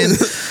walking in,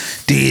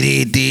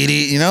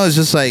 dee, you know, it's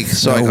just like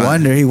so. No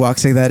wonder he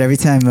walks like that every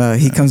time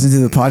he comes into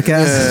the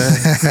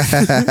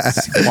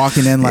podcast.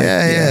 Walking in like,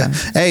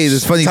 Hey,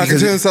 it's funny talking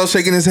because to himself,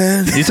 shaking his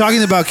head. You're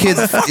talking about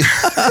kids.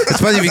 It's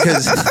funny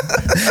because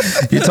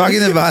you're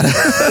talking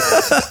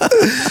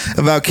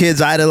about kids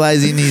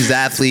idolizing these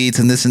athletes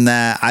and this and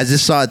that. I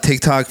just saw a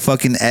TikTok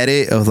fucking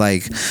edit of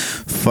like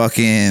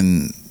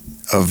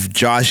of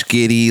Josh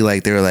Giddey,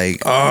 like they were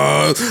like,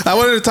 I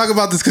wanted to talk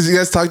about this because you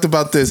guys talked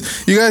about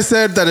this. You guys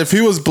said that if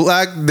he was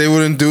black, they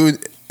wouldn't do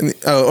it,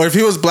 or if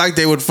he was black,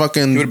 they would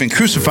fucking. He would have been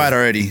crucified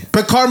already.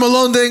 But Karl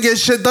Malone didn't get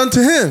shit done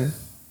to him.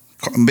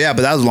 Yeah,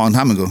 but that was a long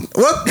time ago.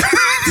 What?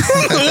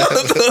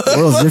 The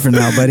world's different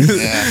now, buddy.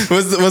 Yeah.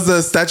 Was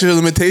the statute of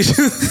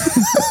limitations?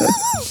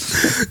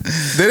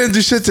 They didn't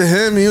do shit to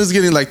him. He was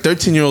getting like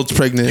 13-year-olds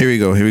pregnant. Here we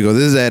go.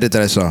 This is the edit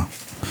that I saw.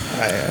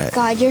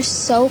 God, you're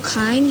so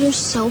kind. You're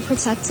so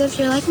protective.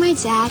 You're like my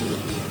daddy.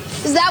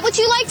 Is that what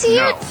you like to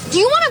hear? No. Do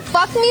you want to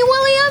fuck me,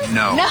 William?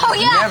 No. No,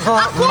 yeah. Never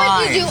of course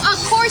mind. you do.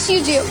 Of course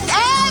you do.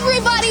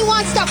 Everybody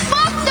wants to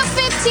fuck the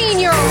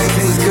 15-year-old.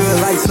 Tastes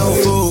good like soul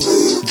food.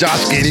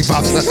 Josh Giddey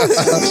pops up.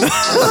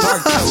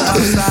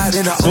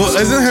 Well,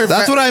 isn't her?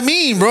 That's what I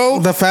mean, bro.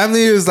 The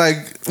family is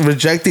like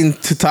rejecting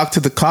to talk to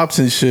the cops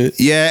and shit.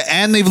 Yeah,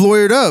 and they've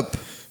lawyered up.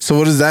 So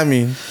what does that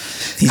mean?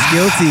 He's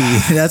guilty.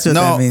 That's what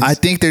that means. I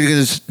think they're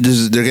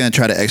gonna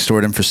try to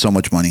extort him for so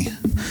much money.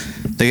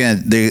 I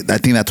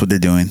think that's what they're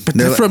doing. But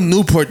they're from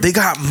Newport. They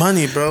got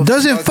money, bro.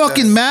 Doesn't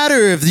fucking matter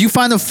if you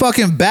find a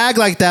fucking bag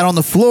like that on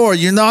the floor.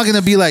 You're not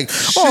gonna be like,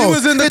 oh, she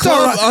was in the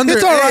club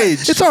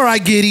underage. It's all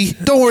right, Giddy.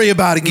 Don't worry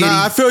about it, Giddy.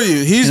 Nah, I feel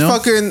you. He's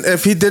fucking.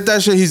 If he did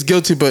that shit, he's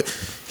guilty. But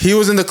he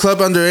was in the club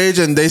underage,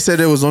 and they said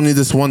it was only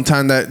this one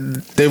time that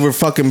they were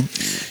fucking.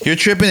 You're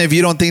tripping if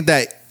you don't think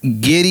that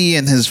Giddy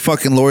and his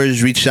fucking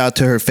lawyers reached out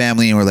to her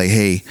family and were like,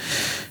 hey,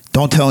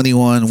 don't tell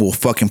anyone. We'll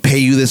fucking pay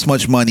you this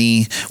much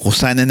money. We'll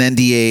sign an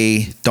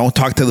NDA. Don't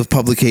talk to the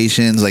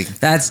publications. Like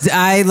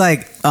I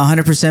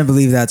 100%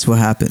 believe that's what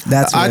happened.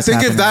 I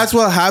think if that's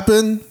what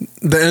happened,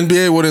 the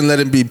NBA wouldn't let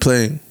him be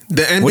playing.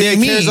 The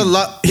NBA cares a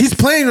lot. He's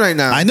playing right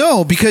now. I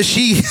know, because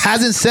she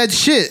hasn't said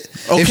shit.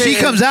 Okay, if she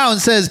comes out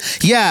and says,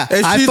 "Yeah,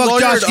 I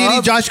fucked Josh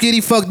Giddey. Josh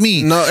Giddey fucked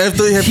me." No, if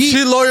she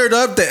lawyered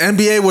up, the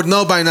NBA would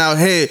know by now.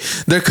 Hey,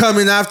 they're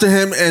coming after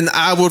him, and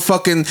I would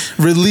fucking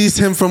release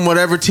him from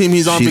whatever team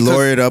he's on. She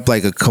lawyered up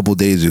like a couple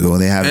days ago.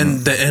 They haven't.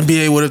 And the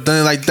NBA would have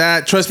done it like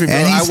that. Trust me, bro.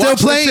 And he's still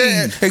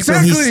playing. Exactly. So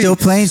he's still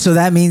playing. So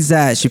that means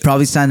that she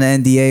probably signed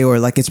an NDA, or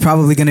like it's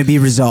probably going to be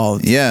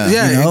resolved. Yeah.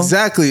 Yeah. You know?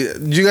 Exactly.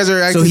 You guys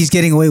are. So he's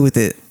getting away with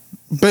it.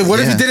 But what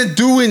if he didn't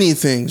do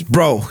anything?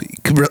 Bro,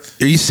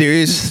 are you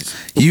serious?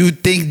 You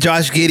think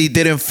Josh Giddey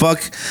didn't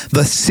fuck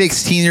the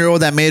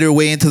 16-year-old that made her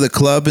way into the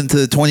club, into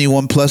the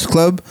 21 plus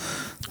club?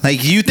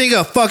 Like, you think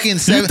a fucking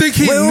You think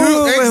he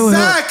knew?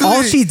 Exactly.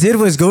 All she did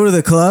was go to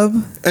the club.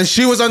 And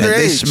she was underage.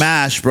 They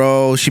smashed,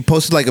 bro. She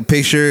posted like a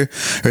picture,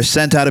 or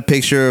sent out a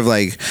picture of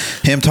like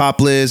him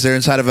topless. They're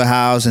inside of a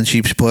house, and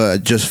she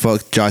put, just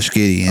fucked Josh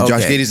Giddey. And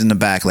Josh Giddey's in the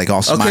back, like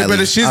all smiling. Okay, but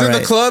if she's in the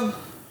club...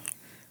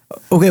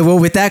 Okay, well,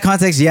 with that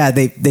context, yeah,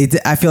 they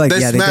I feel like, they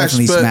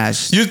definitely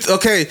smashed.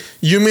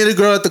 You meet a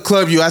girl at the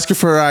club, you ask her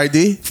for her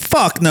ID?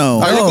 Fuck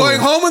no. Are you going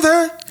home with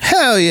her?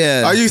 Hell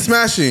yeah. Are you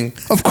smashing?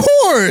 Of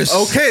course.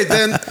 Okay,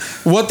 then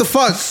what the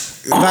fuck?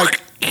 Like,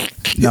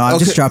 no, I'm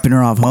just dropping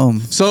her off home.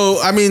 So,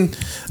 I mean,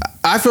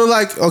 I feel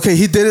like, okay,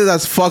 he did it,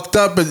 that's fucked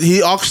up, but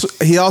he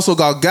also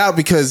got got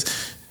because...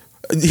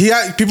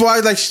 people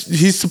are like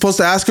he's supposed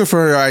to ask her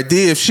for her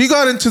ID. If she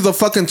got into the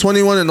fucking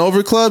 21 and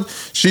over club,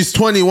 she's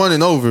 21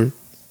 and over.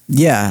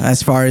 Yeah,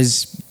 as far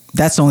as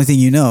that's the only thing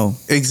you know.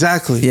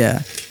 Exactly. Yeah.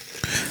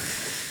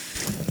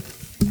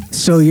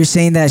 So you're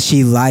saying that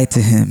she lied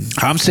to him?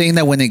 I'm saying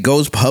that when it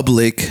goes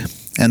public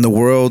and the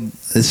world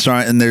is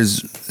starting, and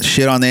there's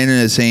shit on the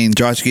internet saying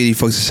Josh Giddey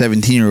fucks a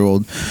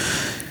 17-year-old,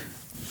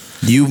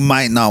 you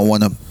might not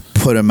want to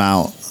put him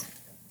out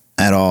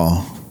at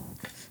all.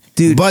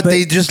 Dude, but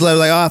they just like,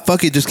 oh,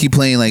 fuck it, just keep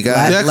playing. Like,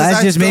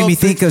 Laz just made me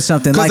think of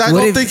something. Because like, I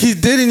don't think he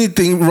did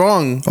anything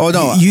wrong. Oh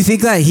no, you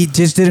think that he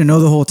just didn't know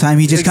the whole time?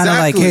 He just kind of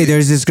like, hey,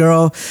 there's this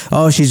girl.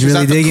 Oh, she's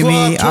really digging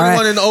me. 21 All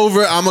right, and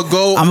over. I'm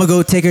gonna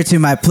go take her to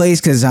my place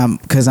because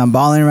I'm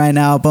balling right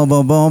now. Boom,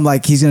 boom, boom.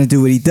 Like he's gonna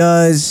do what he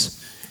does.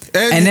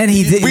 And then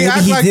he did. Maybe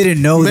he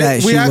didn't know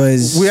that she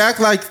was. We act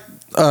like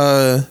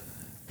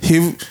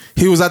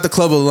he was at the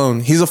club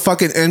alone. He's a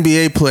fucking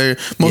NBA player.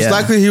 Most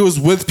likely he was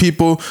with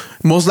people.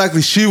 Most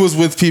likely she was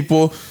with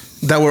people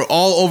that were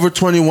all over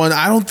 21.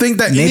 I don't think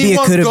that maybe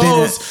anyone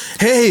goes,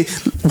 hey,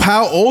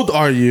 how old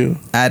are you?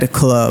 At a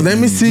club. Let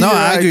me see. No,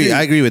 I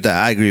agree with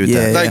that.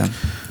 Like,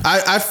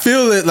 I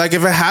feel it. Like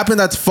if it happened,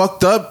 that's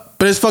fucked up.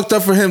 But it's fucked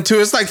up for him too.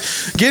 It's like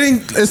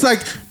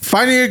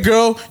finding a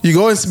girl, you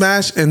go and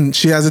smash, and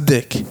she has a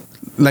dick.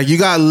 Like you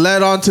got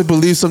led on to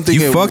believe something.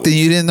 You fucked and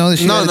you didn't know that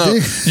she had a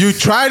dick? You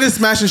tried to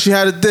smash and she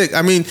had a dick.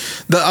 I mean,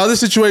 the other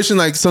situation,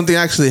 like something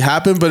actually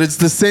happened, but it's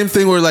the same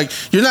thing where like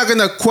you're not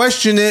gonna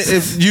question it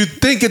if you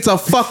think it's a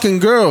fucking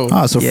girl.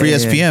 Oh, so free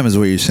SPM is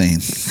what you're saying?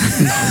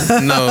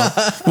 No.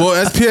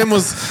 Well, SPM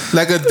was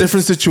like a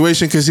different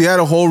situation because he had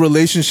a whole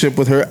relationship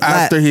with her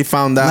after he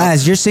found out.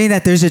 Laz, you're saying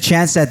that there's a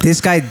chance that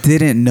this guy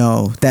didn't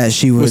know that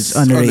she was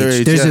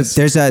underage.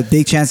 There's a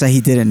big chance that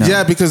he didn't know.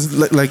 Yeah, because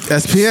like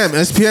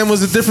SPM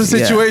was a different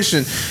situation.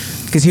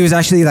 Because he was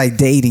actually like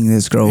dating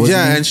this girl, wasn't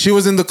he? And she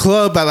was in the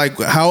club at like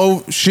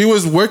she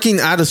was working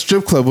at a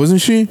strip club, wasn't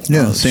she?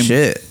 Yeah, same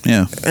shit.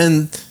 Yeah.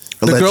 And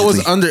the girl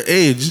was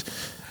underage.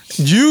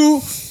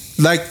 You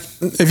like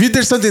if you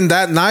did something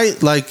that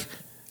night, like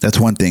that's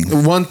one thing.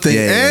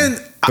 Yeah,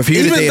 and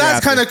even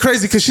that's kind of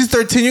crazy because she's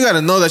 13. You got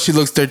to know that she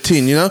looks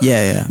 13. You know?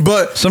 Yeah.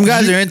 But some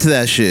guys are into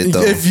that shit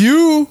though. If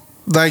you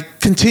like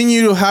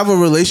continue to have a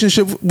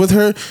relationship with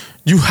her,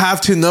 you have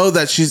to know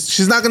that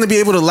she's not going to be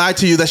able to lie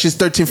to you that she's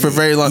 13 for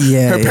very long.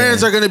 Her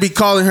parents are going to be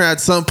calling her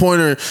at some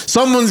point, or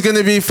someone's going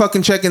to be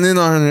fucking checking in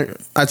on her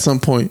at some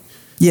point.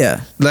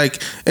 Yeah.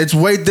 Like, it's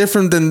way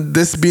different than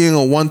this being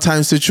a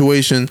one-time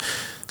situation.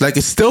 Like,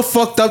 it's still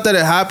fucked up that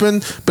it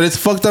happened, but it's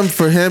fucked up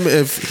for him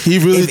if he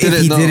really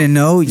didn't know. If he didn't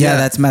know,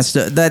 that's messed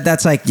up.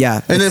 That's like,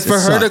 and then for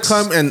her to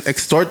come and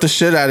extort the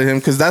shit out of him,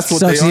 because that's what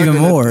sucks they are even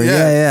more.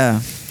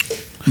 Yeah.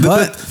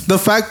 But the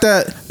fact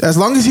that as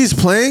long as he's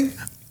playing,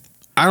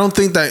 I don't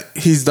think that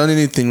he's done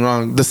anything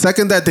wrong. The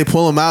second that they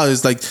pull him out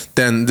is like,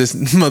 then this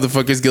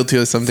motherfucker's guilty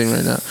of something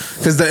right now.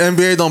 Because the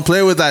NBA don't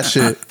play with that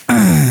shit.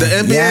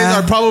 The NBA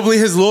are probably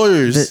his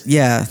lawyers.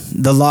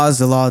 The law is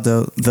the law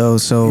though.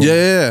 So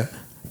yeah.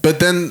 But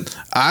then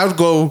I would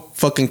go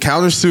fucking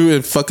countersuit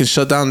and fucking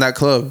shut down that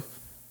club.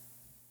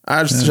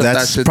 I just shut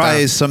that shit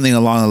probably down. something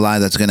along the line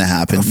that's gonna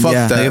happen. Fuck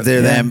that. Like if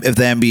they're if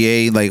the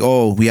NBA, like,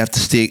 oh, we have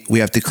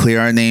to clear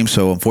our name,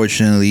 so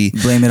unfortunately,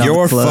 blame it on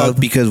you're the club fucked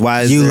because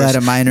why is you there, let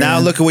a minor now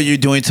in. look at what you're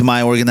doing to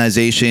my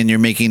organization. You're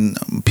making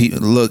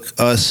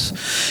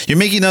you're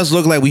making us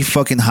look like we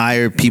fucking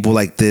hired people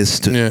like this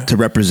to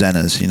represent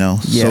us, you know.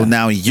 Yeah. So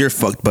now you're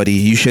fucked, buddy.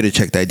 You should have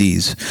checked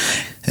IDs.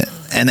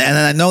 And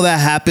I know that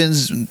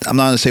happens. I'm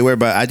not gonna say where,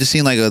 but I just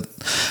seen I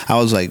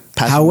was like.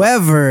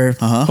 However,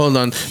 hold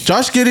on,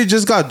 Josh Giddey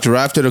just got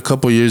drafted a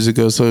couple years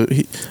ago, so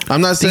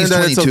I'm not saying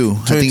that 22.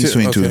 I think he's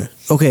 22.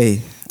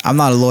 Okay, I'm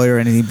not a lawyer or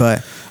anything,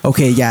 but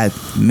okay, yeah,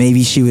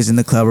 maybe she was in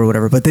the club or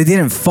whatever, but they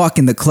didn't fuck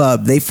in the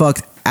club. They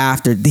fucked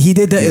after he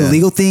did the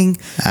illegal thing.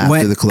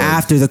 Went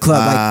after the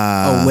club,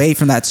 like away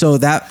from that. So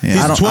that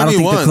I don't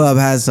think the club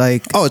has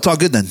like. Oh, it's all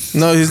good then.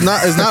 No, he's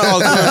not. It's not all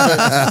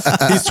good.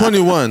 But he's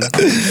 21.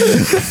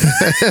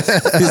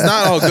 He's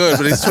not all good,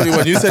 but he's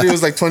 21. You said he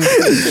was like 20.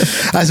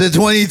 I said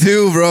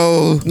 22,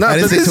 bro. No, I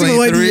didn't say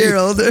 23. 1 year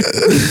older.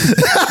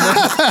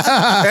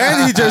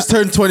 And he just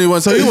turned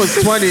 21, so he was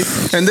 20.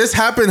 And this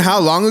happened how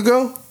long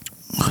ago?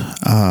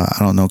 I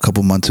don't know, a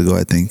couple months ago,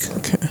 I think.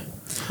 Okay.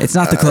 It's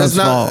not the club's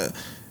fault.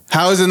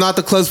 How is it not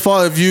the club's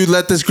fault if you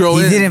let this girl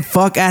in? He didn't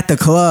fuck at the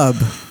club.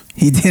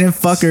 He didn't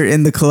fuck her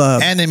in the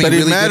club. And they make but he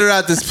really met her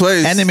at this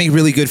place. And they make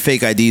really good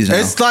fake IDs now.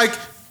 It's like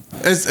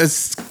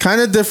it's kind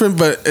of different,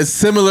 but it's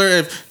similar.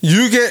 If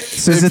you get,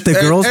 so is it the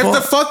girl's fault?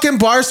 If the fucking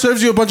bar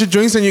serves you a bunch of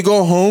drinks and you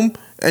go home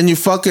and you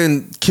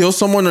fucking kill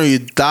someone or you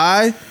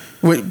die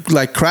with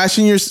like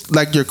crashing your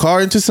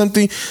car into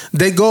something,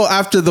 they go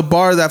after the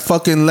bar that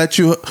fucking let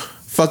you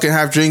fucking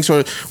have drinks.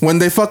 Or when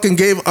they fucking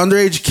gave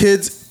underage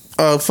kids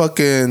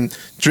fucking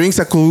drinks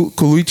at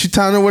Kulichi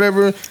Town or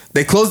whatever,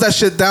 they closed that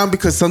shit down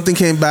because something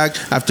came back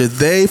after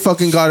they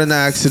fucking got in an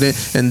accident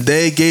and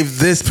they gave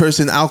this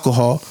person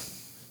alcohol.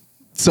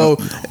 So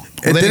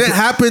it didn't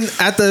happen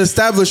at the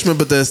establishment,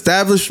 but the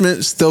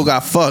establishment still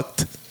got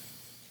fucked.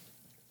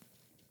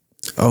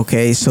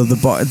 Okay, so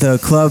the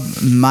club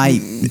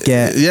might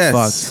get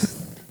fucked.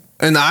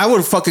 And I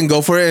would fucking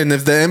go for it. And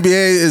if the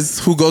NBA is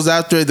who goes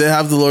after it, they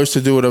have the lawyers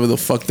to do whatever the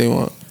fuck they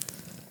want.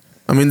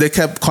 I mean, they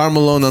kept Karl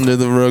Malone under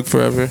the rug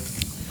forever.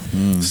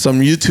 Some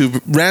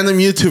random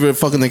YouTuber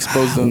fucking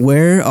exposed them.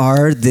 Where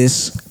are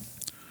this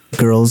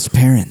girl's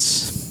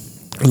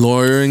parents?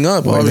 Lawyering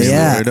up.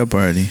 Lawyered up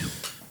already.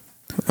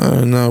 I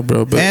don't know,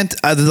 bro. But and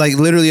like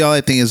literally all I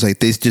think is like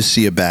they just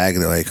see a bag.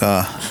 They're like,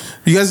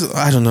 you guys,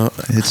 I don't know.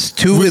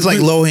 It's like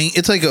low hanging.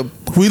 It's like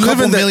we live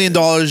in $1 million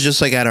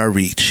just like at our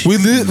reach. We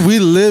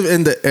live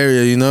in the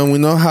area, you know. We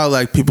know how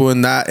like people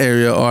in that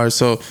area are.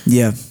 So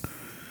yeah,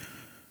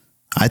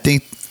 I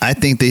think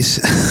they.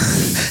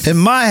 In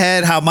my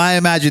head, how my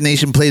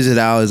imagination plays it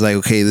out is like,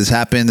 okay, this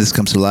happened. This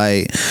comes to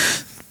light.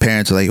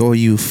 Parents are like, oh,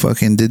 you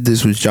fucking did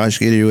this with Josh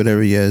Giddey or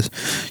whatever.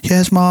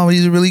 Yes, mom,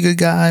 he's a really good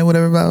guy.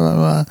 Whatever, blah blah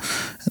blah.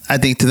 I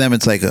think to them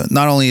it's like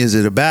not only is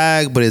it a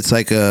bag, but it's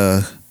like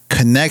a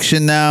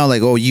connection now.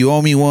 Like, oh, you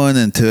owe me one,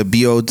 and to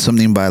be owed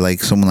something by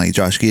like someone like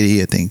Josh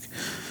Giddey, I think.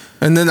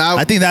 And then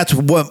I think that's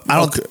what I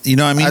don't. You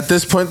know what I mean? At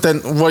this point, then,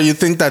 what you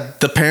think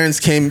that the parents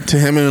came to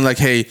him and were like,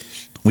 hey,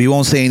 we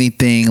won't say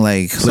anything.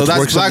 Like, so let's that's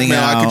work something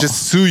blackmail. out. I could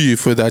just sue you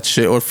for that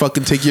shit, or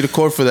fucking take you to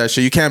court for that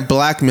shit. You can't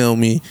blackmail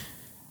me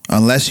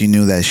unless you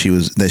knew that she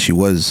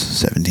was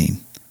 17.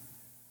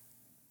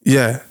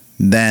 Yeah.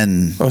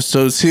 Then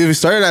so see, we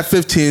started at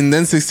 15,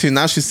 then 16,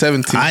 now she's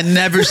 17. I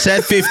never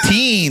said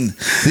 15.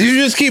 You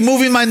just keep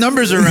moving my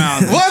numbers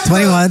around. What?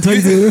 21,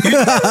 22.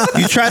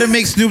 You try to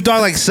make Snoop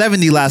Dogg like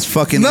 70 last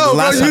fucking. No,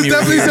 last bro, time you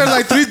definitely said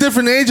like 3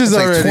 different ages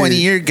it's already. Like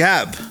 20-year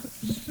gap.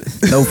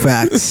 No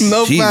facts.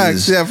 No Jesus.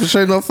 facts. Yeah, for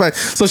sure, no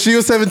facts. So she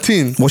was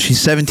 17. Well,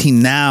 she's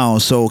 17 now.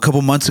 So a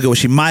couple months ago,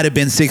 she might have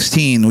been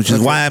 16, which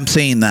is why I'm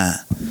saying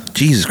that.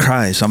 Jesus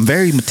Christ, I'm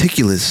very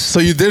meticulous. So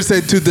you did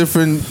say 2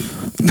 different.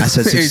 I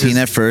said 16 ages.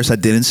 at first. I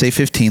didn't say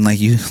 15 like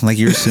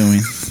you're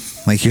assuming.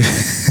 like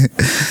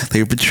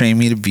you're betraying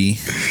me to be.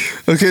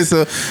 Okay,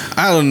 so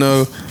I don't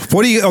know. So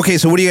what do you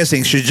guys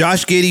think? Should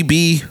Josh Giddey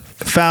be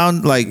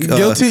found like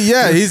guilty?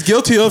 Yeah, he's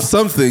guilty of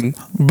something,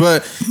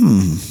 but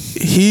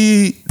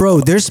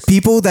Bro, there's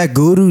people that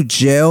go to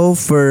jail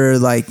for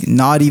like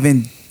not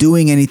even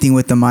doing anything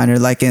with the minor,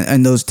 like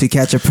in those To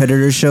Catch a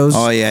Predator shows.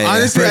 Oh yeah.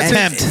 Honestly,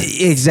 attempt.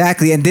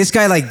 Exactly, and this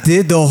guy like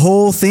did the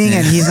whole thing,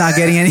 and he's not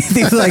getting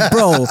anything. Like,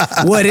 bro,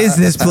 what is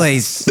this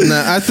place?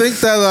 Nah, I think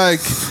that like,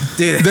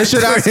 dude, they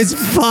should ask. It's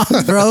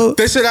fucked, bro.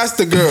 They should ask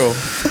the girl.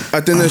 I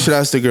think they should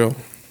ask the girl.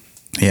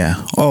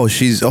 Yeah. Oh,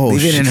 she's. Oh,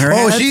 leave it in her.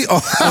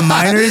 The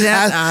minor's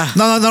ass.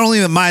 No, not only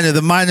the minor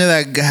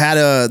that had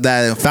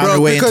that found her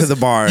way into the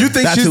bar. You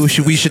think that's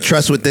who we should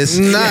trust with this?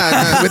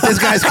 Nah, with this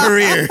guy's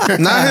career.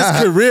 Not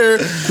his career.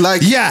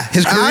 Like, yeah,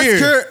 his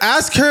career.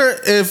 Ask her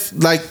if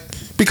like.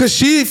 Because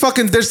she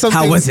fucking did something.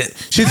 How was it?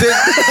 She did.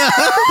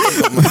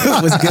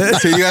 Was good.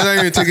 So you guys aren't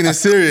even taking it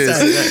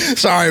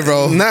serious. Sorry,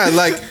 bro. Nah,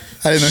 like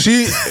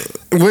She,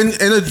 when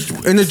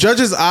in the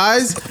judge's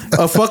eyes,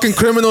 a fucking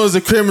criminal is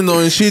a criminal,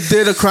 and she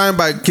did a crime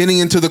by getting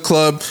into the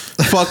club.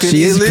 Fucking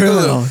she is illegal. a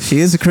criminal. She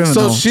is a criminal.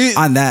 So she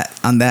on that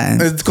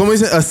end. Como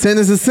dice, a sin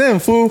is a sin,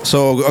 fool.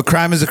 So a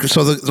crime is a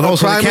so the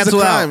crime is a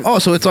crime. Oh,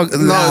 so it's all.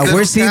 Nah,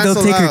 we're seeing they'll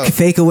take her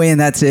fake away, and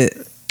that's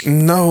it.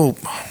 No.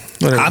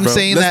 Whatever, I'm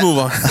saying Let's that. move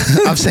on.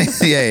 I'm saying,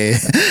 yeah.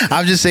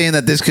 I'm just saying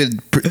that this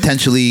could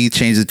potentially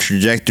change the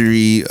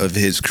trajectory of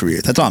his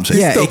career. That's all I'm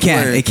saying. Yeah, it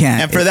can. It can.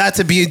 And for that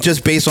to be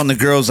just based on the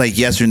girls, like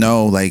yes or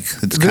no, like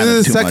it's kind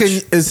of too much.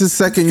 It's his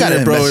second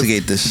year, bro.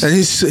 Investigate this. And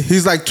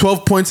he's like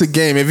 12 points a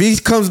game. If he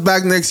comes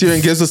back next year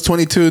and gives us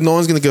 22, no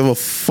one's gonna give a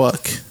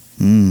fuck.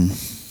 And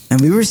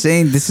we were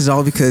saying this is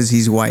all because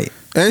he's white.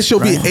 And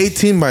she'll be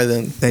 18 by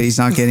then. That he's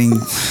not getting.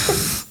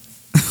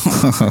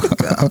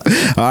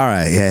 All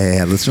right,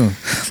 yeah. Let's move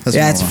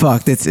it's on.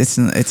 fucked. It's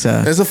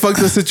a fucked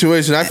up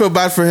situation. I feel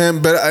bad for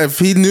him, but if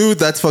he knew,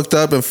 that's fucked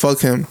up, and fuck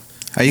him.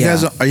 Are you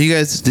guys on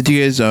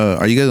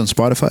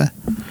Spotify?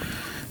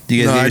 Do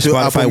you guys get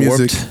Spotify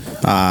Warped?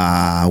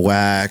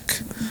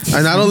 Whack.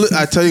 And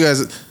I tell you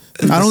guys,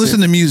 I don't listen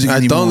to music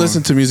anymore. I don't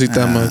listen to music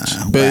that much.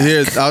 But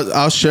here,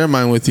 I'll share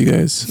mine with you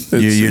guys.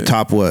 Your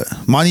top what?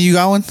 Money, you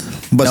got one?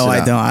 No,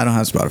 I don't. I don't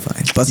have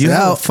Spotify. You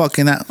have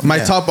fucking that. My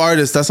top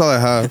artist. That's all I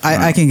have.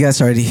 I can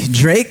guess already.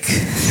 Drake.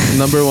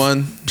 Number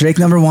 1. Drake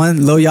number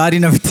 1. Lil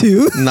Yachty number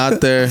 2.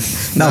 Not there.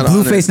 No,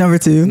 Blueface number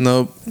 2.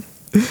 Nope.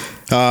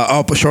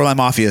 Shoreline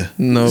Mafia.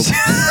 Nope.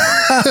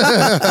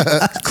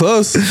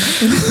 Close.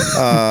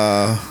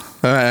 All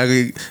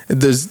right.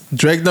 There's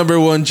Drake number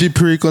 1. G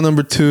Perico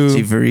number 2.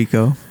 G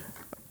Perico.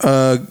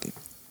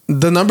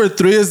 The number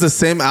 3 is the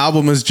same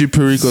album as G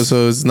Perico,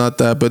 so it's not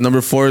that. But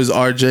number 4 is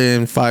RJ,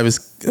 and 5 is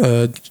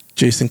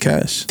Jason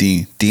Cash.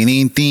 The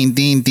funny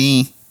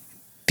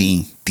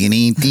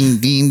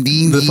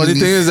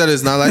thing is that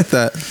it's not like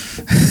that.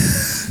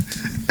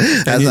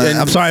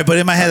 I'm sorry, but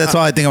in my head, that's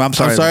all I think of. I'm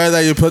sorry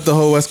that you put the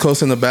whole West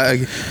Coast in the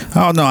bag.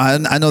 Oh no,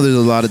 I know there's a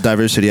lot of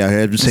diversity out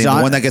here. I'm saying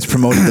the one that gets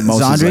promoted the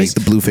most is like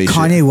the Blueface.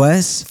 Kanye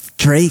West,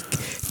 Drake,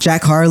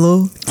 Jack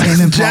Harlow,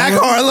 Tame Impala. Jack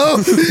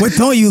Harlow. What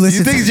don't you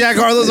listen? You think Jack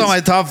Harlow's on my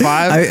top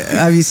 5?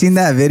 Have you seen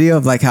that video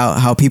of like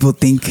how people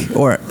think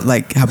or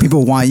like how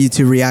people want you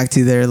to react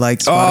to their like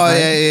Spotify? Oh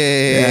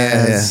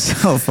yeah.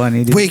 It's so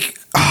funny, dude. Wait.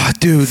 Oh,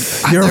 dude,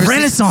 you're a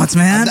renaissance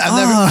man.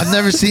 I've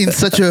never seen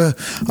such a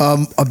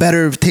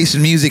better taste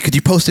in music. Could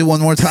you post it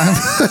one more time?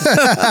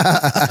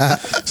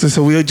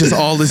 So we just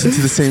all listen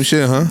to the same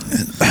shit, huh?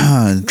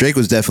 Drake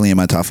was definitely in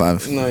my top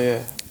 5. No,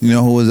 yeah. You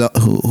know who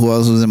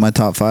else was in my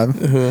top 5?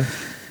 Who?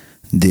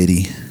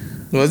 Diddy.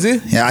 Was he?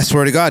 Yeah, I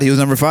swear to God, he was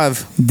number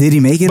 5. Did he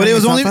make it? But it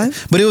was only,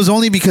 but it was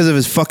only because of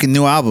his fucking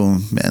new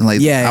album, and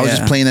like, I was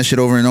just playing that shit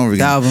over and over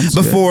again.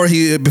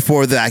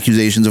 Before the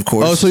accusations, of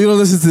course. Oh, so you don't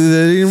listen to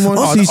Diddy anymore?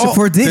 Oh, so you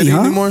support Diddy,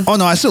 huh? Anymore? Oh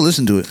no, I still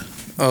listen to it.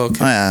 Oh,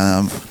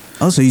 okay.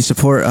 So you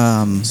support?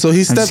 So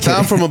he stepped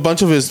down from a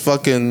bunch of his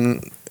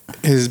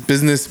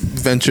business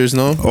ventures,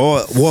 no?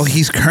 Oh, well,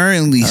 he's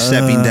currently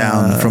stepping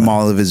down from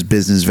all of his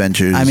business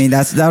ventures. I mean,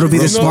 that'll be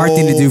the smart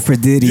thing to do for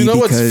Diddy. You know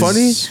what's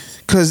funny?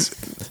 Because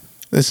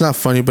it's not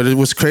funny, but it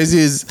was crazy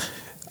is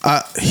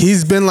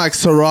he's been like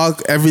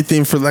Ciroc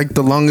everything for like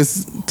the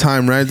longest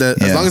time, right?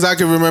 As long as I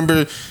can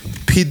remember,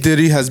 Pete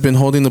Diddy has been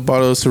holding the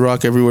bottle of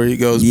Ciroc everywhere he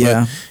goes.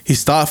 Yeah. But he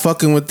stopped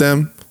fucking with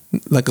them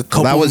like a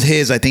couple. That was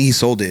his. I think he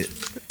sold it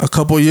a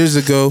couple years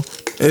ago.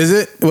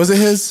 Was it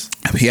his?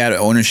 He had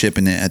ownership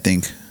in it, I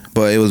think,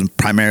 but it was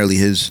primarily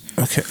his.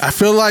 Okay, I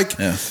feel like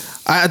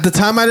at the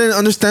time I didn't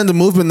understand the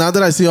movement. Now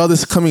that I see all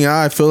this coming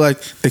out, I feel like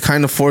they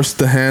kind of forced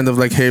the hand of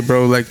like, hey,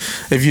 bro, like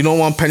if you don't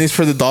want pennies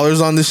for the dollars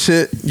on this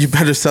shit, you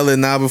better sell it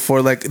now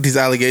before like these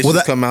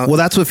allegations come out. Well,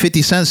 that's what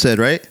 50 Cent said,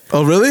 right?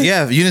 Oh, really?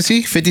 Yeah, you didn't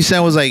see? 50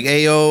 Cent was like,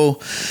 ayo.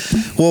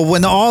 Well,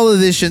 when all of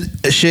this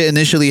shit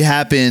initially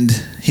happened,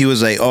 he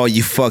was like, "Oh,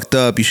 you fucked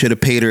up. You should have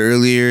paid her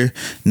earlier."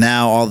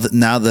 Now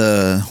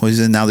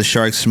the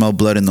sharks smell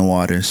blood in the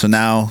water. So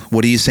now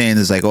what he's saying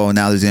is like, "Oh,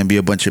 now there's gonna be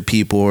a bunch of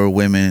people or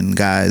women,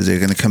 guys, they're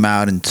gonna come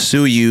out and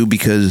sue you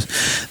because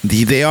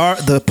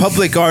the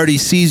public already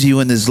sees you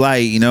in this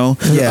light, you know."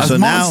 Yeah. So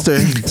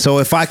so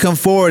if I come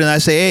forward and I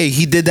say, "Hey,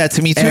 he did that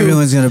to me too,"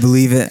 everyone's gonna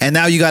believe it. And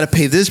now you got to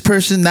pay this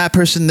person, that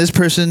person, this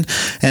person,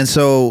 and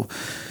so.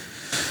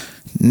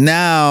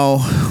 Now,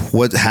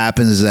 what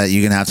happens is that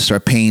you're going to have to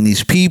start paying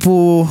these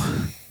people,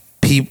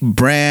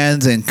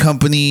 brands and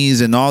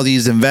companies, and all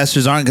these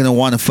investors aren't going to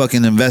want to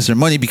fucking invest their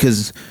money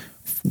because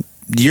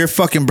your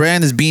fucking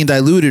brand is being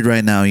diluted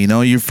right now. You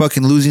know, you're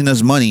fucking losing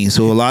us money.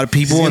 So a lot of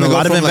people and a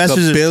lot of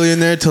investors, like a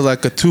billionaire to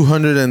like a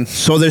 200, and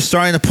so they're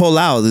starting to pull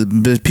out.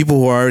 There's people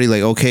who are already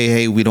like, okay,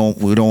 hey, we don't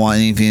want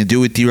anything to do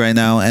with you right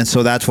now, and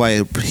so that's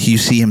why you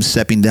see him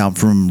stepping down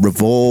from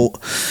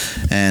Revolt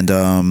and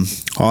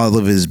all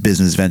of his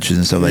business ventures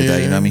and stuff like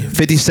that. You know what I mean?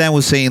 50 Cent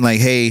was saying like,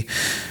 hey,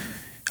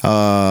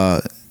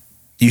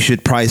 you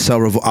should probably sell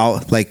Revolt.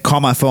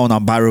 Call my phone.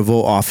 I'll buy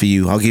Revolt off of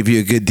you. I'll give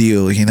you a good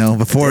deal. You know,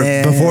 before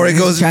it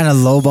goes, trying to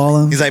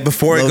lowball him. He's like,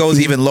 before it goes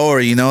even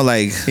lower. You know,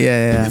 like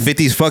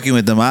 50's fucking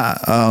with them.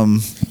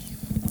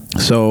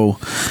 So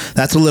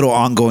that's a little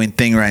ongoing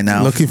thing right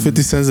now. Lucky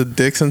 50 Cent's a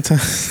dick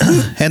sometimes.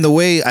 And the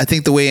way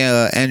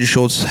Andrew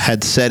Schultz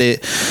had said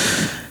it,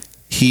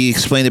 he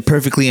explained it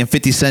perfectly, and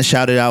 50 Cent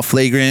shouted out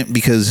flagrant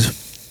because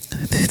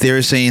they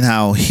were saying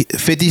how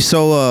 50's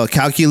so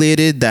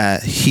calculated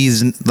that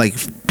he's like,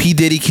 P.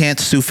 Diddy can't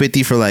sue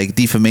 50 for like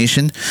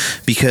defamation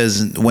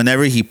because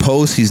whenever he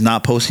posts, he's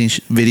not posting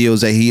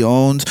videos that he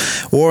owns,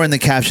 or in the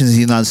captions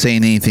he's not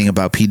saying anything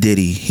about P.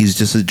 Diddy. He's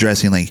just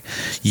addressing like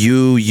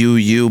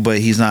you, but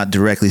he's not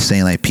directly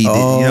saying like P. Diddy,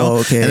 you know?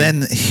 Okay. And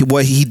then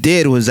what he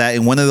did was that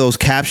in one of those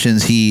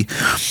captions he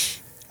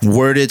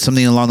worded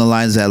something along the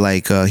lines that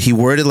like he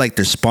worded like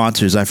their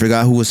sponsors. I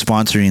forgot who was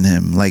sponsoring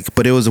him, like,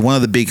 but it was one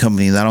of the big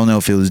companies. I don't know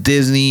if it was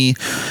Disney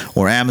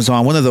or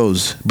Amazon, one of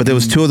those, but there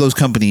was two of those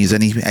companies,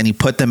 and he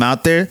put them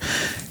out there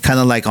kind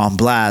of like on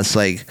blast,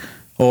 like,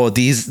 oh,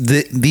 these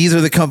are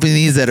the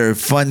companies that are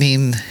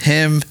funding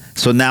him.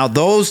 So now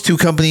those two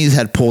companies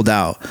had pulled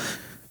out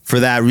for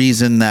that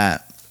reason,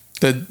 that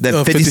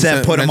 50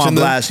 Cent put him on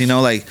blast, you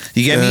know, like,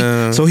 you get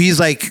me? So he's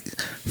like,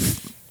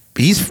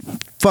 he's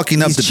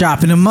fucking up. He's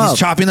chopping him up. He's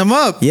chopping him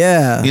up.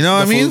 Yeah. You know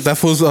what I mean? That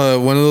fool's one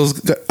of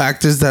those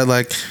actors that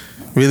like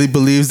really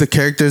believes the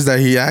characters that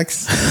he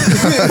acts.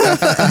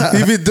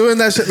 He be doing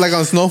that shit like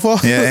on Snowfall.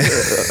 Yeah.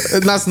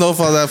 Not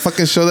Snowfall, that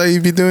fucking show that he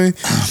be doing.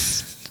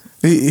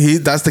 He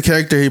that's the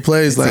character he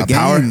plays. It's like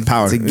Power.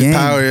 It's a game.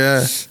 Power,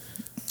 yeah.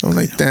 I'm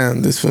like,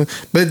 damn, this fool.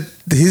 But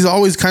he's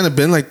always kind of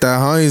been like that,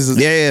 huh? He's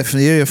yeah,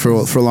 for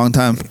a long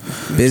time.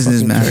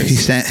 Business matters.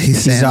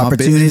 He's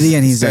opportunity,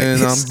 and he's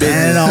standing like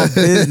standing on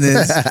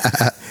business.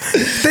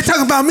 They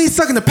talking about me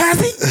sucking the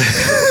passy.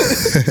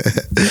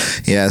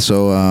 Yeah,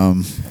 so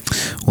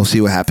we'll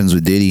see what happens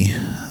with Diddy.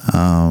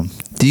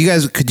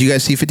 Could you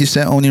guys see 50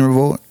 Cent owning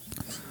Revolt?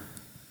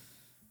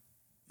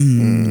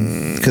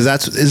 Because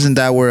isn't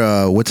that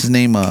where what's his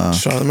name?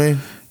 Charlamagne?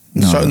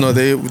 No,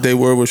 they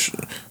were with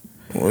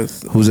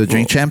who's the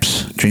Drink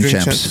Champs? Drink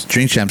Champs.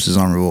 Drink Champs is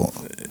on Revolt.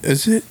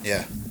 Is it?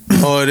 Yeah.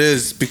 Oh, it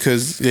is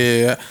because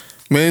 $1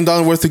 million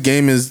worth of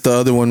game is the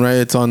other one, right?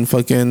 It's on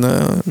fucking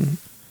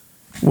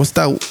what's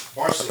that?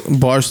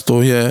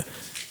 Barstool.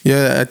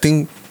 Yeah. I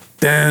think.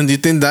 Damn, do you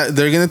think that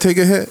they're gonna take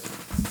a hit?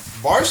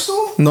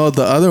 Barstool? No,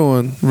 the other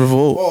one,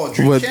 Revolt. Oh,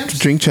 Drink Champs?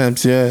 Drink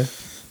Champs, yeah.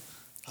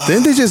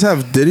 Didn't they just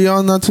have Diddy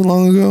on not too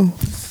long ago?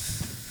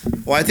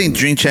 Well, I think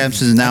Drink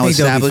Champs is now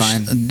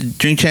established.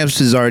 Drink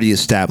Champs is already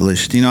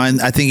established. You know,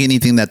 I think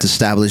anything that's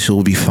established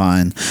will be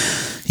fine.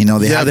 You know,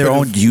 they have their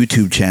own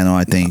YouTube channel,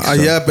 I think. So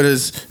Yeah, but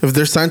if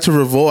they're signed to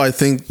Revolt, I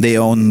think they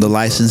own the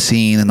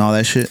licensing and all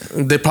that shit.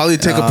 They probably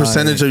take a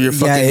percentage of your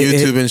fucking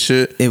YouTube and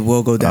shit. It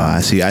will go down.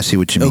 I see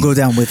what you mean. It'll go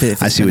down with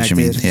it. I see what you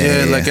mean.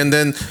 Yeah, like, and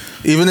then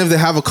even if they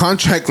have a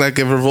contract, like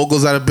if Revolt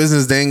goes out of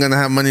business, they ain't gonna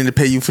have money to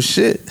pay you for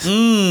shit.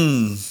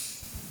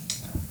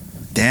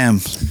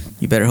 Damn.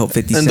 You better hope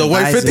 50 Cent And the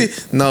way buys 50,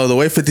 it. no, the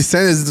way 50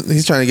 Cent is,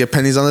 he's trying to get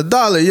pennies on the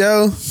dollar,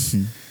 yo.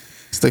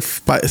 It's like,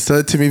 sell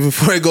it to me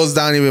before it goes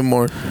down even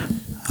more.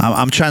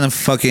 I'm trying to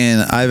fucking.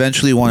 I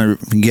eventually want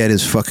to get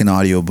his fucking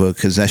audiobook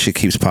because that shit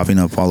keeps popping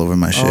up all over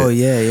my shit. Oh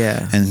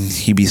yeah. And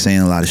he be saying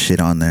a lot of shit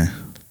on there.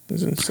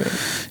 That's insane.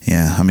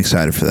 Yeah, I'm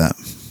excited for that.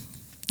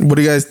 What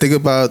do you guys think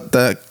about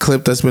that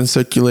clip that's been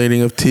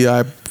circulating of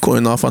T.I.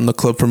 going off on the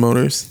club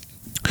promoters?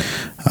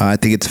 I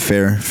think it's a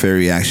fair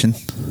reaction.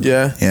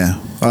 Yeah.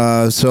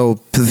 So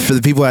for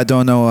the people that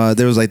don't know,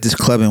 there was like this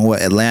club in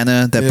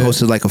Atlanta that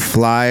posted like a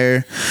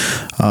flyer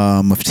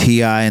of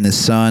T.I. and his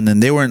son,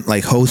 and they weren't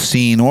like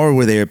hosting or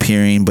were they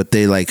appearing, but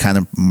they like kind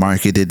of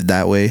marketed it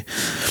that way.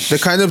 They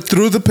kind of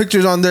threw the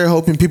pictures on there,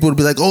 hoping people would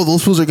be like, "Oh,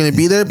 those fools are gonna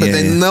be there," but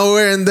then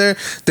nowhere in there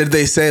did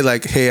they say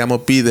like, "Hey, I'm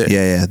gonna be there."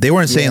 Yeah. They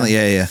weren't saying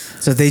like,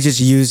 So they just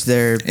used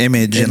their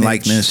image and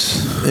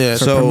likeness. Yeah.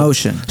 for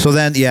promotion. So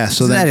then,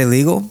 Isn't that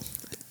illegal?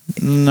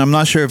 I'm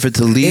not sure if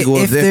it's illegal.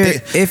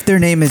 If their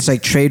name is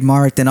like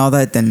trademarked and all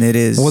that, then it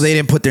is. Well, they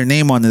didn't put their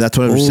name on it. That's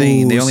what I was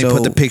saying. They only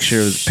put the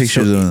pictures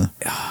of.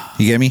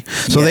 You get me?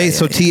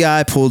 So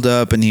T.I. pulled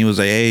up and he was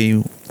like, "Hey,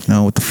 you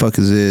know what the fuck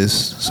is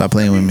this? Stop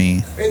playing with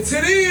me." And to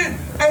the end,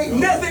 ain't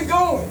nothing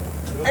going.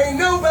 Ain't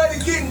nobody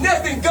getting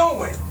nothing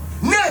going.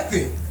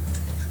 Nothing.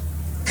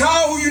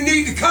 Call who you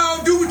need to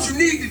call. Do what you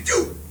need to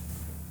do.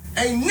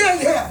 Ain't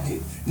nothing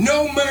happening.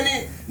 No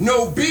money,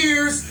 no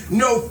beers,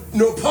 no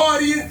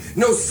partying,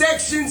 no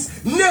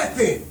sections,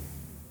 nothing.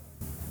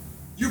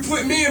 You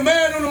put me and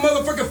mine on a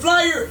motherfucking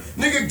flyer,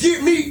 nigga,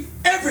 get me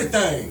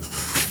everything.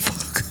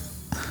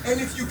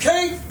 And if you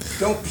can't,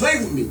 don't play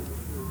with me.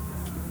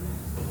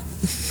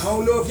 I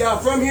don't know if y'all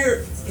from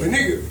here, but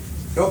nigga,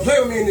 don't play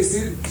with me in this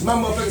city. It's my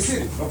motherfucking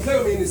city. Don't play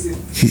with me in this city.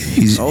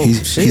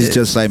 He's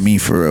just like me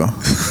for real.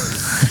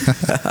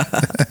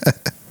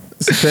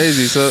 It's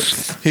crazy. So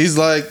he's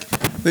like,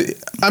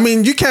 I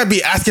mean, you can't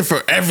be asking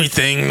for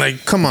everything.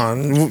 Like, come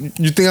on.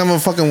 You think I'm gonna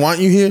fucking want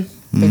you here?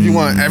 If you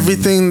want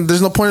everything,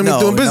 there's no point in me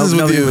doing business with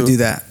you. Nobody would do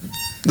that.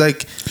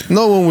 Like,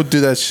 no one would do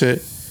that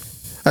shit.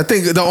 I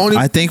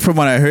think from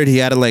what I heard, he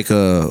had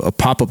a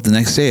pop up the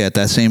next day at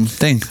that same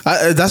thing.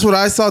 That's what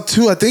I saw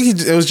too. I think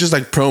it was just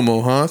like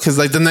promo, huh? Because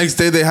like the next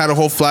day they had a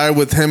whole flyer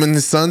with him and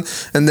his son,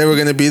 and they were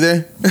gonna be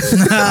there. That's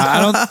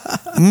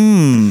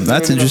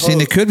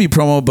interesting. It could be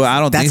promo, but I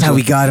don't think that's how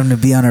we got him to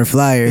be on our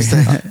flyers.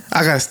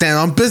 I gotta stand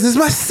on business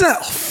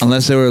myself.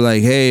 Unless they were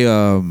like, hey,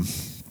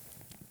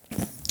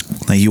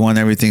 like you want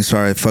everything,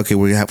 sorry, fuck it,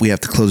 we have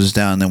to close this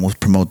down, and then we'll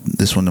promote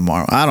this one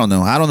tomorrow. I don't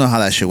know how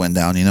that shit went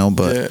down,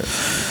 but. Yeah.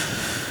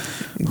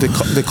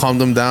 They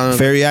calmed them down.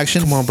 Fair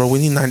reaction. Come on, bro. We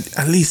need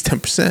at least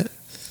 10%.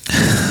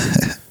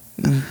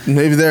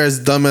 Maybe they're as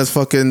dumb as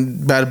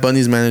fucking Bad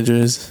Bunny's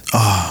managers.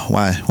 Oh,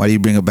 why? Why do you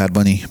bring up Bad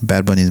Bunny?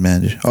 Bad Bunny's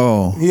manager.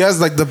 Oh, he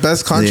has like the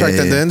best contract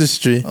in the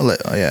industry.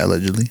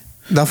 Allegedly.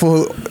 That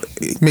fool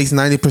makes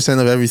 90%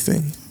 of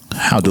everything.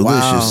 How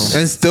delicious! Wow.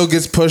 And still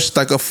gets pushed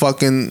like a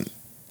fucking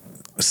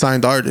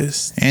signed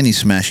artist. And he's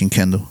smashing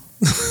Kendall.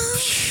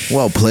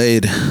 Well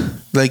played.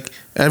 Like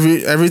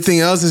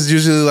everything else is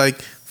usually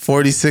like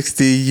 40,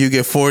 60, you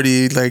get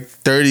 40, like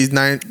 30,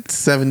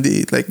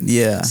 70, like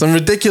some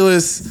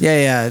ridiculous.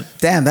 Yeah.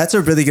 Damn, that's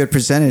a really good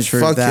percentage for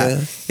that. Yeah.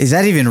 Is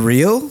that even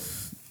real?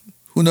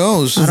 Who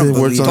knows? I don't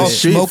believe it's all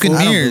smoke and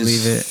mirrors. I don't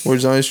believe it.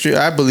 Words on the street.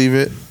 I believe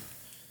it.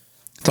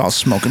 It's all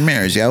smoke and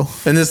mirrors, yo.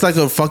 And it's like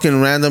a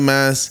fucking random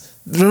ass.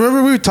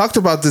 Remember we talked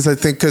about this, I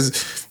think, because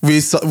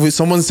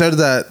someone said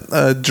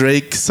that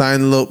Drake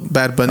signed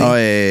Bad Bunny. Oh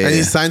yeah. And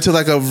he signed to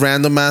like a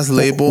random ass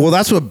label. Well,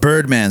 that's what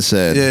Birdman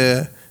said.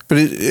 Yeah. But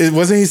it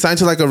wasn't he signed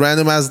to like a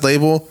random ass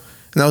label,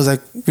 and I was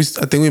like,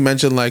 I think we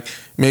mentioned like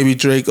maybe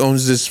Drake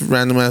owns this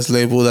random ass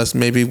label. That's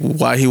maybe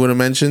why he would have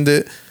mentioned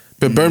it.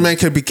 But Birdman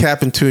could be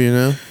capping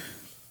too,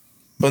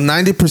 But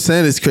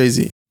 90% is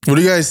crazy. Did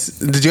you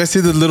guys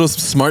see the little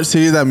smart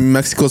city that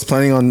Mexico's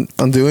planning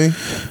on doing?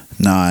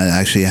 No, I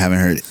actually haven't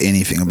heard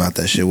anything about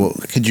that shit.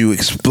 What could you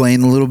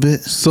explain a little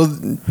bit? So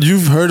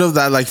you've heard of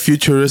that like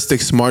futuristic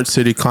smart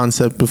city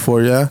concept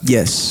before, yeah?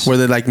 Yes. Where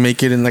they like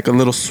make it in like a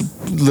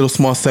little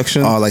small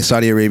section. Oh, like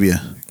Saudi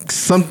Arabia.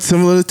 Some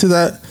similar to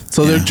that.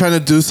 So they're trying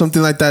to do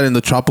something like that in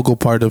the tropical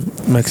part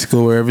of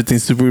Mexico, where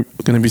everything's going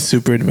to be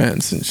super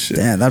advanced and shit.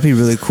 Yeah, that'd be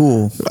really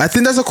cool. I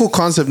think that's a cool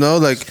concept. No,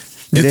 like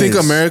you think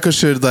America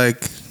should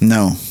like?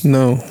 No.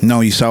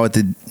 You saw what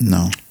the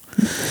no.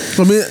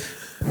 I mean,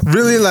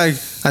 really, like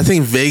I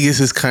think Vegas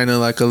is kind of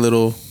like a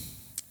little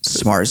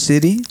smart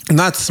city.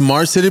 Not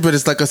smart city, but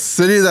it's like a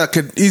city that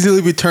could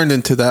easily be turned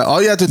into that.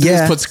 All you have to do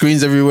is put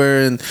screens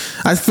everywhere, and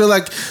I feel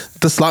like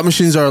the slot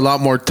machines are a lot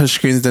more touch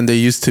screens than they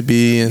used to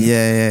be.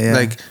 And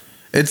like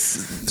it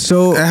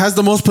has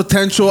the most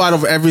potential out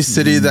of every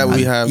city that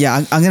we have.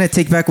 Yeah, I'm gonna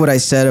take back what I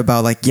said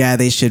about like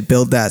they should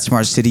build that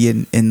smart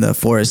city in the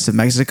forests of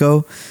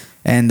Mexico,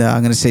 and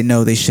I'm gonna say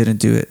no, they shouldn't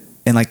do it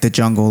in like the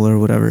jungle or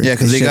whatever. Yeah,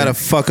 because they gotta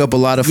fuck up a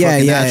lot of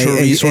fucking natural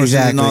resources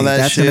and all that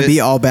That's shit. gonna be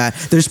all bad.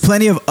 There's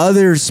plenty of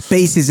other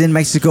spaces in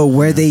Mexico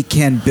where they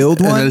can build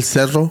one. In El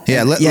Cerro.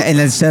 In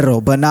El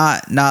Cerro, but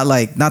not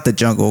the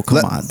jungle.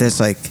 Come on, there's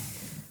like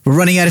we're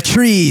running out of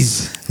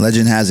trees.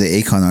 Legend has it.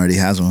 Akon already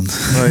has one.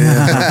 Oh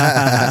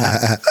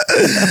yeah.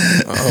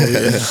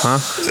 Huh?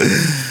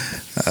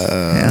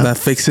 That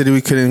fake city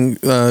we couldn't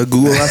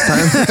Google last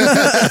time.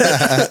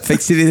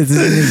 Fake city that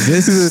doesn't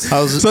exist.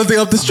 Something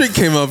up the street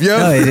came up, yo.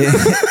 No, it didn't.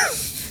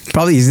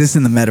 Probably exists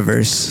in the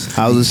metaverse.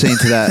 I was listening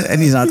to that, and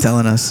he's not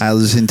telling us. I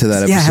was listening to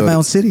that episode. Yeah, I have my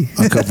own city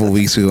a couple of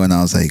weeks ago, and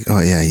I was like, "Oh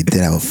yeah, he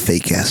did have a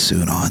fake ass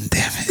suit on.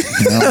 Damn it!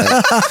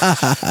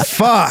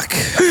 Fuck,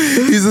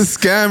 he's a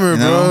scammer,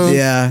 bro.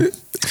 Yeah."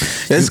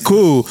 It's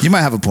cool. You might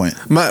have a point.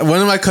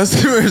 One of my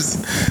customers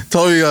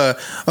told me, "Oh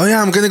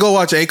yeah, I'm gonna go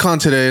watch Akon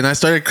today," and I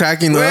started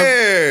cracking up.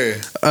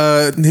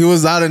 He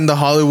was out in the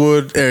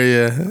Hollywood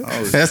area, and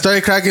I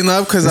started cracking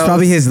up because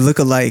probably his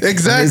lookalike.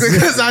 Exactly,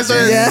 because I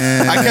started.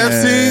 I kept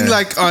seeing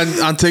like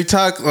on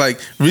TikTok like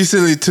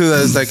recently too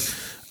that it's like,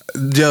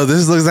 yo,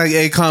 this looks like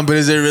Akon, but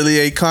is it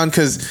really Akon?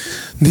 Because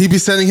he be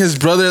sending his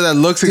brother that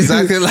looks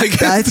exactly like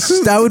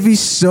that would be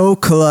so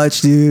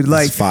clutch, dude.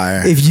 Like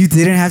fire. If you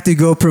didn't have to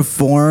go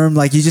perform,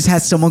 like you just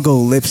had someone go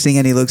lip sync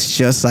and he looks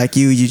just like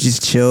you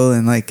just chill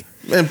and like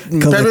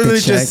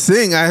probably just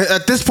sing.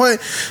 At this point,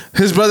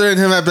 his brother and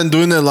him have been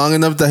doing it long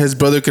enough that his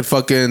brother could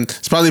fucking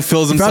probably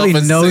feels himself. He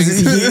probably knows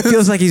he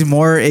feels like he's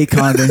more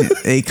Akon than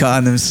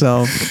Akon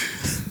himself.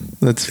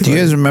 Do you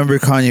guys remember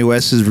Kanye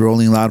West's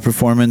Rolling Loud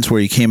performance where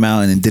he came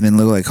out and it didn't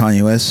look like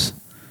Kanye West?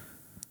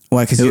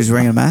 Why? Because he was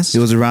wearing a mask? It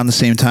was around the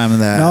same time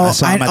that I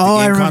saw him at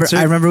the game concert.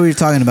 I remember what you're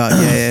talking about.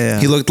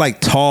 Yeah. He looked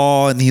like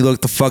tall and he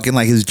looked the fucking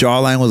like his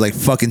jawline was like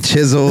fucking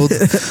chiseled.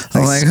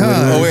 I'm like,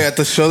 huh? Oh wait, at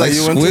the show that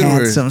you went to?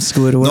 Handsome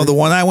Squidward. No, the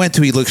one I went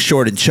to, he looked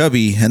short and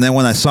chubby. And then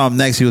when I saw him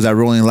next, he was at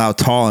Rolling Loud,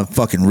 tall and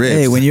fucking ripped.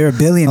 Hey, when you're a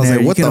billionaire,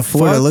 like, you can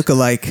afford a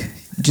look-alike.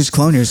 Just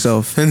clone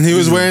yourself. And he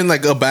was wearing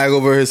like a bag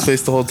over his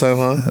face the whole time,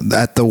 huh?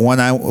 At the one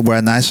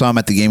when I saw him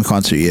at the game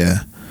concert,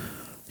 yeah.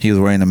 He was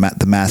wearing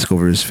the mask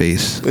over his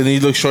face. And he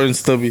looked short and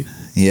stubby.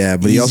 Yeah,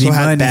 but he also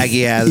had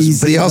baggy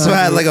ass. But he also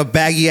had like a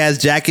baggy ass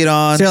jacket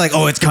on. So you're like,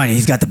 oh, it's Kanye.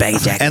 He's got the baggy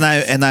jacket. And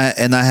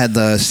I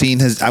had seen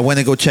his. I went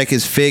to go check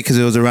his fit because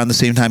it was around the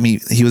same time he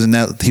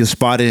was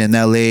spotted in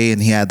L.A.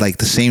 and he had like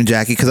the same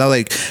jacket because I was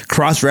like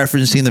cross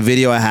referencing the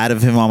video I had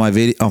of him on my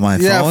phone.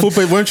 Yeah,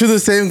 Fupe, weren't you the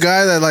same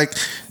guy that like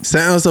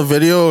sent us a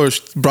video or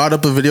brought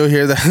up a video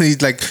here that he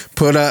like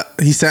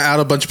he sent out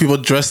a bunch of people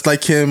dressed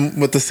like him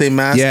with the same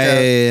mask?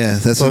 Yeah.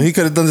 So he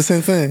could have done the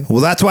same thing.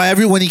 Well, that's why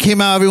when he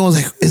came out, everyone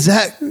was like, "Is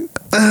that?"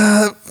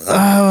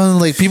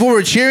 Like people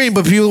were cheering,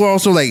 but people were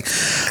also like,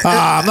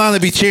 "I'm not gonna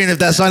be cheering if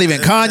that's not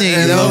even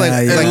Kanye." You know,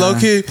 like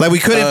low-key, like we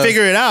couldn't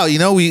figure it out. You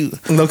know, we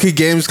low-key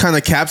games kind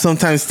of cap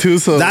sometimes too.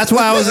 So that's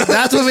why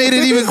that's what made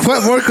it even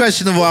more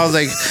questionable. I was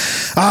like,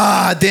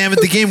 damn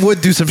it, the game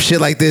would do some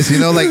shit like this. You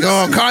know, like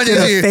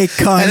Kanye's here, fake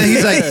Kanye.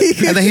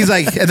 and then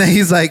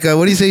he's like,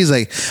 what do you say? He's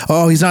like,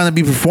 oh, he's not gonna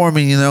be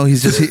performing. You know,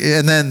 he's just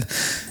and then.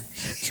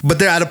 But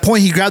there at a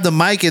point he grabbed the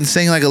mic and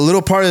sang like a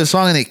little part of the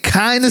song and it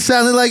kind of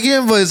sounded like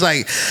him, but it's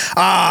like,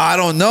 I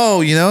don't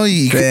know, you know,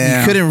 you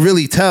couldn't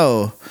really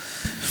tell.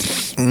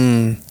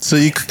 So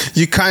you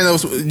kind of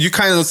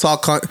saw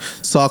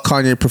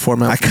Kanye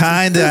perform. I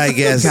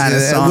guess,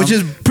 which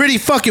is pretty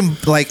fucking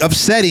like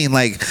upsetting.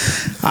 Like,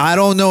 I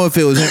don't know if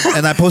it was him.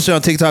 And I posted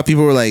on TikTok.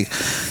 People were like,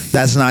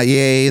 "That's not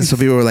Ye," and some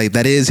people were like,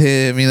 "That is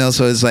him." You know,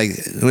 so it's like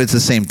it's the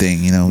same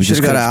thing. You know, we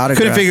just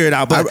couldn't figure it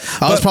out. But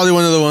I was probably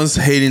one of the ones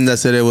hating that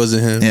said it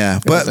wasn't him. Yeah,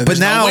 but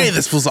now no way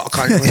this was all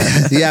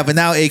Kanye. Yeah, but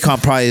now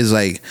Akon probably is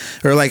like,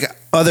 or like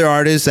other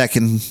artists that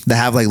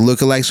have like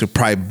lookalikes could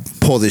probably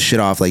pull this shit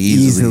off like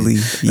easily.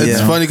 Yeah. It's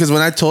funny because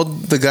when I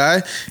told the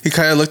guy, he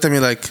kind of looked at me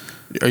like,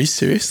 "Are you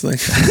serious?" Like,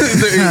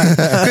 because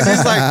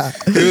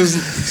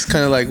he's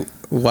kind of like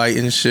white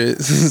and shit.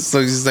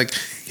 So he's like,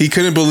 he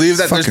couldn't believe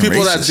that there's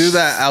people that do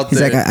that out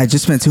there. He's like, I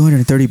just spent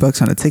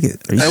 $230 on a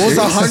ticket. It was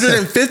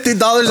 $150 a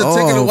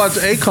ticket to watch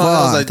Akon.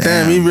 I was like,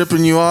 damn, he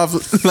ripping you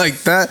off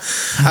like that.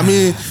 I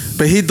mean,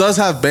 but he does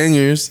have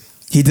bangers.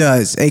 He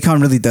does.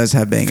 Akon really does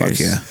have bangers.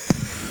 Fuck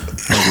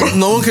yeah.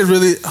 No one could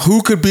really.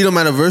 Who could beat him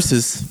at a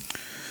versus?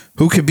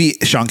 Who could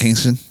beat Sean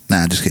Kingston?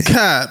 Nah, just kidding.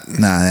 Cap.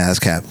 Nah, that's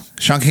cap.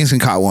 Sean Kingston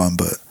caught one,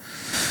 but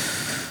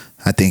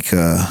I think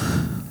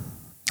I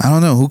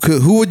don't know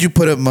who would you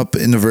put him up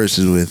in the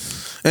verses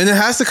with? And it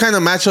has to kind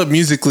of match up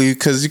musically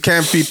because you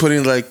can't be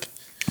putting like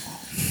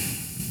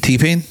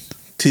T-Pain.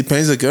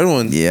 T-Pain's a good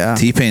one. Yeah,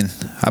 T-Pain.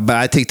 But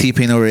I take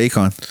T-Pain over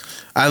Akon.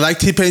 I like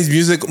T-Pain's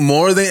music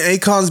more than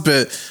Akon's,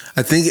 but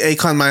I think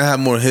Akon might have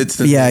more hits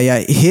than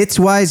hits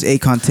wise,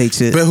 Akon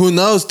takes it. But who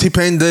knows?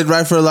 T-Pain did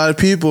write for a lot of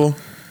people.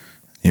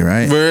 You're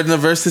right. We're in a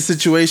versus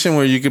situation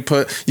where you could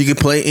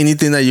play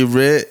anything that you've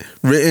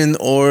written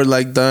or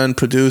like done,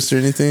 produced or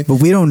anything.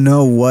 But we don't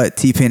know what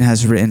T-Pain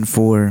has written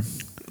for.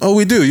 Oh,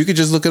 we do. You could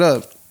just look it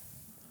up.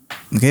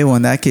 Okay, well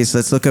in that case,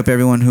 let's look up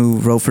everyone who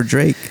wrote for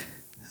Drake.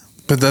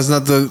 But that's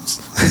not the.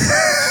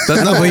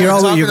 That's not but what you're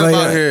we're talking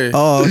about here.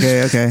 Oh,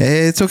 okay.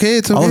 Hey, it's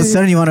okay. All of a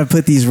sudden, you want to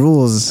put these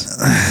rules.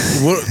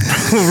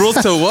 Rules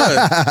to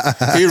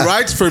what? He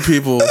writes for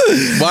people.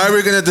 Why are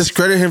we gonna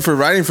discredit him for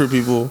writing for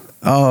people?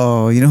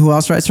 Oh, you know who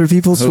else writes for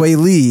people? Sway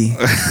Lee.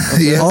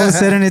 Yeah. All of a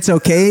sudden, it's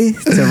okay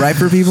to write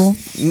for people.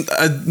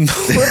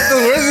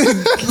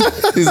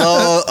 He's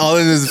all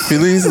in his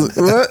feelings.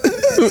 What?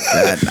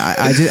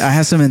 I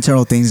have some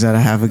internal things that I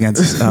have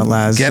against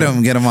Laz. Get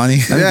him on you.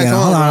 Yeah,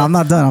 come on, I'm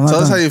not done. Tell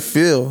us how you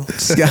feel.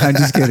 I'm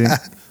just kidding.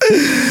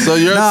 So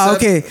you're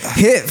okay.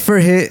 Hit for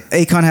hit,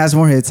 Akon has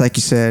more hits, like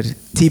you said.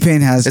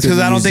 T-Pain has. It's because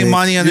I don't think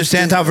Money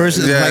understands how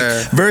verses.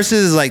 Like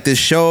verses is like this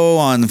show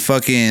on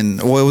fucking.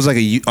 Well, it was like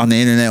on the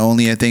internet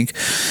only, I think,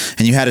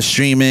 and you had to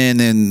stream in,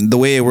 and the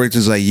way it worked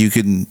is like you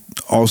could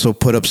also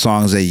put up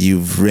songs that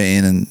you've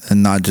written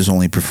and not just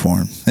only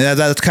perform. Yeah,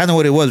 that's kind of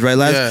what it was, right,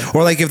 Laz? Yeah.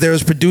 Or like if there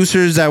was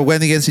producers that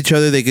went against each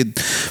other, they could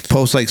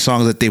post like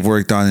songs that they've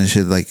worked on and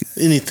shit, like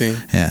anything.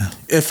 Yeah.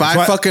 If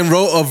I fucking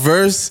wrote a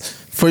verse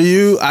for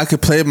you, I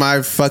could play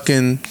my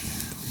fucking.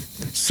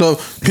 So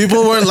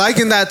people weren't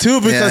liking that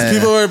too because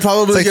people were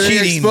probably getting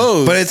cheating,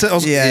 exposed. But it's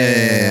also,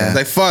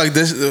 like fuck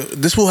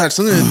this will have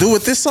something to do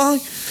with this song.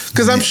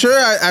 Because I'm sure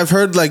I've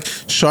heard like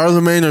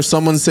Charlemagne or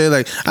someone say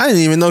like I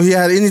didn't even know he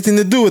had anything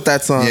to do with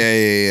that song.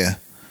 Yeah.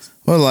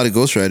 Well, a lot of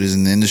ghostwriters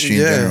in the industry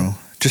in general.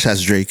 Just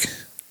ask Drake.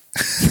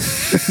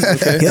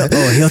 Okay.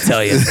 He'll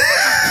tell you.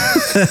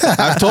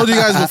 I've told you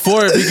guys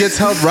before, if he gets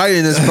help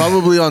writing, it's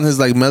probably on his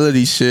like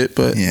melody shit.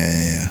 But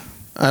yeah.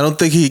 I don't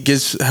think he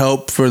gets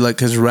help for like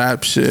his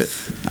rap shit.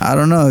 I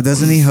don't know.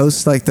 Doesn't he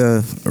host like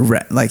the he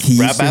rap used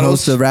to battles?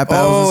 host the rap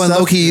battles? Oh, and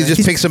Loki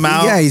just picks them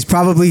out. Yeah, he's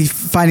probably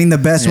finding the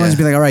best ones. And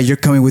be like, all right, you're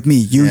coming with me.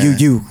 You.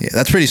 Yeah,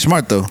 that's pretty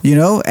smart though. You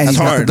know, and that's he's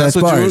hard. got the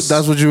best bars.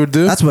 That's what you would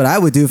do. That's what I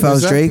would do if I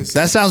was Drake.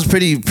 That sounds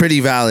pretty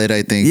valid.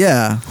 I think.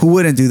 Yeah, who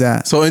wouldn't do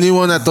that? So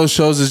anyone at those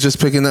shows is just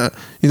picking up.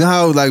 You know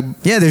how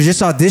like they're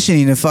just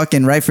auditioning to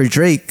fucking write for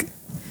Drake.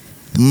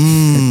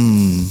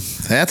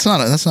 That's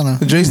not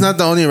a. Drake's not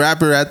the only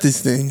rapper at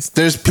these things.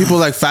 There's people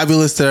like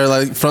Fabulous that are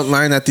like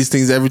frontline at these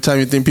things. Every time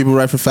you think people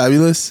write for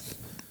Fabulous,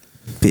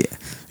 you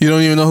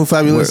don't even know who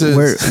Fabulous is.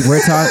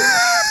 We're talking.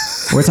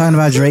 We're talking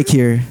about Drake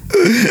here.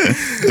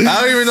 I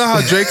don't even know how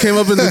Drake came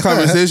up in the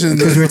conversation.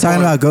 Because we're talking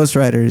about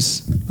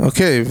ghostwriters.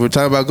 Okay, we're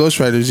talking about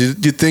ghostwriters. You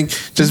think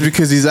just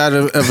because he's at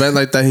an event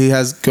like that, he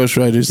has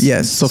ghostwriters?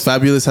 Yes. So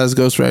Fabulous has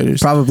ghostwriters.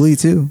 Probably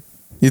too.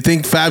 You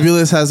think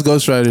Fabulous has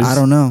ghostwriters? I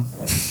don't know.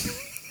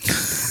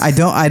 I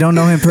don't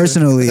know him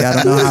personally. I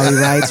don't know how he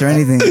writes or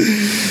anything.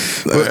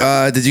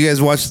 Did you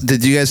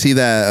guys see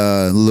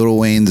that Lil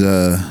Wayne's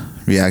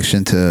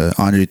reaction to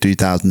Andre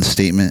 3000's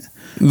statement?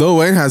 Lil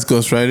Wayne has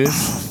ghostwriters.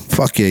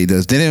 Fuck yeah, he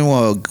does. Didn't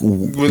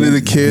Willie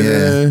the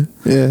Kid?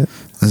 Yeah.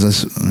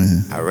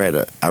 I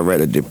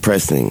read a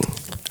depressing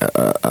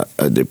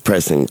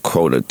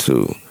quote or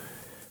two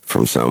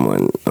from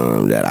someone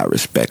that I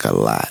respect a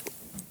lot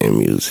in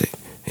music,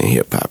 in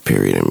hip hop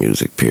period, and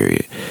music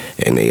period,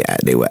 and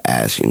they would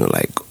ask,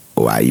 like,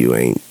 why you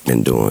ain't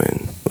been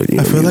doing.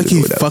 I feel like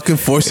he fucking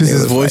forces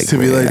his voice to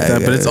be like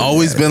that, but it's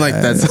always been like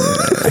that.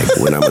 Like,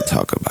 what I'm gonna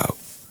talk about?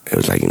 It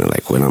was like,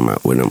 like when I'm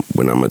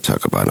gonna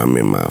talk about, I'm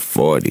in my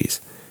 40s.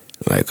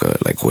 Like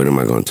what am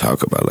I gonna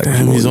talk about? Like,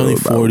 damn, he's only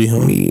 40,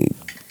 huh? Me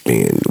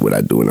being what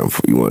I do, and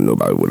you want to know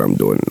about what I'm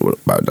doing,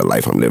 about the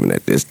life I'm living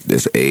at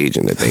this age,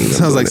 and the things.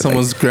 Sounds like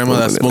someone's grandma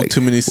that smoked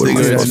too many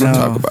cigarettes. To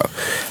talk about.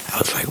 I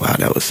was like, wow,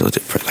 that was so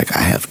different. Like, I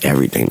have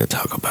everything to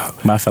talk about.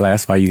 I feel like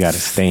that's why you got to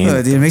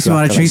stand. Dude, it makes me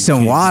want to drink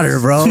some water,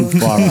 bro.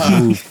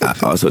 I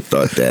also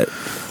thought that.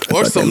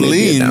 Or some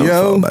lean,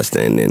 yo. By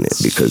standing in it,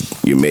 because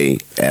you may,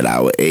 at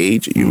our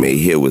age, you may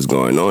hear what's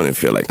going on and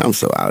feel like I'm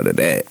so out of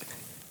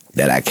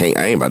that I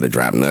ain't about to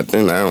drop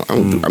nothing.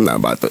 I'm not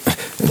about to.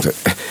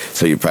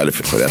 So you probably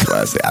feel, that's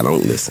why I say I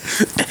don't listen.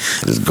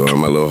 Just go in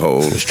my little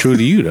hole. It's true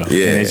to you though.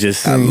 Yeah, and it's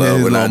just I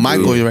love when I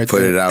Michael, do, right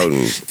put there. it out and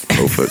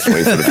go swing for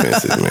the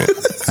fences, man.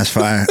 That's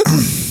fire.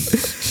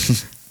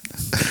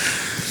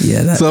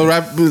 Yeah. So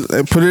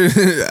put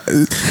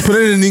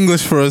it in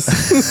English for us.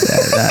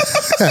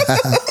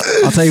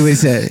 I'll tell you what he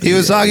said. He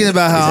was talking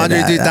about how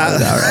Andre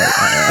 3000. All right.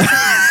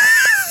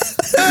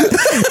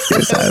 He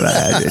was talking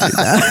about Andre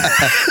 3000.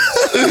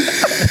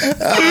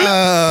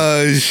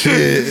 Oh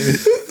shit!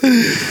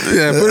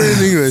 Yeah, put it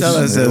in English.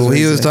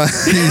 He was talking.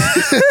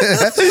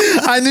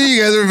 I knew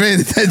you guys weren't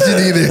paying attention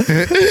either.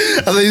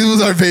 I thought you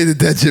guys aren't paying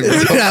attention, bro.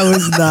 I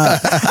was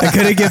not. I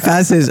couldn't get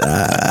past his.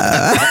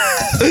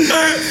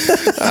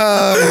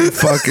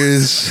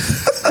 Fuckers.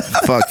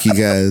 Fuck you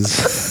guys.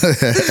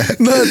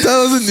 No,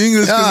 that was in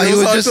English. No, he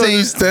was just saying.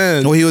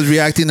 Understand. Well, he was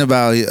reacting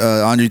about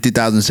Andre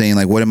 3000 saying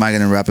like, "What am I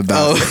gonna rap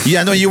about?" Oh.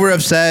 Yeah, I know you were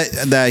upset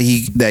that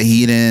he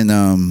didn't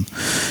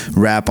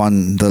rap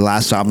on the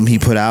last album he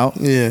put out.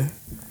 Yeah.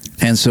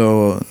 And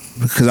so,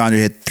 because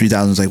Andre had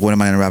 3000, was like, "What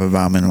am I gonna rap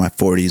about? I'm in my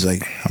 40s,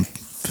 like I'm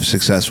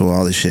successful,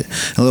 all this shit."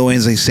 And Lil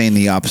Wayne's like saying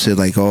the opposite,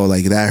 like, "Oh,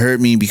 like that hurt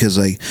me because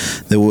like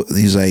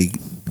he's like,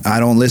 I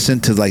don't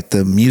listen to like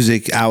the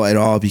music out at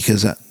all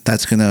because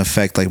that's gonna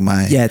affect like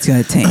my it's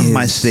gonna taint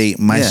my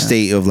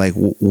state of like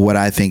what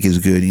I think is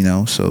good,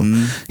 So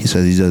he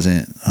says he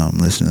doesn't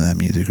listen to that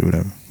music or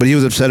whatever. But he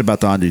was upset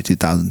about the Andre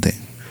 2000 thing.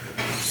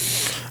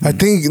 I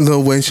think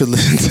Lil Wayne should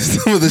listen to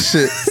some of the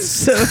shit.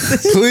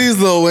 Please,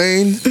 Lil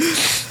Wayne.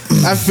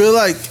 I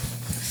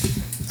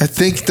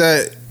think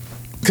that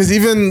because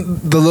even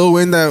the Lil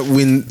Wayne that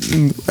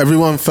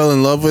everyone fell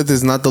in love with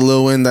is not the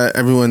Lil Wayne that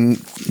everyone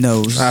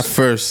knows at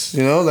first.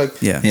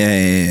 Like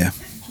Yeah.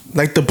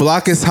 Like the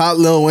Block is Hot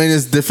Lil Wayne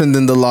is different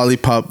than the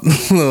Lollipop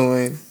Lil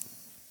Wayne.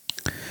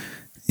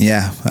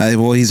 Yeah,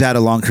 well, he's had a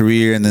long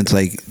career, and it's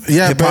like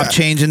hip hop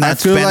changing. That I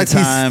feel like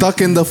he's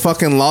stuck in the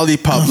fucking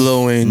Lollipop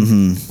Lil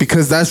Wayne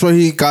because that's where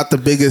he got the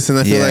biggest, and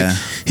I feel like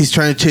he's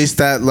trying to chase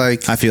that.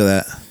 Like I feel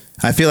that.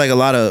 I feel like a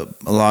lot of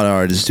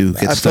artists do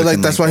get I stuck feel like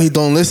in that's why he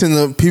don't listen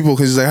to people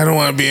because he's like, I don't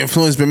want to be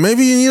influenced, but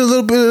maybe you need a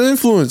little bit of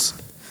influence.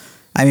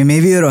 I mean,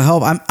 maybe it'll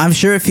help. I'm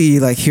sure if he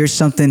like hears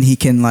something, he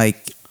can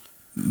like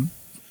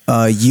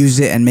use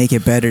it and make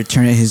it better,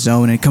 turn it his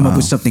own, and come up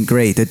with something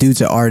great. The dude's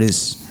an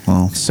artist.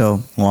 Well,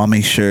 I'll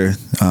make sure.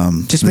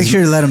 Just make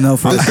sure to let him know.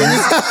 The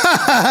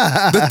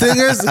thing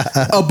is,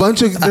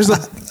 there's a.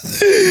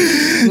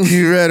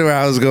 You read where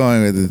I was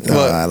going with it.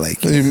 I like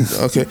it.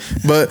 Okay,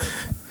 but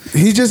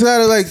he just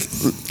gotta like.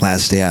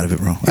 Last stay out of it,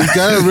 bro. You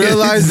gotta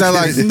realize that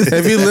like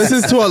if he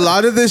listens to a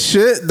lot of this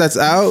shit that's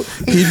out,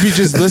 he'd be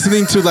just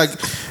listening to like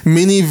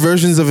mini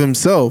versions of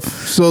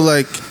himself. So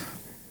like,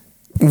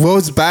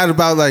 what's bad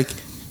about like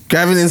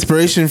grabbing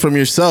inspiration from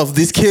yourself?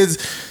 These kids,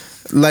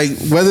 like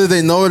whether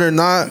they know it or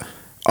not,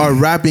 are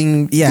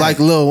rapping like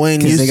Lil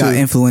Wayne used to. They got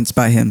influenced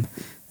by him.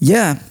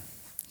 Yeah.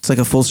 It's like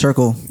a full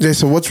circle. Yeah,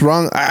 so what's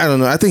wrong? I don't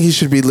know. I think he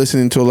should be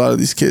listening to a lot of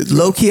these kids.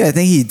 Low key, I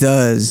think he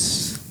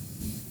does.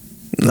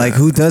 Like,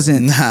 who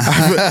doesn't? Bro,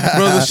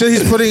 the shit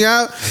he's putting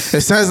out,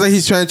 it sounds like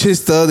he's trying to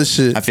chase the other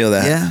shit. I feel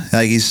that. Yeah.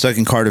 Like he's stuck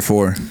in Carter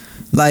 4.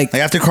 Like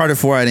after Carter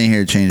 4, I didn't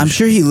hear it change. I'm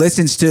sure he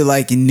listens to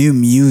like new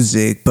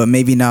music, but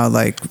maybe not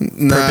like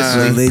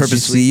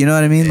purposely. You know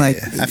what I mean? Like,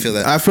 I feel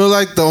that. I feel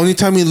like the only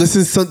time he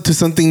listens to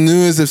something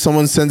new is if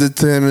someone sends it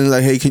to him and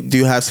like, hey, do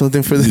you have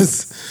something for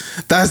this?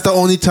 That's the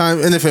only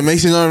time. And if it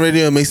makes it on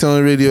radio, it makes it on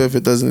the radio. If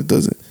it doesn't, it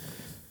doesn't.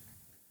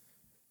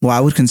 Well, I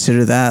would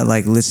consider that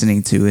like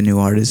listening to a new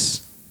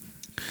artist.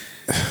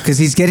 because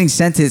he's getting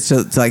sent it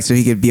so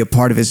he could be a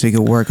part of it, so he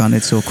could work on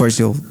it. So of course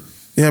he'll.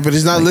 Yeah, but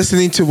he's not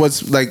listening to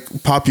what's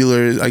like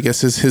popular. I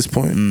guess is his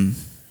point.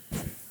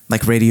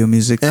 Like radio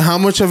music. And how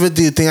much of it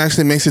do you think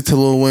actually makes it to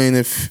Lil Wayne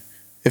if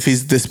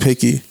he's this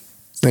picky?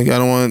 Like I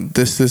don't want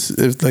this.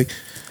 If like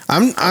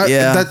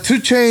that 2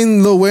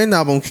 Chainz Lil Wayne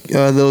album,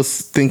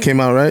 those thing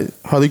came out right.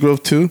 Holly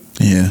Grove 2.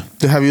 Yeah.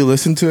 Have you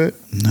listened to it?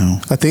 No.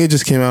 I think it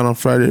just came out on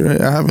Friday, right?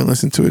 I haven't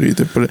listened to it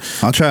either, but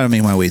I'll try to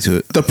make my way to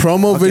it. The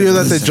promo video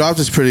that they dropped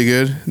is pretty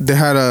good. They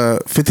had a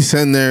 50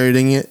 Cent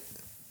narrating it.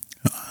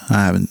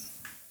 I haven't.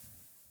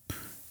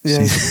 Yeah,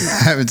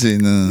 I haven't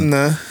seen the.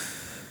 Nah.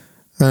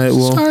 All right.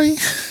 Well. Sorry.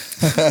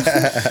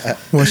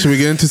 Well, should we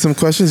get into some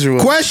questions or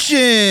what?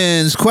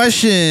 Questions.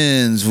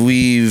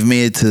 We've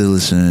made it to the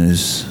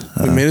listeners.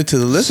 We made it to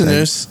the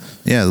listeners.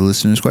 Yeah, the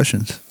listeners'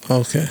 questions.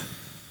 Okay.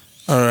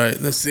 All right.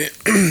 Let's see.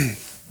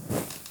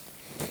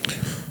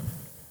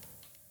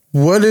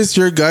 What is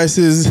your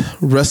guys'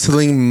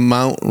 wrestling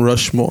Mount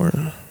Rushmore?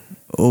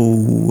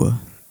 Oh.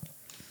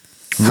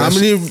 How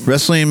many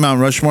wrestling Mount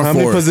Rushmore? How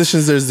many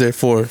positions is there?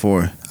 Four.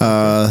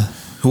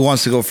 Who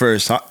wants to go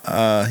first?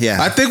 Yeah.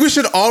 I think we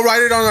should all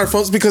write it on our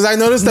phones because I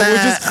noticed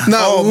that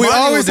we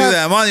always do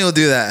that. Monty will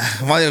do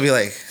that. Monty will be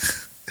like,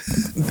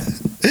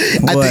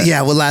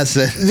 we'll last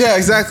it. Yeah,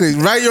 exactly.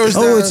 Write yours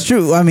down. Oh, it's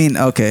true. I mean,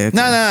 okay.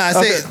 No. I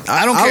say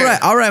I don't care.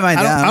 I'll write mine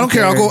down. I don't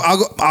care.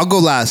 I'll go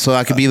last, so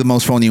I could be the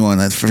most phony one.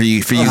 That's for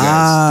you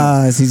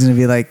guys. So he's gonna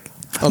be like.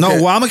 Okay. No,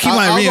 well, I'm gonna keep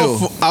my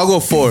real. I'll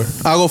go 4.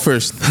 I'll go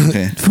first.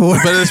 Okay. 4.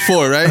 But it's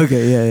 4, right?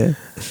 Okay. Yeah.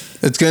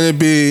 It's gonna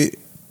be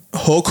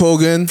Hulk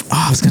Hogan. Oh,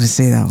 I was gonna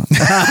say that one.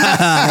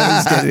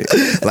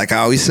 Like I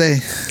always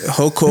say,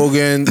 Hulk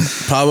Hogan,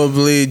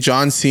 probably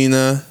John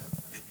Cena.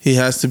 He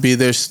has to be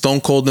there. Stone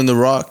Cold and The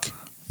Rock.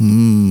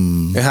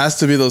 It has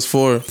to be those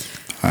 4. All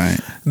right.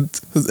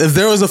 If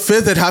there was a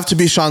 5th, it'd have to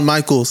be Shawn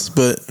Michaels,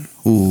 but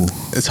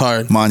it's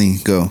hard. Monty,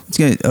 go. It's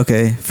good.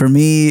 Okay, for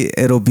me,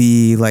 it'll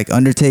be like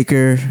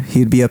Undertaker.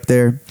 He'd be up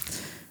there.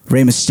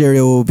 Rey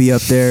Mysterio will be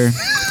up there.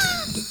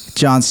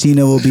 John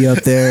Cena will be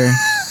up there.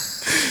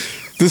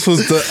 This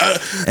was the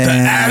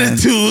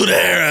Attitude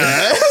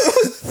Era.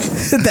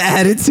 The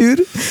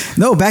Attitude?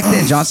 No, back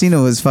then John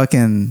Cena was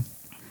fucking.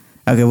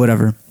 Okay,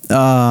 whatever.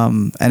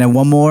 And then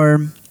one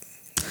more.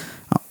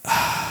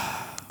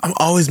 I'm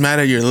always mad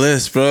at your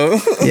list, bro.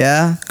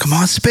 Yeah. Come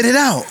on, spit it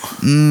out.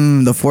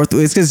 The 4th.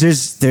 It's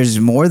because there's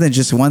more than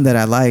just one that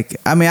I like.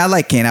 I mean, I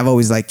like Kane. I've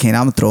always liked Kane.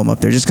 I'm gonna throw him up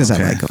there just because I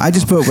like him. I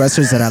just put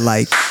wrestlers that I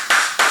like.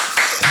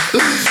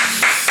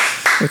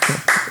 Okay.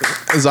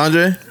 Is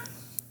Andre?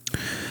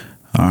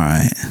 All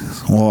right.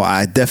 Well,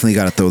 I definitely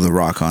got to throw The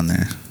Rock on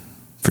there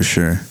for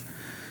sure.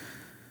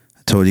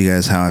 I told you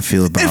guys how I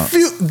feel about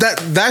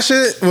that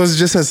shit was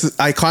just as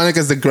iconic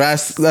as the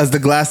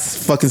glass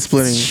fucking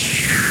splitting.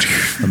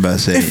 I'm about to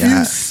say,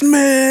 you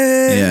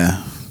smell.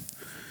 Yeah.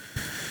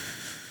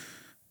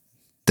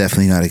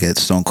 Definitely got to get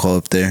Stone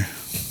Cold up there.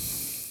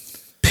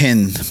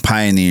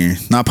 Pioneer,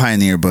 not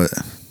pioneer, but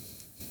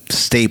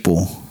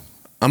staple.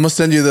 I'm gonna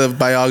send you the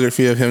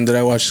biography of him that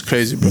I watched. It's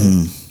crazy, bro.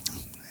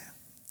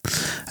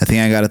 I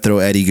think I got to throw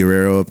Eddie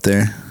Guerrero up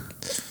there.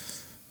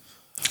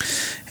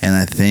 And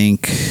I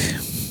think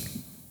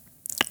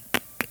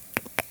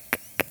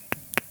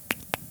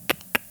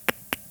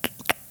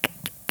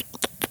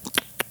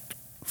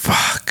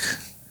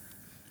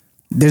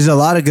There's a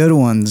lot of good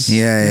ones.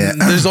 Yeah.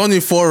 There's only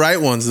 4 right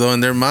ones though in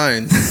their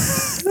mind.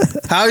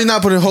 How are you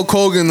not putting Hulk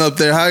Hogan up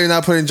there? How are you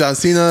not putting John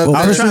Cena? Well,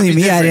 personally,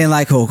 me, I didn't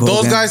like Hulk Hogan.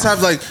 Those guys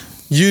have like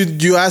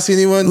you ask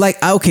anyone?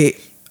 Like okay,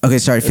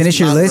 sorry. Finish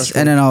your list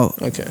and then I'll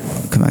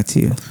come back to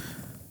you.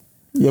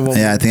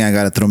 Yeah, I think I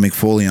got to throw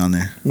McFoley on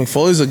there.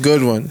 McFoley's a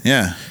good one.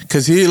 Yeah,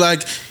 because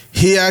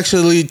he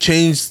actually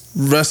changed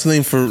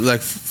wrestling for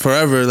like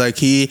forever. Like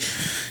he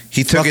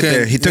took it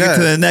there. He took it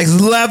to the next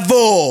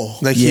level.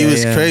 Like he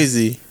was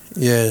crazy.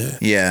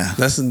 Yeah.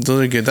 Those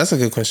are good. That's a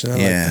good question. I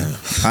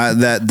like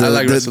that.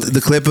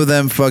 The clip of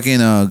them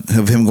fucking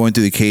of him going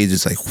through the cage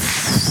is like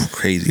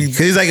crazy. Because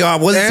he's like, I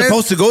wasn't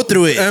supposed to go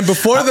through it. And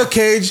before the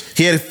cage,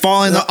 he had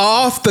fallen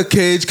off the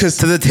cage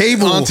to the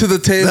table, onto the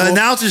table, the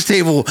announcer's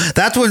table.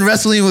 That's when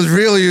wrestling was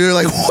real. You're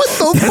like, what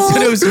the fuck?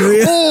 When it was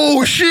real.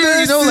 Oh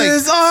shit!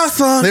 This is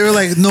awesome. They were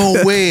like,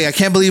 no way! I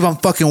can't believe I'm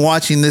fucking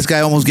watching this guy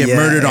almost get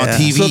murdered on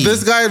TV. So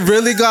this guy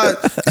really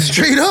got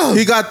straight up.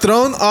 He got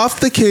thrown off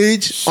the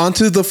cage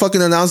onto the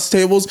fucking announce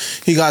tables.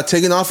 He got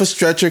taken off a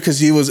stretcher because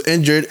he was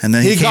injured, and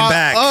then he came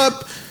back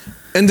up.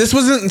 And this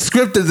wasn't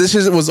scripted. This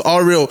was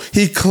all real.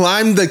 He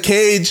climbed the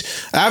cage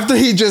after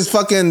he just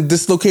fucking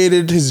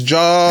dislocated his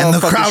jaw. And the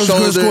crowd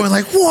was going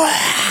like, what?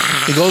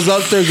 He goes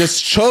up there,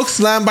 gets choke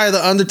slammed by the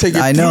Undertaker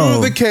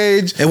through the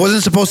cage. It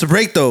wasn't supposed to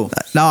break though.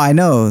 No, I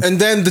know. And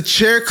then the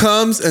chair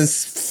comes and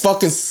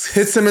fucking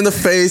hits him in the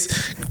face.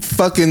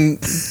 Fucking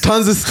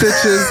tons of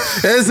stitches.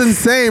 It's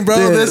insane, bro.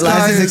 Dude, this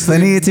guy is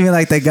explaining it to me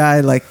like that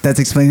guy that's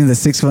explaining the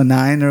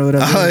 619 or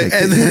whatever.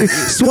 And then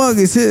swung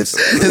his hips.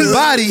 His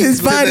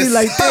body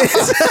like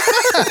this.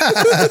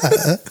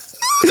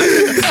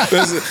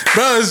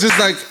 Bro, it's just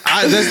like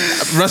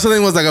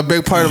wrestling was like a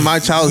big part of my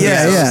childhood.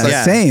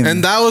 Yeah, same.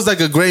 And that was like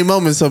a great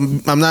moment. So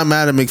I'm not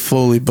mad at Mick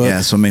Foley,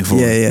 but so Mick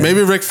Foley. Yeah.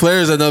 Maybe Ric Flair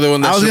is another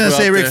one. That I was gonna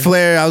say Ric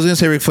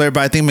Flair.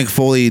 But I think Mick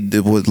Foley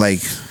would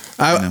like.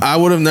 I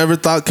would have never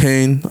thought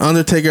Kane.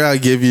 Undertaker, I'll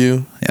give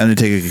you.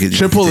 Undertaker.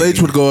 Triple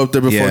H would go up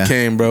there before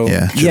Kane, bro.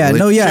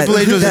 Triple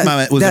H was in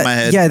my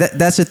head. Yeah,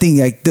 that's the thing.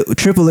 Like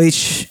Triple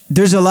H,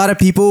 there's a lot of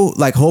people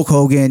like Hulk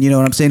Hogan. You know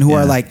what I'm saying? Who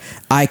are like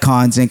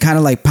icons and kind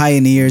of like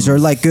pioneers or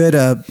like good.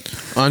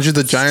 Andre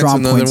the Giant's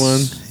another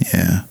one.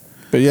 Yeah,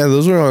 but yeah,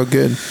 those were all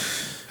good.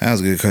 That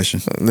was a good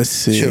question. Let's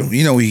see. Sure.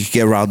 You know we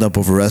get riled up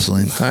over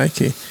wrestling.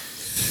 Okay.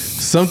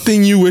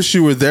 Something you wish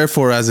you were there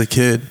for as a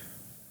kid.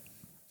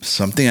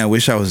 Something I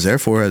wish I was there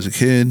for as a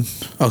kid.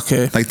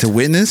 Okay. Like to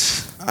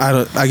witness?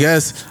 I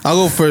guess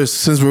I'll go first.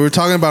 Since we were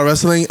talking about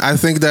wrestling, I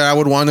think that I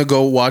would want to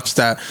go watch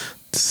that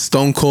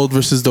Stone Cold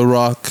versus The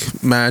Rock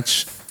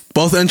match.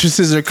 Both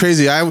entrances are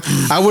crazy. I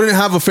wouldn't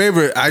have a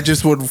favorite. I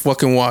just would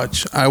fucking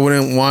watch. I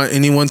wouldn't want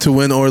anyone to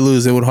win or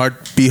lose. It would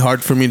be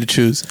hard for me to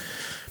choose.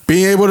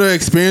 Being able to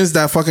experience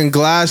that fucking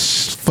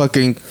glass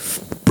fucking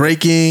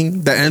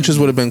breaking, that entrance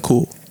would have been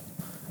cool.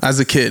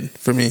 As a kid,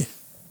 for me.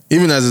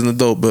 Even as an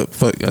adult, but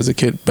fuck, as a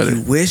kid, better.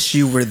 You wish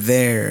you were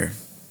there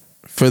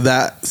for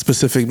that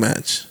specific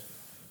match.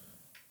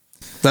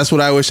 That's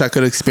what I wish I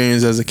could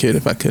experience as a kid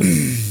if I could.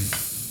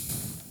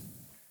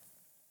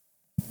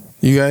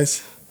 You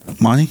guys?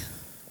 Money?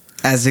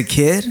 As a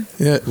kid?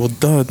 Yeah, well,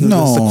 duh.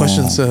 No. That's the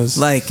question says.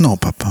 Like, no,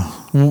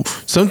 Papa.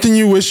 Something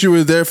you wish you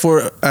were there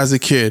for as a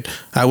kid.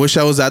 I wish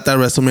I was at that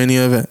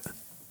WrestleMania event.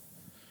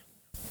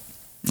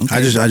 Okay.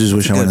 I just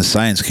wish I went to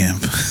science camp.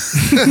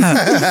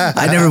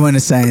 I never went to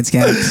science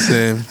camp.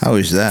 Same. I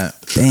wish that.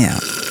 Damn.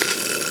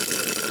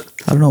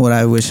 I don't know what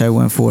I wish I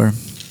went for.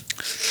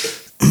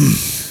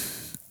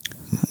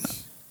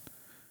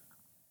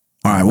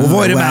 All right, we'll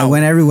void him out. I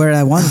went everywhere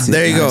I wanted to.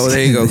 There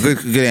you go.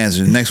 Good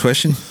answer. Next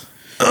question.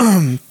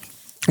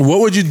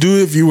 What would you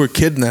do if you were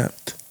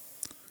kidnapped?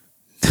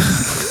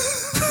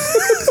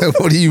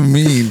 What do you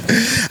mean?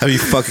 I'd be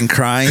fucking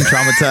crying,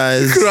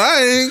 traumatized.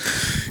 Crying?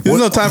 There's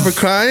no time for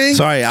crying.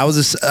 Sorry, I was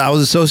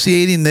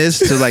associating this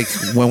to like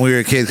when we were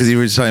a kid because you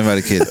were just talking about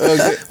a kid.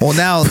 Okay. Well,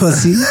 now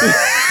pussy.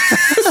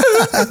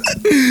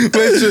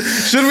 Wait,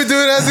 should we do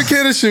it as a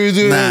kid or should we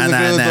do it as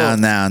a girl?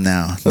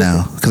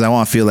 No. Because I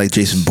want to feel like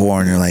Jason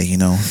Bourne or like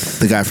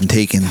the guy from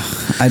Taken.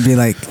 I'd be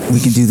like, we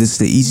can do this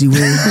the easy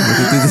way. We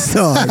can do this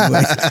the hard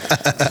way.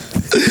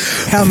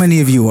 How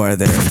many of you are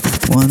there?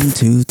 1,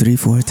 2, 3,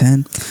 4,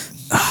 10.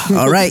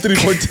 All right. 3,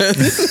 4, 10.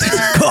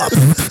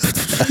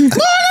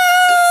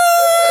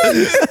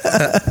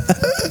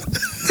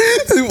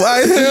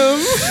 Why him?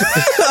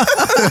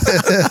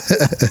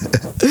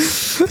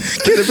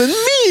 Could have been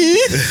me.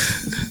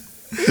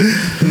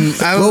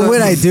 What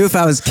would I do if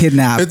I was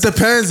kidnapped? It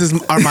depends.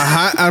 Are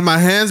my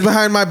hands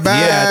behind my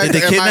back? Yeah, did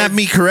they kidnap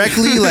me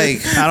correctly?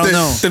 Like, I don't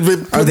know.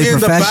 Are they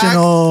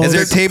professional? Is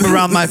there tape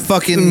around my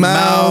fucking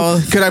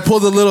mouth? Could I pull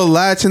the little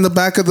latch in the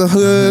back of the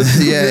hood?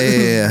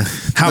 Yeah.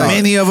 How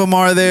many of them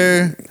are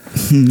there?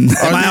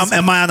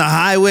 Am I on the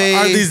highway?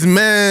 Are these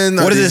men?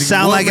 What does it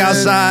sound like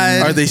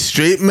outside? Are they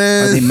straight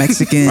men? Are they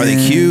Mexican? Are they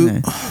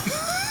cute?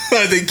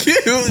 Are they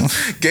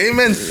cute? Gay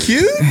men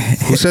cute?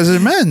 Who says they're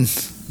men?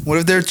 What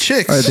if they're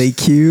chicks? Are they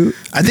cute?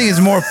 I think it's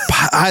more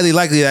highly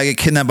likely that I get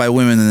kidnapped by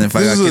women than if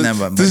I got kidnapped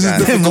by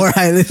guys. More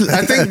highly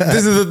I think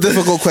this is a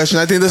difficult question.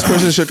 I think this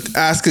person should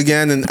ask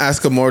again and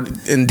ask a more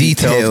in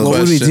detail. What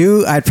would we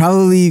do? I'd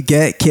probably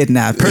get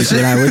kidnapped. Is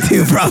what I would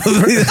do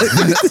probably.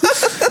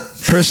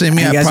 Personally,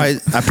 me, I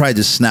probably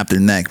just snap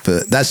their neck,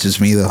 but that's just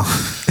me though.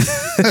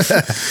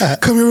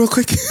 Come here real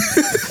quick.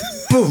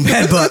 Boom,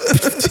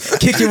 headbutt.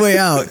 Kick your way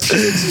out.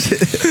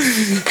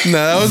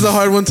 That was a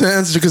hard one to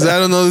answer because I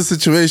don't know the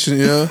situation,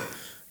 you know?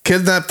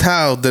 Kidnapped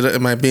how?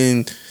 Am I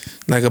being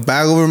like a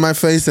bag over my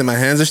face and my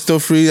hands are still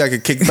free? I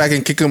could kick back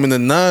and kick them in the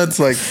nuts.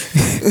 Like,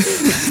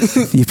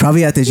 you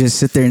probably have to just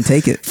sit there and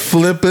take it.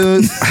 Flip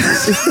it.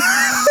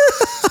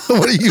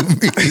 What do you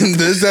mean?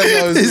 They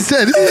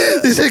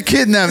said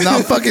kidnap,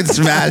 not fucking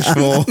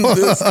smashful.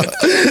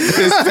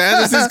 His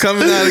fantasy's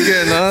coming out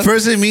again, huh?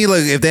 Personally, me,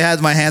 look, if they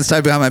had my hands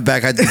tied behind my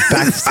back, I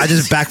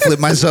just backflip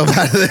myself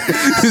out of there.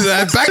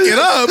 I back it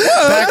up.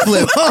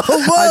 Backflip.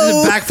 I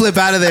just backflip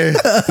out of there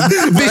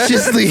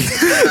viciously.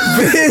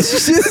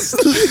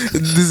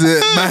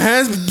 My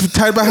hands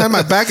tied behind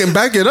my back and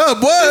back it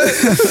up. What?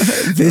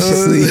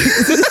 Viciously.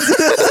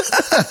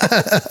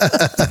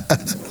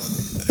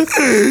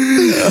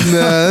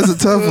 Nah, that's a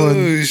tough one.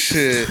 Oh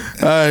shit.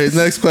 All right,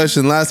 next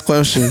question. Last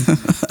question.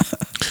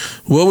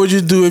 What would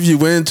you do if you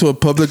went into a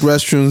public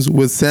restrooms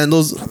with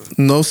sandals,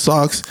 no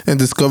socks, and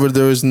discovered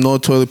there was no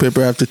toilet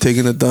paper after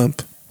taking a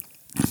dump?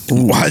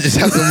 Why just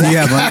have to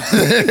walk out of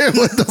there?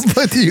 What the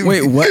fuck do you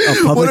Wait, what? A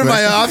public What are my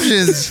restroom?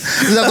 options?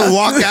 Just have to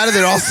walk out of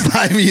there all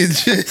slimy and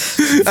shit.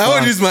 I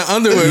would use my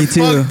underwear. Me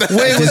too.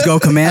 Wait, just go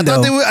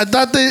commando. I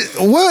thought they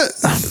what?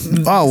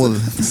 Oh well,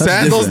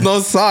 sandals, no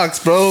socks,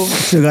 bro.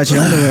 Still got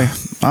your underwear.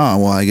 Oh,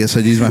 well, I guess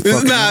I'd use my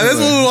fucking... Nah, that's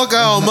what we walk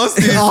out all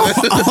musty. How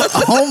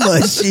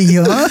much,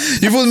 huh?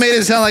 You fools made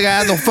it sound like I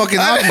had no fucking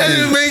option. I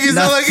didn't make it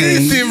sound like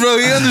anything, bro.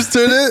 He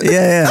understood it.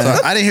 Yeah.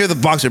 So I didn't hear the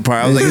boxer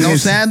part. I was like, no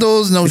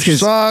sandals, no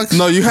socks.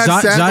 No, you had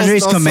sandals.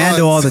 Zandre's no commando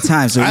socks. all the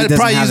time, so he doesn't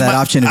have that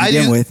option to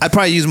begin with. I'd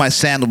probably use my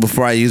sandal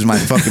before I use my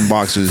fucking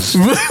boxers.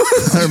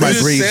 Or my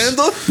briefs.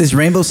 Sandal? This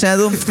rainbow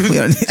sandal?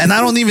 And I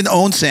don't even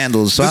own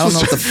sandals, so I don't know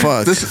what the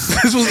fuck. This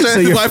was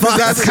trying to wipe his ass.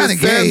 That's kind of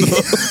gay.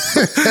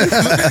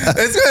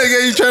 It's kind of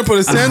gay. You trying to put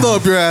a sandal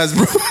up your ass,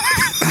 bro.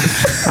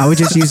 I would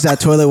just use that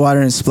toilet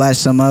water and splash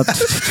some up.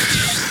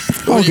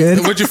 All good.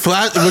 Would you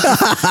flush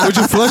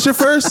it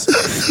first?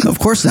 Of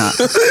course not.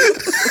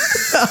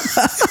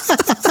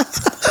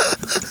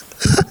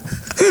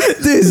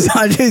 Dude,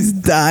 Sanjay's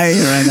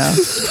dying right now.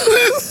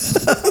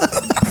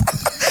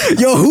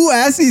 Yo, who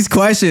asked these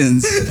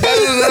questions? I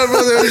don't know,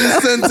 bro. They were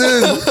just sent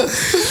in.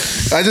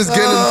 I just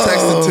get them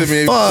texted to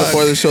me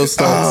before the show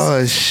starts.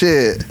 Oh,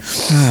 shit.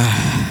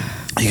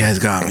 You guys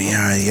got me.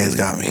 All right, you guys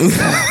got me.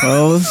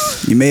 Well,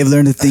 you may have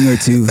learned a thing or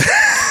two.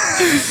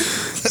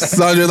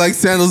 Sandra like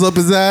sandals up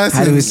his ass.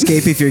 How to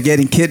escape if you're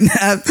getting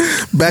kidnapped.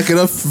 Back it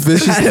up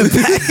viciously.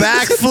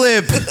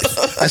 Backflip.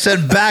 I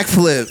said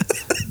backflip.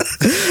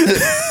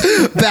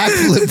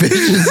 Backflip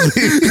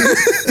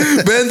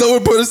viciously. Bend over,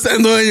 put a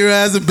sandal on your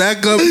ass, and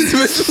back up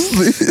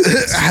viciously.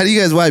 How do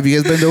you guys wipe?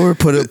 You guys bend over,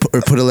 put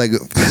a leg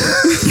up.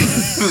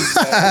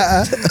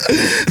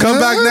 Come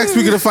back next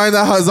week to find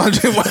out how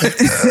Sandra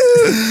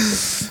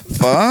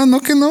wipes. No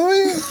que no,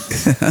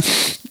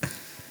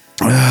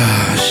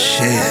 oh,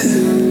 shit.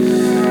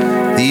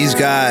 These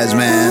guys,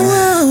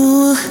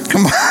 man.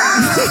 Come on.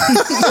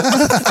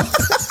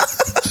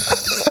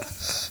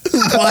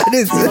 What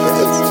is this?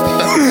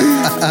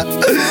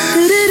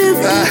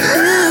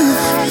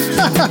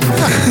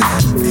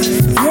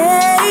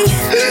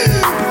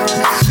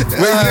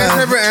 Wait, you guys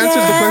never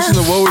answered the question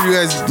of what would you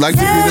guys like to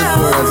be there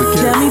for as a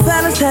kid? Tell me,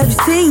 fellas, have you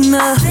seen the?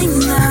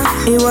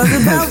 It was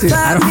about Dude, I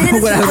don't know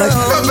what I would like.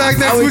 Come back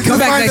next week. Come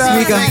back next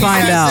week and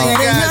find out.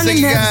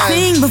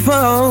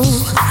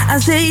 I said,